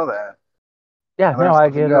didn't know that. Yeah, I no, learned I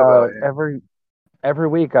something get new about you. every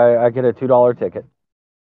week I get a $2 ticket.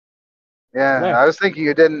 Yeah, Nice. I was thinking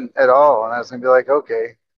you didn't at all, and I was gonna be like,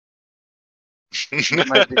 okay, it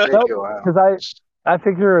might be take Nope, you a while. because I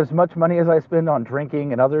figure as much money as I spend on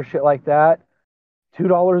drinking and other shit like that,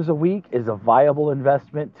 $2 a week is a viable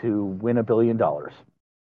investment to win $1 billion.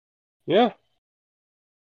 Yeah.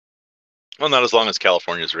 Well, not as long as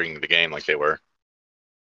California's rigging the game like they were.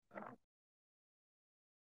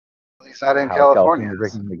 At least not in How is California. California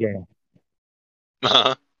breaking the game?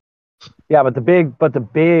 Uh-huh. Yeah, but the big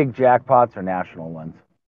jackpots are national ones.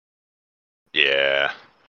 Yeah.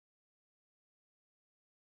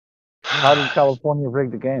 How did California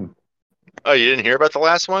rig the game? Oh, you didn't hear about the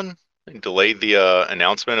last one? They delayed the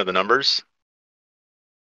announcement of the numbers.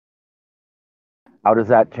 How does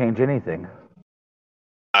that change anything?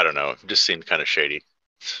 I don't know. It just seemed kind of shady.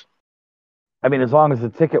 I mean, as long as the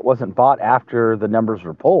ticket wasn't bought after the numbers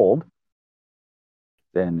were pulled,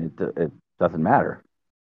 then it doesn't matter.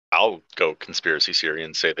 I'll go conspiracy theory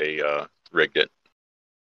and say they rigged it.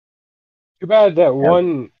 Too bad that As,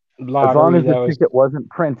 one as long lottery as the that was. ticket wasn't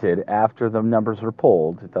printed after the numbers were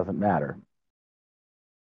pulled, it doesn't matter.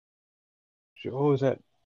 What was that?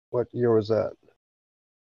 What year was that?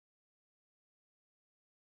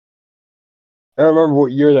 I don't remember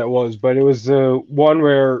what year that was, but it was the one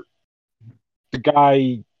where the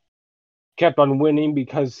guy kept on winning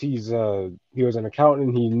because he was an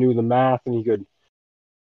accountant, he knew the math, and he could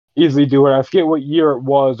easily do it. I forget what year it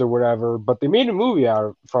was or whatever, but they made a movie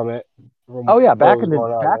from it. Oh yeah, what was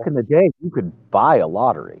going on back there. in the day, you could buy a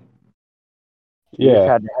lottery. You just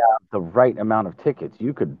Yeah, had to have the right amount of tickets.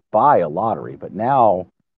 You could buy a lottery, but now,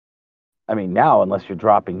 I mean, now unless you're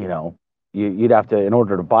dropping, you'd have to in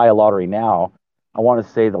order to buy a lottery now. I want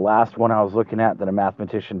to say the last one I was looking at that a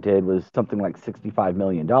mathematician did was something like $65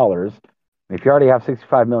 million. If you already have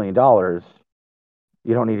 $65 million,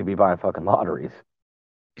 you don't need to be buying fucking lotteries.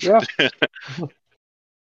 yeah.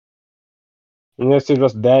 Unless you're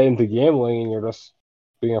just that into gambling and you're just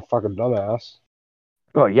being a fucking dumbass.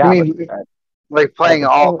 Well, You yeah, but mean like at playing the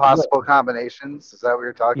all point, possible combinations? Is that what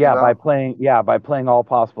you're talking about? by playing all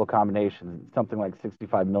possible combinations, something like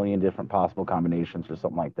 65 million different possible combinations or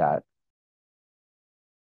something like that.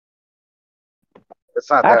 It's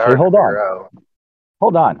not that Actually, hard to hold figure on. out.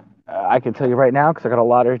 Hold on. I can tell you right now because I got a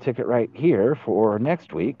lottery ticket right here for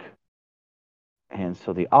next week. And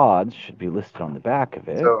so the odds should be listed on the back of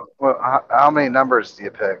it. So, well, how many numbers do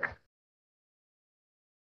you pick?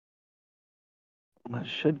 It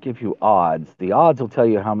should give you odds. The odds will tell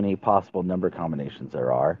you how many possible number combinations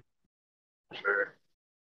there are. Sure.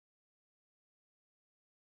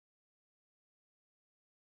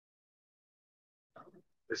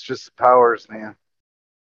 It's just powers, man.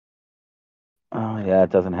 Oh, yeah, it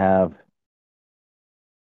doesn't have.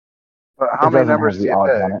 But how It many doesn't have numbers do the you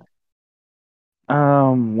odds on pick? it.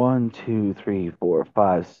 1, 2, 3, 4,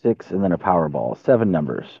 5, 6, and then a Powerball. 7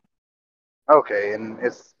 numbers. Okay, and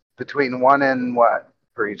it's between 1 and what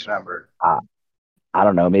for each number? I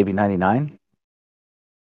don't know, maybe 99?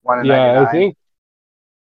 1 and Yeah, I 99? think.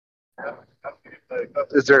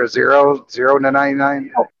 Is there a 0 to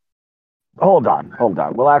 99? Oh, hold on.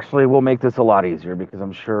 We'll make this a lot easier because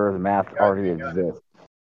I'm sure the math already exists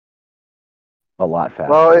a lot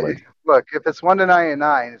faster. Well, look, if it's 1 to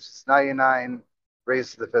 99, it's just 99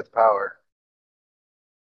 raised to the 5th power.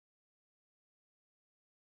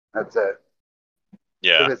 That's it.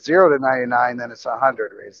 Yeah. If it's 0 to 99, then it's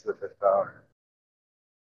 100 raised to the 5th power.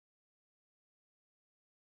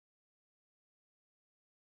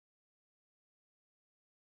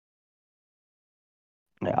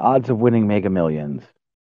 Yeah, odds of winning Mega Millions.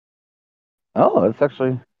 Oh, that's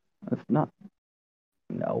not.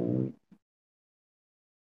 No.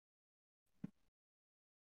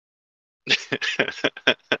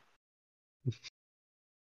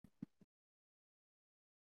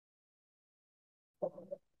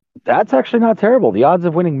 That's actually not terrible. The odds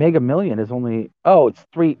of winning Mega Million is only. Oh, it's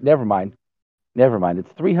three. Never mind.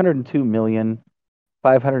 It's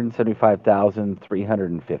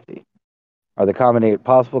 302,575,350 are the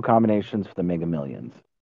possible combinations for the Mega Millions.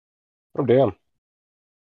 Oh damn.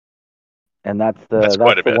 And that's That's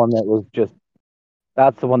quite a bit. one that was just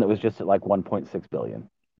at like 1.6 billion.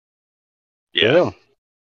 Yeah. Damn.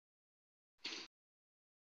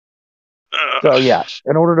 So yeah,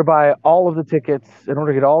 in order to buy all of the tickets, in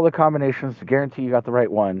order to get all the combinations to guarantee you got the right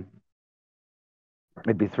one,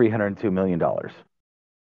 it'd be $302 million.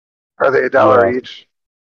 Are they $1 each?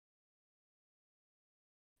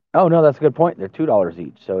 Oh no, that's a good point. They're $2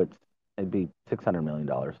 each, so it'd be $600 million.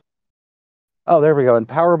 Oh, there we go. And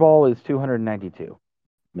Powerball is 292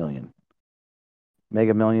 million.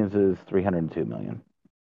 Mega Millions is 302 million.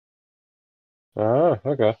 Ah,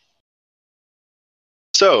 okay.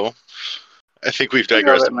 So, I think we've You know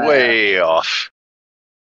digressed that math. way off.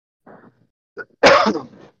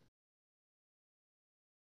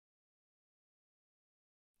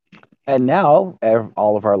 And now,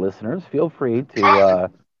 all of our listeners, feel free to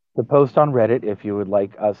post on Reddit if you would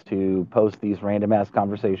like us to post these random ass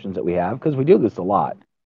conversations that we have, because we do this a lot.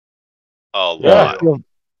 A Yeah. lot.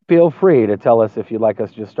 Feel free to tell us if you'd like us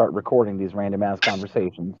to just start recording these random ass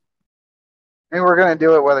conversations. I mean, we're going to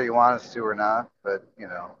do it whether you want us to or not, but,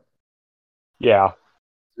 Yeah.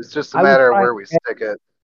 it's just a I was matter of trying- where we stick it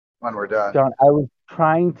when we're done. John, I was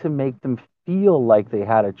trying to make them feel like they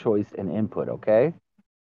had a choice and input, okay?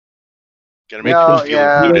 Gonna make No, them feel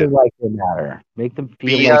yeah. Feel included. like they matter. Make them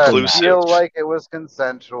feel Be like they inclusive. matter. Feel like it was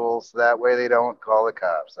consensual, so that way they don't call the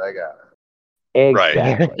cops. I got it.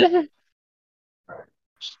 Exactly.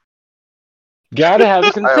 Gotta have the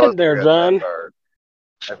I always consent there, forget John. that part.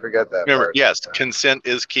 I forget that Remember, part. yes, consent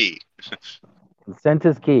is key. Consent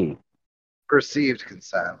is key. Perceived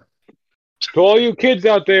consent. To all you kids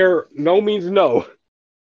out there, no means no.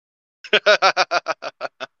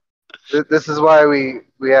 This is why we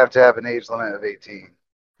have to have an age limit of 18.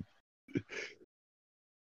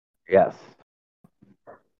 Yes.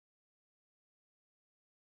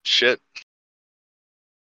 Shit.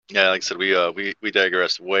 Yeah, like I said, we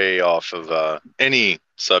digressed way off of any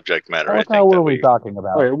subject matter. I What the think hell that were we talking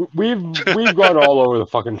about? Okay, we've gone all over the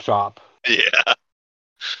fucking shop. Yeah.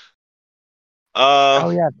 Oh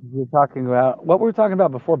yeah, 'cause we were talking about what we were talking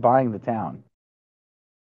about before buying the town.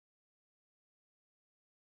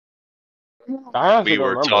 I honestly We don't were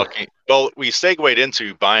remember. talking. Well, we segued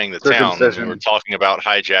into buying the town when we Circumcision. were talking about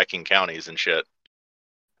hijacking counties and shit.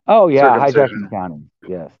 Oh yeah, Circumcision. hijacking county.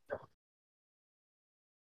 Yes.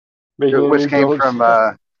 Making a Which new came village.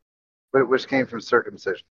 from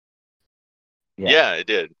circumcision. Yeah, it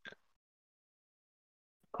did.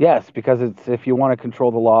 Yes, because it's if you want to control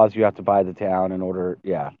the laws, you have to buy the town in order.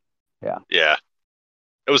 Yeah. Yeah.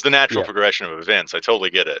 It was the natural Yeah. progression of events. I totally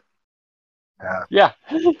get it. Yeah.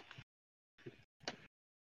 Yeah.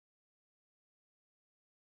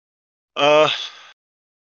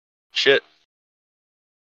 Shit.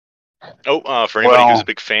 Oh, for anybody Well- who's a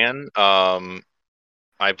big fan,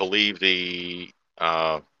 I believe the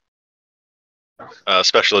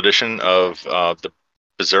special edition of the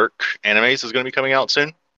Berserk animes is going to be coming out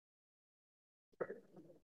soon.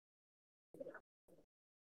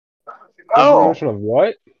 Oh, Version of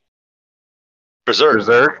what? Berserk.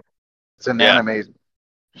 Berserk. It's an Yeah. anime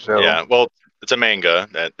show. Yeah, well, it's a manga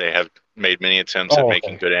that they have made many attempts at Oh,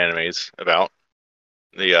 making okay. good animes about.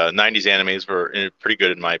 The 90s animes were pretty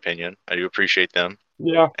good in my opinion. I do appreciate them.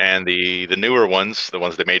 Yeah. And the newer ones, the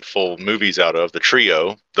ones they made full movies out of, the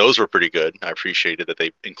trio, those were pretty good. I appreciated that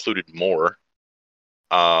they included more.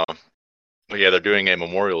 But yeah, they're doing a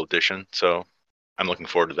memorial edition, so I'm looking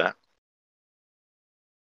forward to that.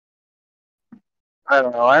 I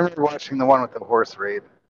don't know. I remember watching the one with the horse raid.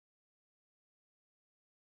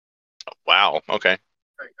 Wow. Okay.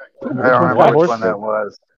 I don't remember What? which one that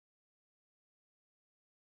was.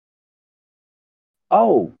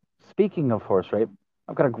 Oh, speaking of horse rape,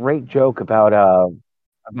 I've got a great joke about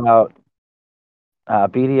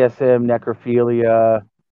BDSM, necrophilia,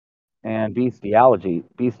 and bestiality.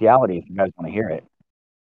 Bestiality, if you guys want to hear it.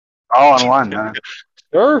 All in one, huh?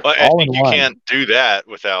 Sure. Well, I All think in you one. can't do that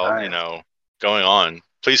without, Nice. going on.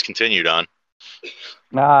 Please continue, Don.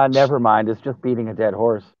 Never mind. It's just beating a dead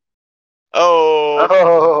horse. Oh,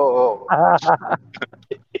 Oh.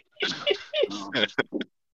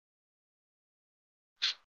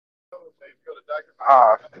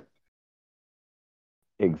 Ah,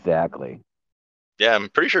 Exactly. yeah, I'm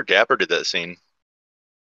pretty sure Dapper did that scene.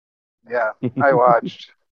 yeah, I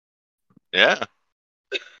watched. Yeah.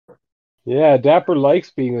 Yeah, Dapper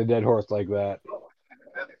likes being a dead horse like that.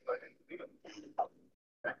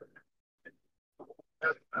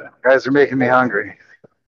 Guys are making me hungry.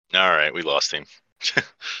 All right, we lost him.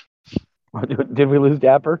 Did we lose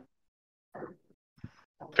Dapper?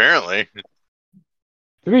 Apparently.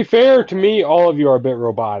 To be fair, to me, all of you are a bit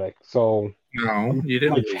robotic, so No, you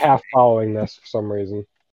didn't. like half following this for some reason.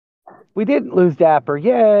 We didn't lose Dapper.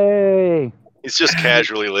 Yay! He's just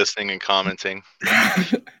casually listening and commenting.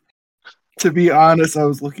 To be honest, I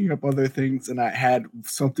was looking up other things, and I had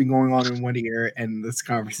something going on in one ear, and this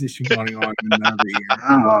conversation going on in another ear.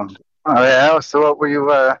 Oh yeah. So what were you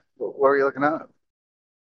looking at?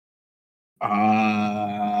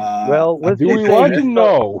 Well, let's Do just we say want to he-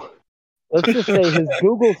 know? let's just say his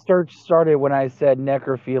Google search started when I said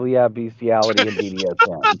necrophilia, bestiality, and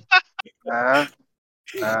BDSM. Uh,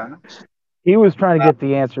 uh, He was trying to get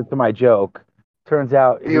the answer to my joke. Turns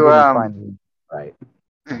out he you didn't find it right.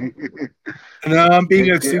 No, I'm being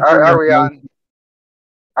a super. are we on?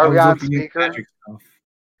 I Are we was on looking at speaker? magic stuff.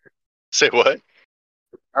 Say what?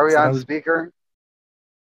 Are we So I on was- speaker?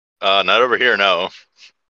 Not over here, no.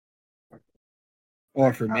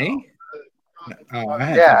 Or for me? Oh, I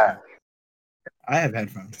have Yeah. headphones. I have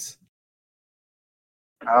headphones.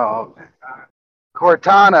 Oh.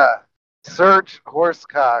 Cortana, search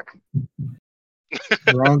horsecock.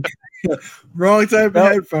 Wrong, wrong type of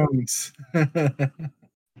Nope. headphones.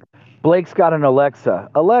 Blake's got an Alexa.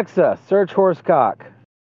 Alexa, search horsecock.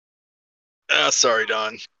 Sorry,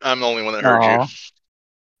 Don. I'm the only one that heard Aw. you.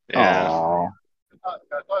 Yeah. Aw.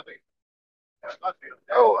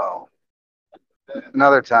 Oh well.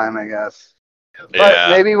 Another time, I guess. But Yeah.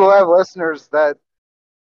 maybe we'll have listeners that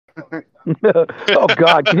Oh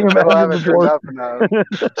God, can you will have imagine it the turned voice? up enough.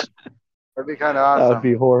 That'd be kind of That would awesome.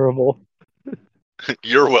 be horrible.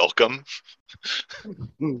 You're welcome.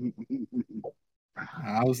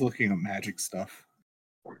 I was looking at magic stuff,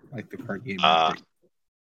 like the card game Ah. magic.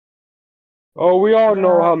 Oh, we all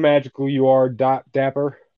know how magical you are,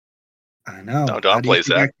 Dapper. I know. No, Don How do you plays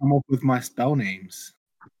think that. I come up with my spell names?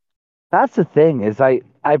 That's the thing is I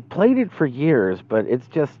played it for years, but it's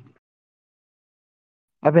just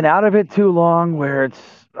I've been out of it too long. Where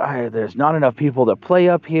there's not enough people to play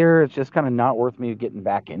up here. It's just kind of not worth me getting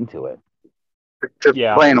back into it. To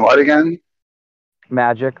Yeah. playing what again?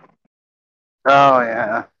 Magic. Oh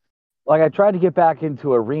yeah. Like I tried to get back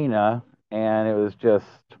into Arena, and it was just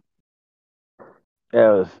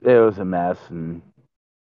it was a mess and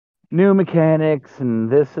new mechanics and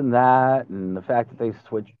this and that and the fact that they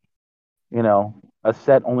switched. You know, a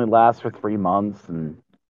set only lasts for 3 months and.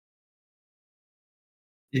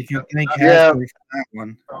 You can thank Yeah. Hasbro for that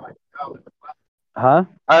one. Huh?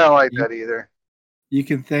 I don't like that either. You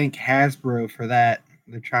can thank Hasbro for that.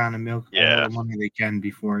 They're trying to milk Yeah. all the money they can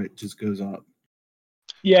before it just goes up.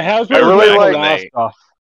 Yeah, Hasbro I really doing like- a lot of stuff.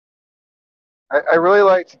 I really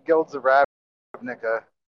liked Guilds of Ravnica.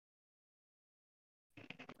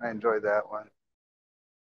 I enjoyed that one.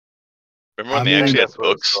 Remember when I they mean, actually had That's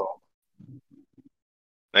what it's books? called.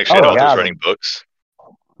 They actually had Oh, authors yeah, writing books.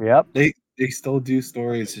 Yep. They still do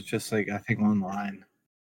stories. It's just like I think online.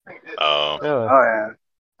 Oh. Yeah. Oh yeah.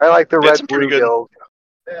 I like the They had Red some pretty Blue good- Guild.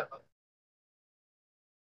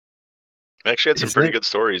 They actually had some Is pretty it? good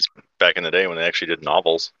stories back in the day when they actually did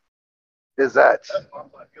novels. Izette.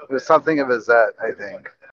 There's something of Izette, I think.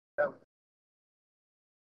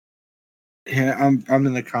 Yeah, I'm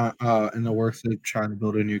in the works of trying to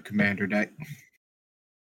build a new commander deck.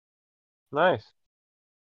 Nice.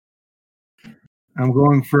 I'm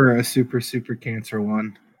going for a super cancer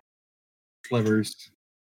one. Slivers.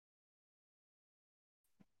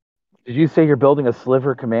 Did you say you're building a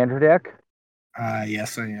sliver commander deck?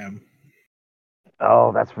 Yes, I am.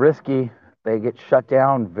 Oh, that's risky. They get shut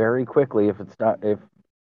down very quickly if it's not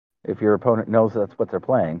if your opponent knows that's what they're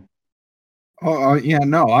playing. Oh yeah,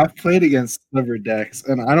 no, I've played against sliver decks,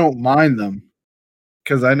 and I don't mind them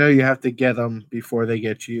because I know you have to get them before they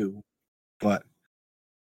get you. But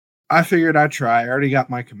I figured I'd try. I already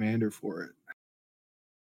got my commander for it.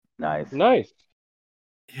 Nice. Nice.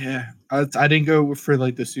 Yeah, I didn't go for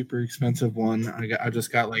like the super expensive one. I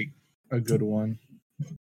just got like a good one.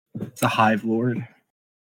 It's a Hive Lord.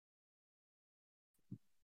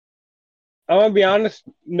 I'm gonna be honest.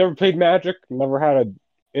 Never played Magic. Never had an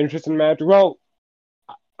interest in Magic. Well,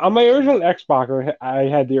 on my original Xbox, I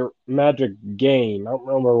had the Magic game. I don't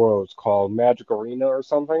remember what it was called, Magic Arena or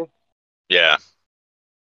something. Yeah.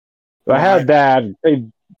 So I had that.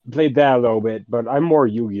 Played that a little bit, but I'm more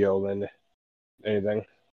Yu-Gi-Oh than anything.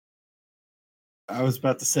 I was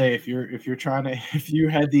about to say if you're trying to if you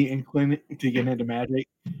had the inkling to get into Magic,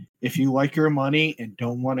 if you like your money and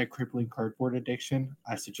don't want a crippling cardboard addiction,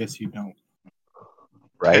 I suggest you don't.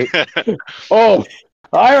 Right? Oh,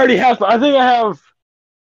 I already have. I think I have.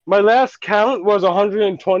 My last count was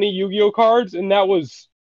 120 Yu-Gi-Oh cards, and that was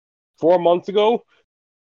 4 months ago.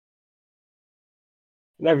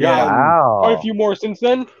 And I've Yeah. gotten Wow. quite a few more since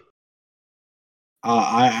then.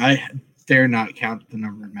 I dare not count the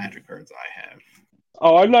number of Magic cards I have.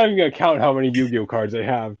 Oh, I'm not even gonna count how many Yu-Gi-Oh cards I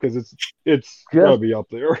have because it's gonna be up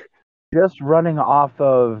there. Just running off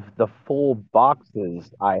of the full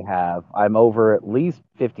boxes I have, I'm over at least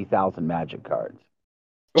 50,000 Magic cards.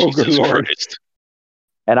 Oh, good Jesus lord. Christ.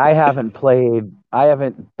 And I haven't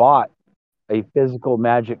bought a physical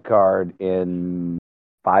Magic card in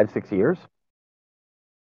 5-6 years.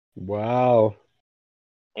 Wow.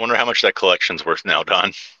 I wonder how much that collection's worth now,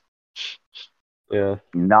 Don. Yeah.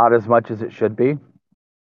 Not as much as it should be.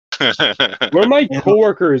 One of my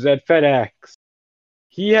coworkers at FedEx,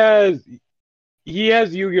 he has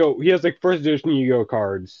Yu-Gi-Oh! He has like first edition Yu-Gi-Oh!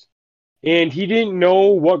 Cards. And he didn't know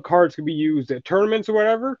what cards could be used at tournaments or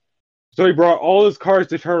whatever. So he brought all his cards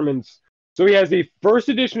to tournaments. So he has a first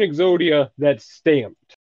edition Exodia that's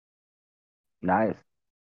stamped. Nice.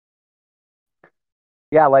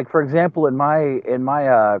 Yeah, like for example, in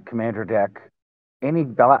my commander deck, any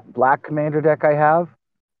black commander deck I have,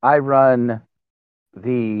 I run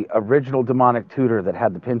the original demonic tutor that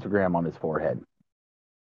had the pentagram on his forehead.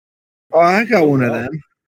 Oh, I got one of wow. them.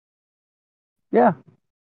 Yeah.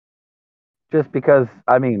 Just because,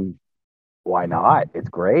 I mean, why not? It's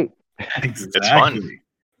great. Exactly. fun.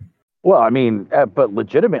 Well, I mean, but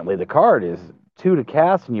legitimately, the card is 2 to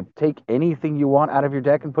cast, and you take anything you want out of your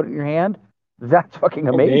deck and put it in your hand. That's fucking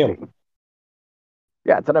Oh, amazing. damn.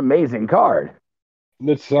 Yeah, it's an amazing card. That And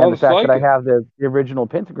the sounds fact like that I it. have the original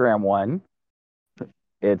pentagram one,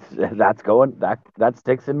 that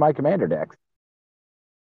sticks in my commander decks.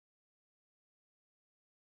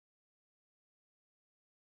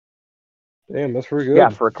 Damn, that's pretty good. Yeah,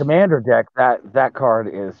 for a commander deck, that card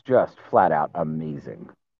is just flat out amazing.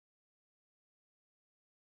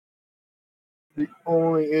 The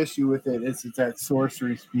only issue with it is it's at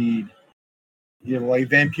sorcery speed. You know, like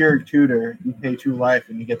Vampiric Tutor, you pay 2 life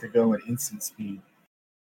and you get to go at instant speed.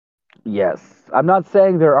 Yes, I'm not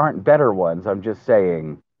saying there aren't better ones. I'm just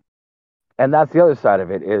saying, and that's the other side of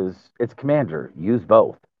it is it's commander. Use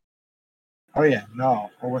both. Oh yeah, no,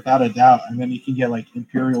 or without a doubt. And then you can get like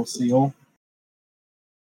Imperial Seal.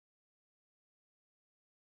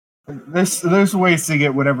 There's ways to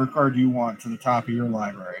get whatever card you want to the top of your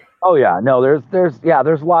library. Oh yeah, no,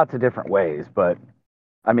 there's lots of different ways, but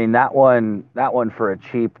I mean that one for a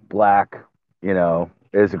cheap black,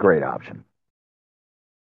 is a great option.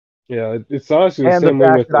 Yeah, it's honestly the And the same way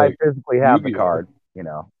fact with that I like physically have the Yu-Gi-Oh. card.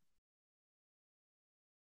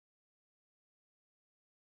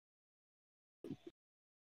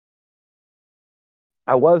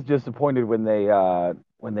 I was disappointed when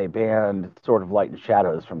they banned Sword of Light and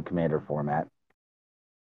Shadows from Commander format.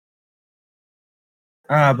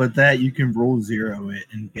 But that you can roll 0 it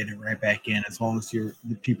and get it right back in as long as the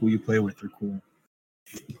people you play with are cool.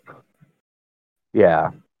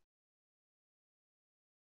 Yeah.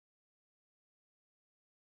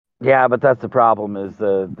 Yeah, but that's the problem is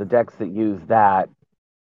the decks that use that,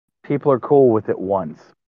 people are cool with it once,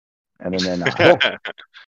 and then they're not.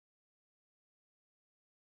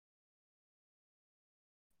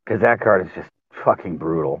 Because that card is just fucking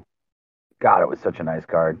brutal. God, it was such a nice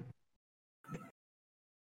card.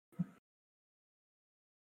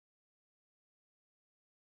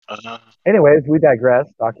 Anyways, we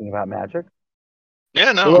digress, talking about Magic. Yeah,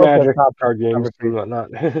 Who no. else has Magic top card games and conversation?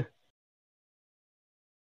 whatnot.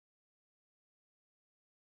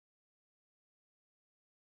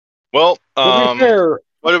 Well, To be fair,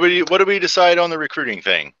 what do we decide on the recruiting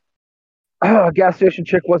thing? Gas station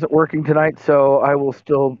chick wasn't working tonight, so I will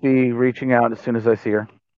still be reaching out as soon as I see her.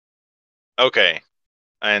 Okay.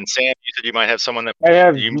 And Sam, you said you might have someone that I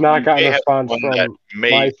have you not gotten may a have response someone that from may.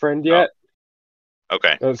 my friend yet.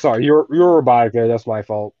 Okay. Sorry, you're robotic there. That's my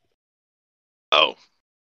fault. Oh.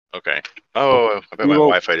 Okay. Oh, I bet We my will-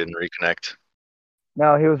 Wi-Fi didn't reconnect.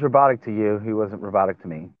 No, he was robotic to you. He wasn't robotic to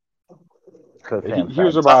me. So He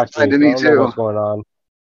was robotic to Fine me, to so I me don't know too. what's going on.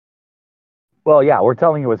 Well, yeah, we're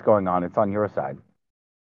telling you what's going on. It's on your side.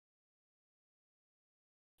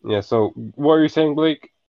 Yeah, so what are you saying,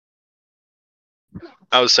 Blake?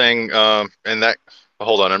 I was saying, and that.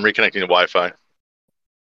 Hold on, I'm reconnecting to Wi-Fi.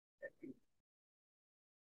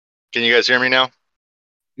 Can you guys hear me now?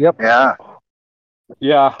 Yep. Yeah.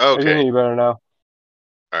 Yeah, I can Okay. hear you better now.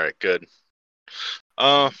 All right. Good.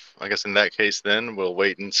 I guess in that case, then we'll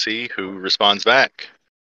wait and see who responds back.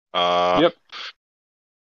 Yep.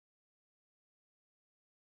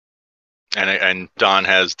 And Don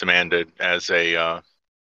has demanded as one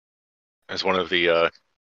of the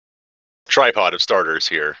tripod of starters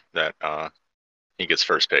here that he gets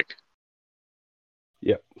first pick.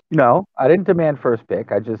 No, I didn't demand first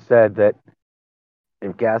pick. I just said that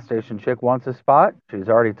if gas station chick wants a spot, she's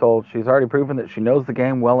already proven that she knows the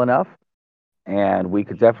game well enough, and we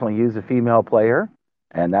could definitely use a female player,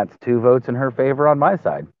 and that's 2 votes in her favor on my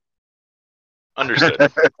side.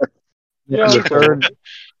 Understood. Yeah, And the understandable.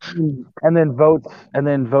 third, and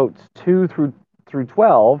then votes 2 through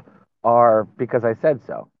 12 are because I said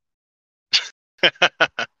so.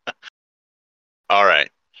 All right.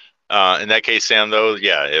 In that case, Sam, though,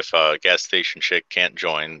 yeah, if gas station chick can't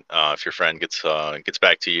join, if your friend gets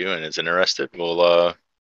back to you and is interested, we'll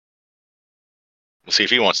see if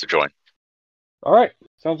he wants to join. All right,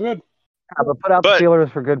 sounds good. Yeah, but put out the But feelers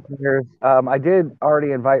for good players. I did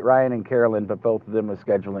already invite Ryan and Carolyn, but both of them with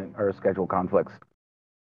schedule conflicts.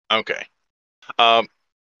 okay.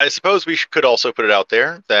 I suppose we could also put it out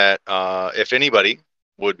there that if anybody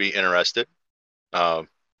would be interested,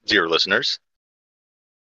 dear listeners,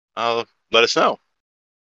 let us know.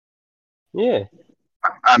 Yeah.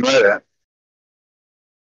 On Reddit.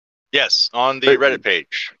 Yes, on the Reddit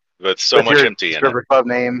page with so With much your empty in it. stripper club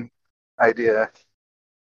name idea.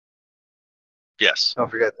 Yes. Don't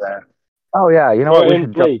forget that. Oh yeah, you know Oh, what?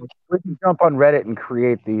 and Blake. We should jump on Reddit and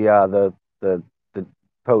create the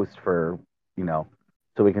post for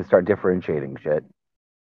so we can start differentiating shit.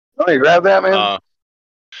 Let me grab that, man.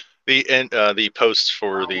 The posts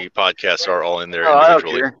for the podcast are all in there Oh, I don't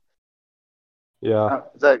individually. care. Yeah.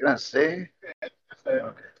 Is that gonna stay? Okay.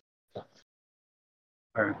 All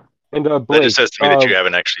right. And That Blake. just says to me that you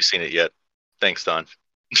haven't actually seen it yet. Thanks, Don.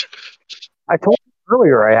 I told you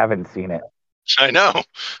earlier I haven't seen it. I know. As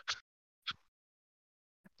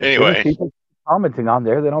soon as Anyway, people commenting on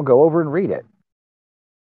there, then I'll go over and read it.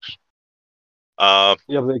 Yeah,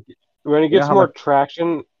 Blake, when it You know gets how more much-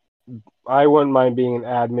 traction, I wouldn't mind being an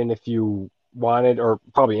admin if you wanted, or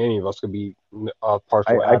probably any of us could be a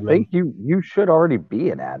partial I admin. think you should already be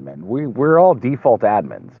an admin. We're all default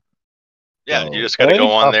admins. yeah, So, you just got to Hey? go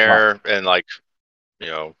on tough luck. there and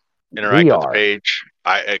interact We with the are. page.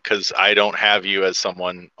 Because I don't have you as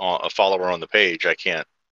someone a follower on the page. I can't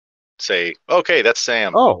say, okay, that's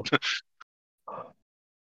Sam. Oh.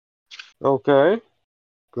 Okay.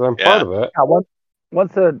 Because I'm part Yeah. of it.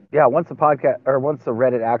 Yeah, once a podcast or once the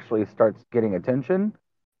Reddit actually starts getting attention,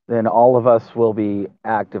 then all of us will be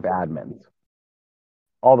active admins.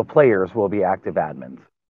 All the players will be active admins.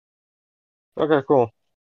 Okay, cool.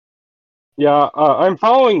 Yeah, I'm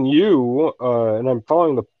following you, and I'm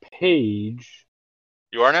following the page.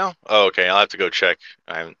 You are now? Oh, okay. I'll have to go check.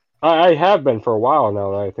 I haven't. I have been for a while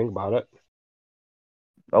now that I think about it.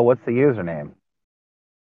 Oh, what's the username?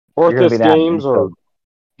 You're gonna be Orthis an admin. Games or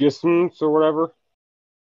Gissens or whatever.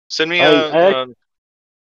 Send me I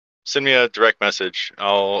a direct message.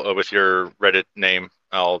 I'll with your Reddit name.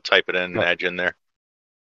 I'll type it in and add you in there.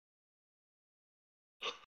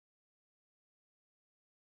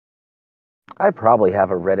 I probably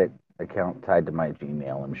have a Reddit account tied to my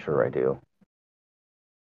Gmail. I'm sure I do.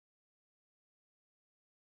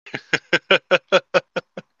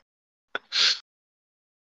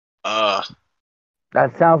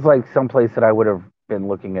 That sounds like someplace that I would have been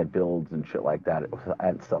looking at builds and shit like that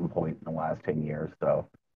at some point in the last 10 years. So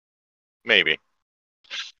Maybe.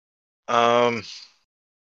 All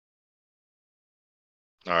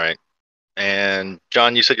right. And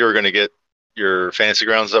John, you said you were going to get your fantasy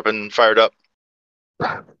grounds up and fired up.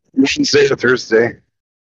 Wednesday to Thursday.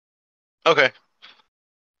 Okay.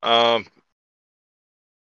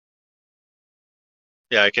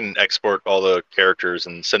 Yeah, I can export all the characters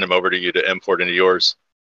and send them over to you to import into yours.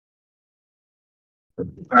 All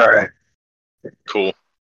right. Cool.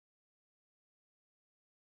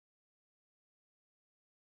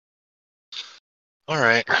 All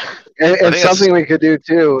right. And something we could do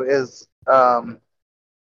too is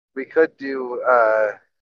we could do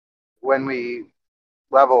when we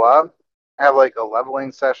level up, have like a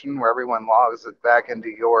leveling session where everyone logs it back into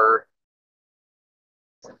your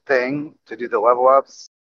thing to do the level ups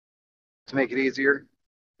to make it easier.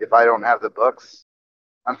 If I don't have the books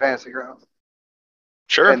on Fantasy Grounds,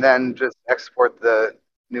 Sure. and then just export the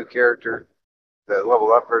new character, the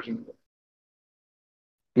level up version.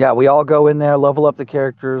 yeah, we all go in there, level up the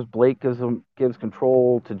characters. Blake gives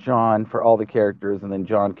control to John for all the characters, and then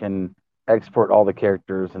John can export all the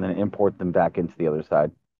characters and then import them back into the other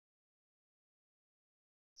side.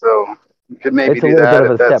 So you could maybe It's a do little that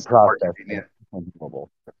bit of if a step that's more process. convenient. Doable.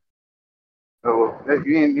 So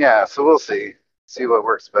yeah, so we'll see what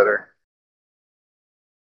works better.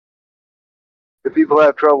 If people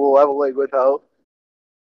have trouble leveling without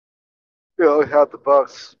without the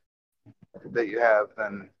buffs that you have,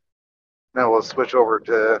 then we'll switch over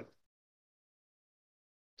to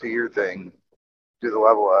your thing, do the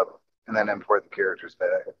level up, and then import the characters back.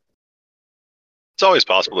 It's always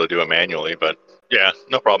possible to do it manually, but yeah,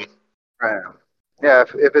 no problem. Right. Yeah,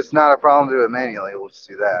 if it's not a problem to do it manually, we'll just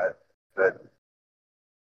do that. But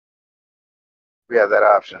we have that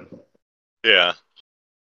option. Yeah.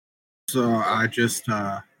 So I just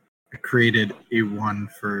created a one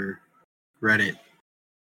for Reddit,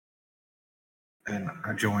 and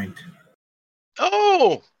I joined.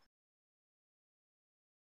 Oh,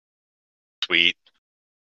 sweet.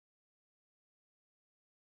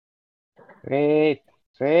 Sweet,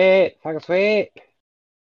 sweet, fucking sweet.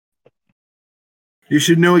 You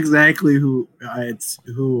should know exactly who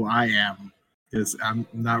I am, because I'm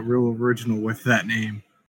not real original with that name.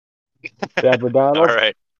 Dapper All Donald.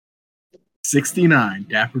 right. 69,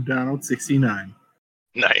 Dapper Donald 69.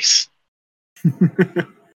 Nice. All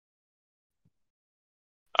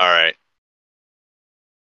right.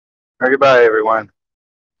 All right, goodbye, everyone.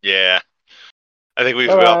 Yeah. I think we've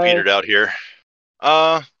Bye-bye. about petered out here.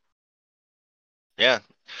 Yeah.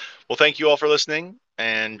 Well, thank you all for listening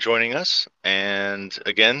and joining us. And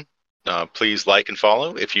again, please like and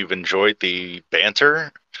follow if you've enjoyed the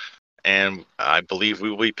banter. And I believe we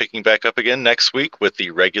will be picking back up again next week with the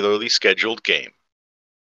regularly scheduled game.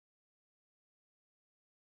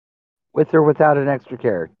 With or without an extra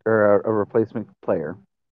character or a replacement player.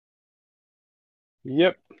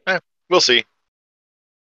 Yep. We'll see.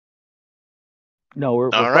 No, we're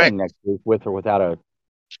All right. playing next week with or without a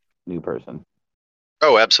new person.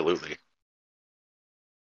 Oh, absolutely.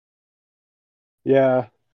 Yeah.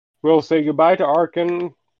 We'll say goodbye to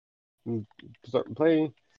Arkin and start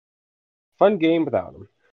playing. Fun game without him.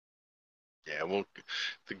 Yeah, well,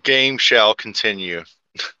 the game shall continue.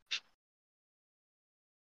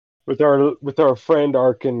 With our friend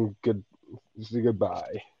Arkin, say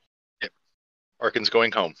goodbye. Yep. Arkin's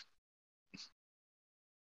going home.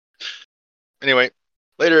 Anyway,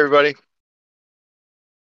 later, everybody.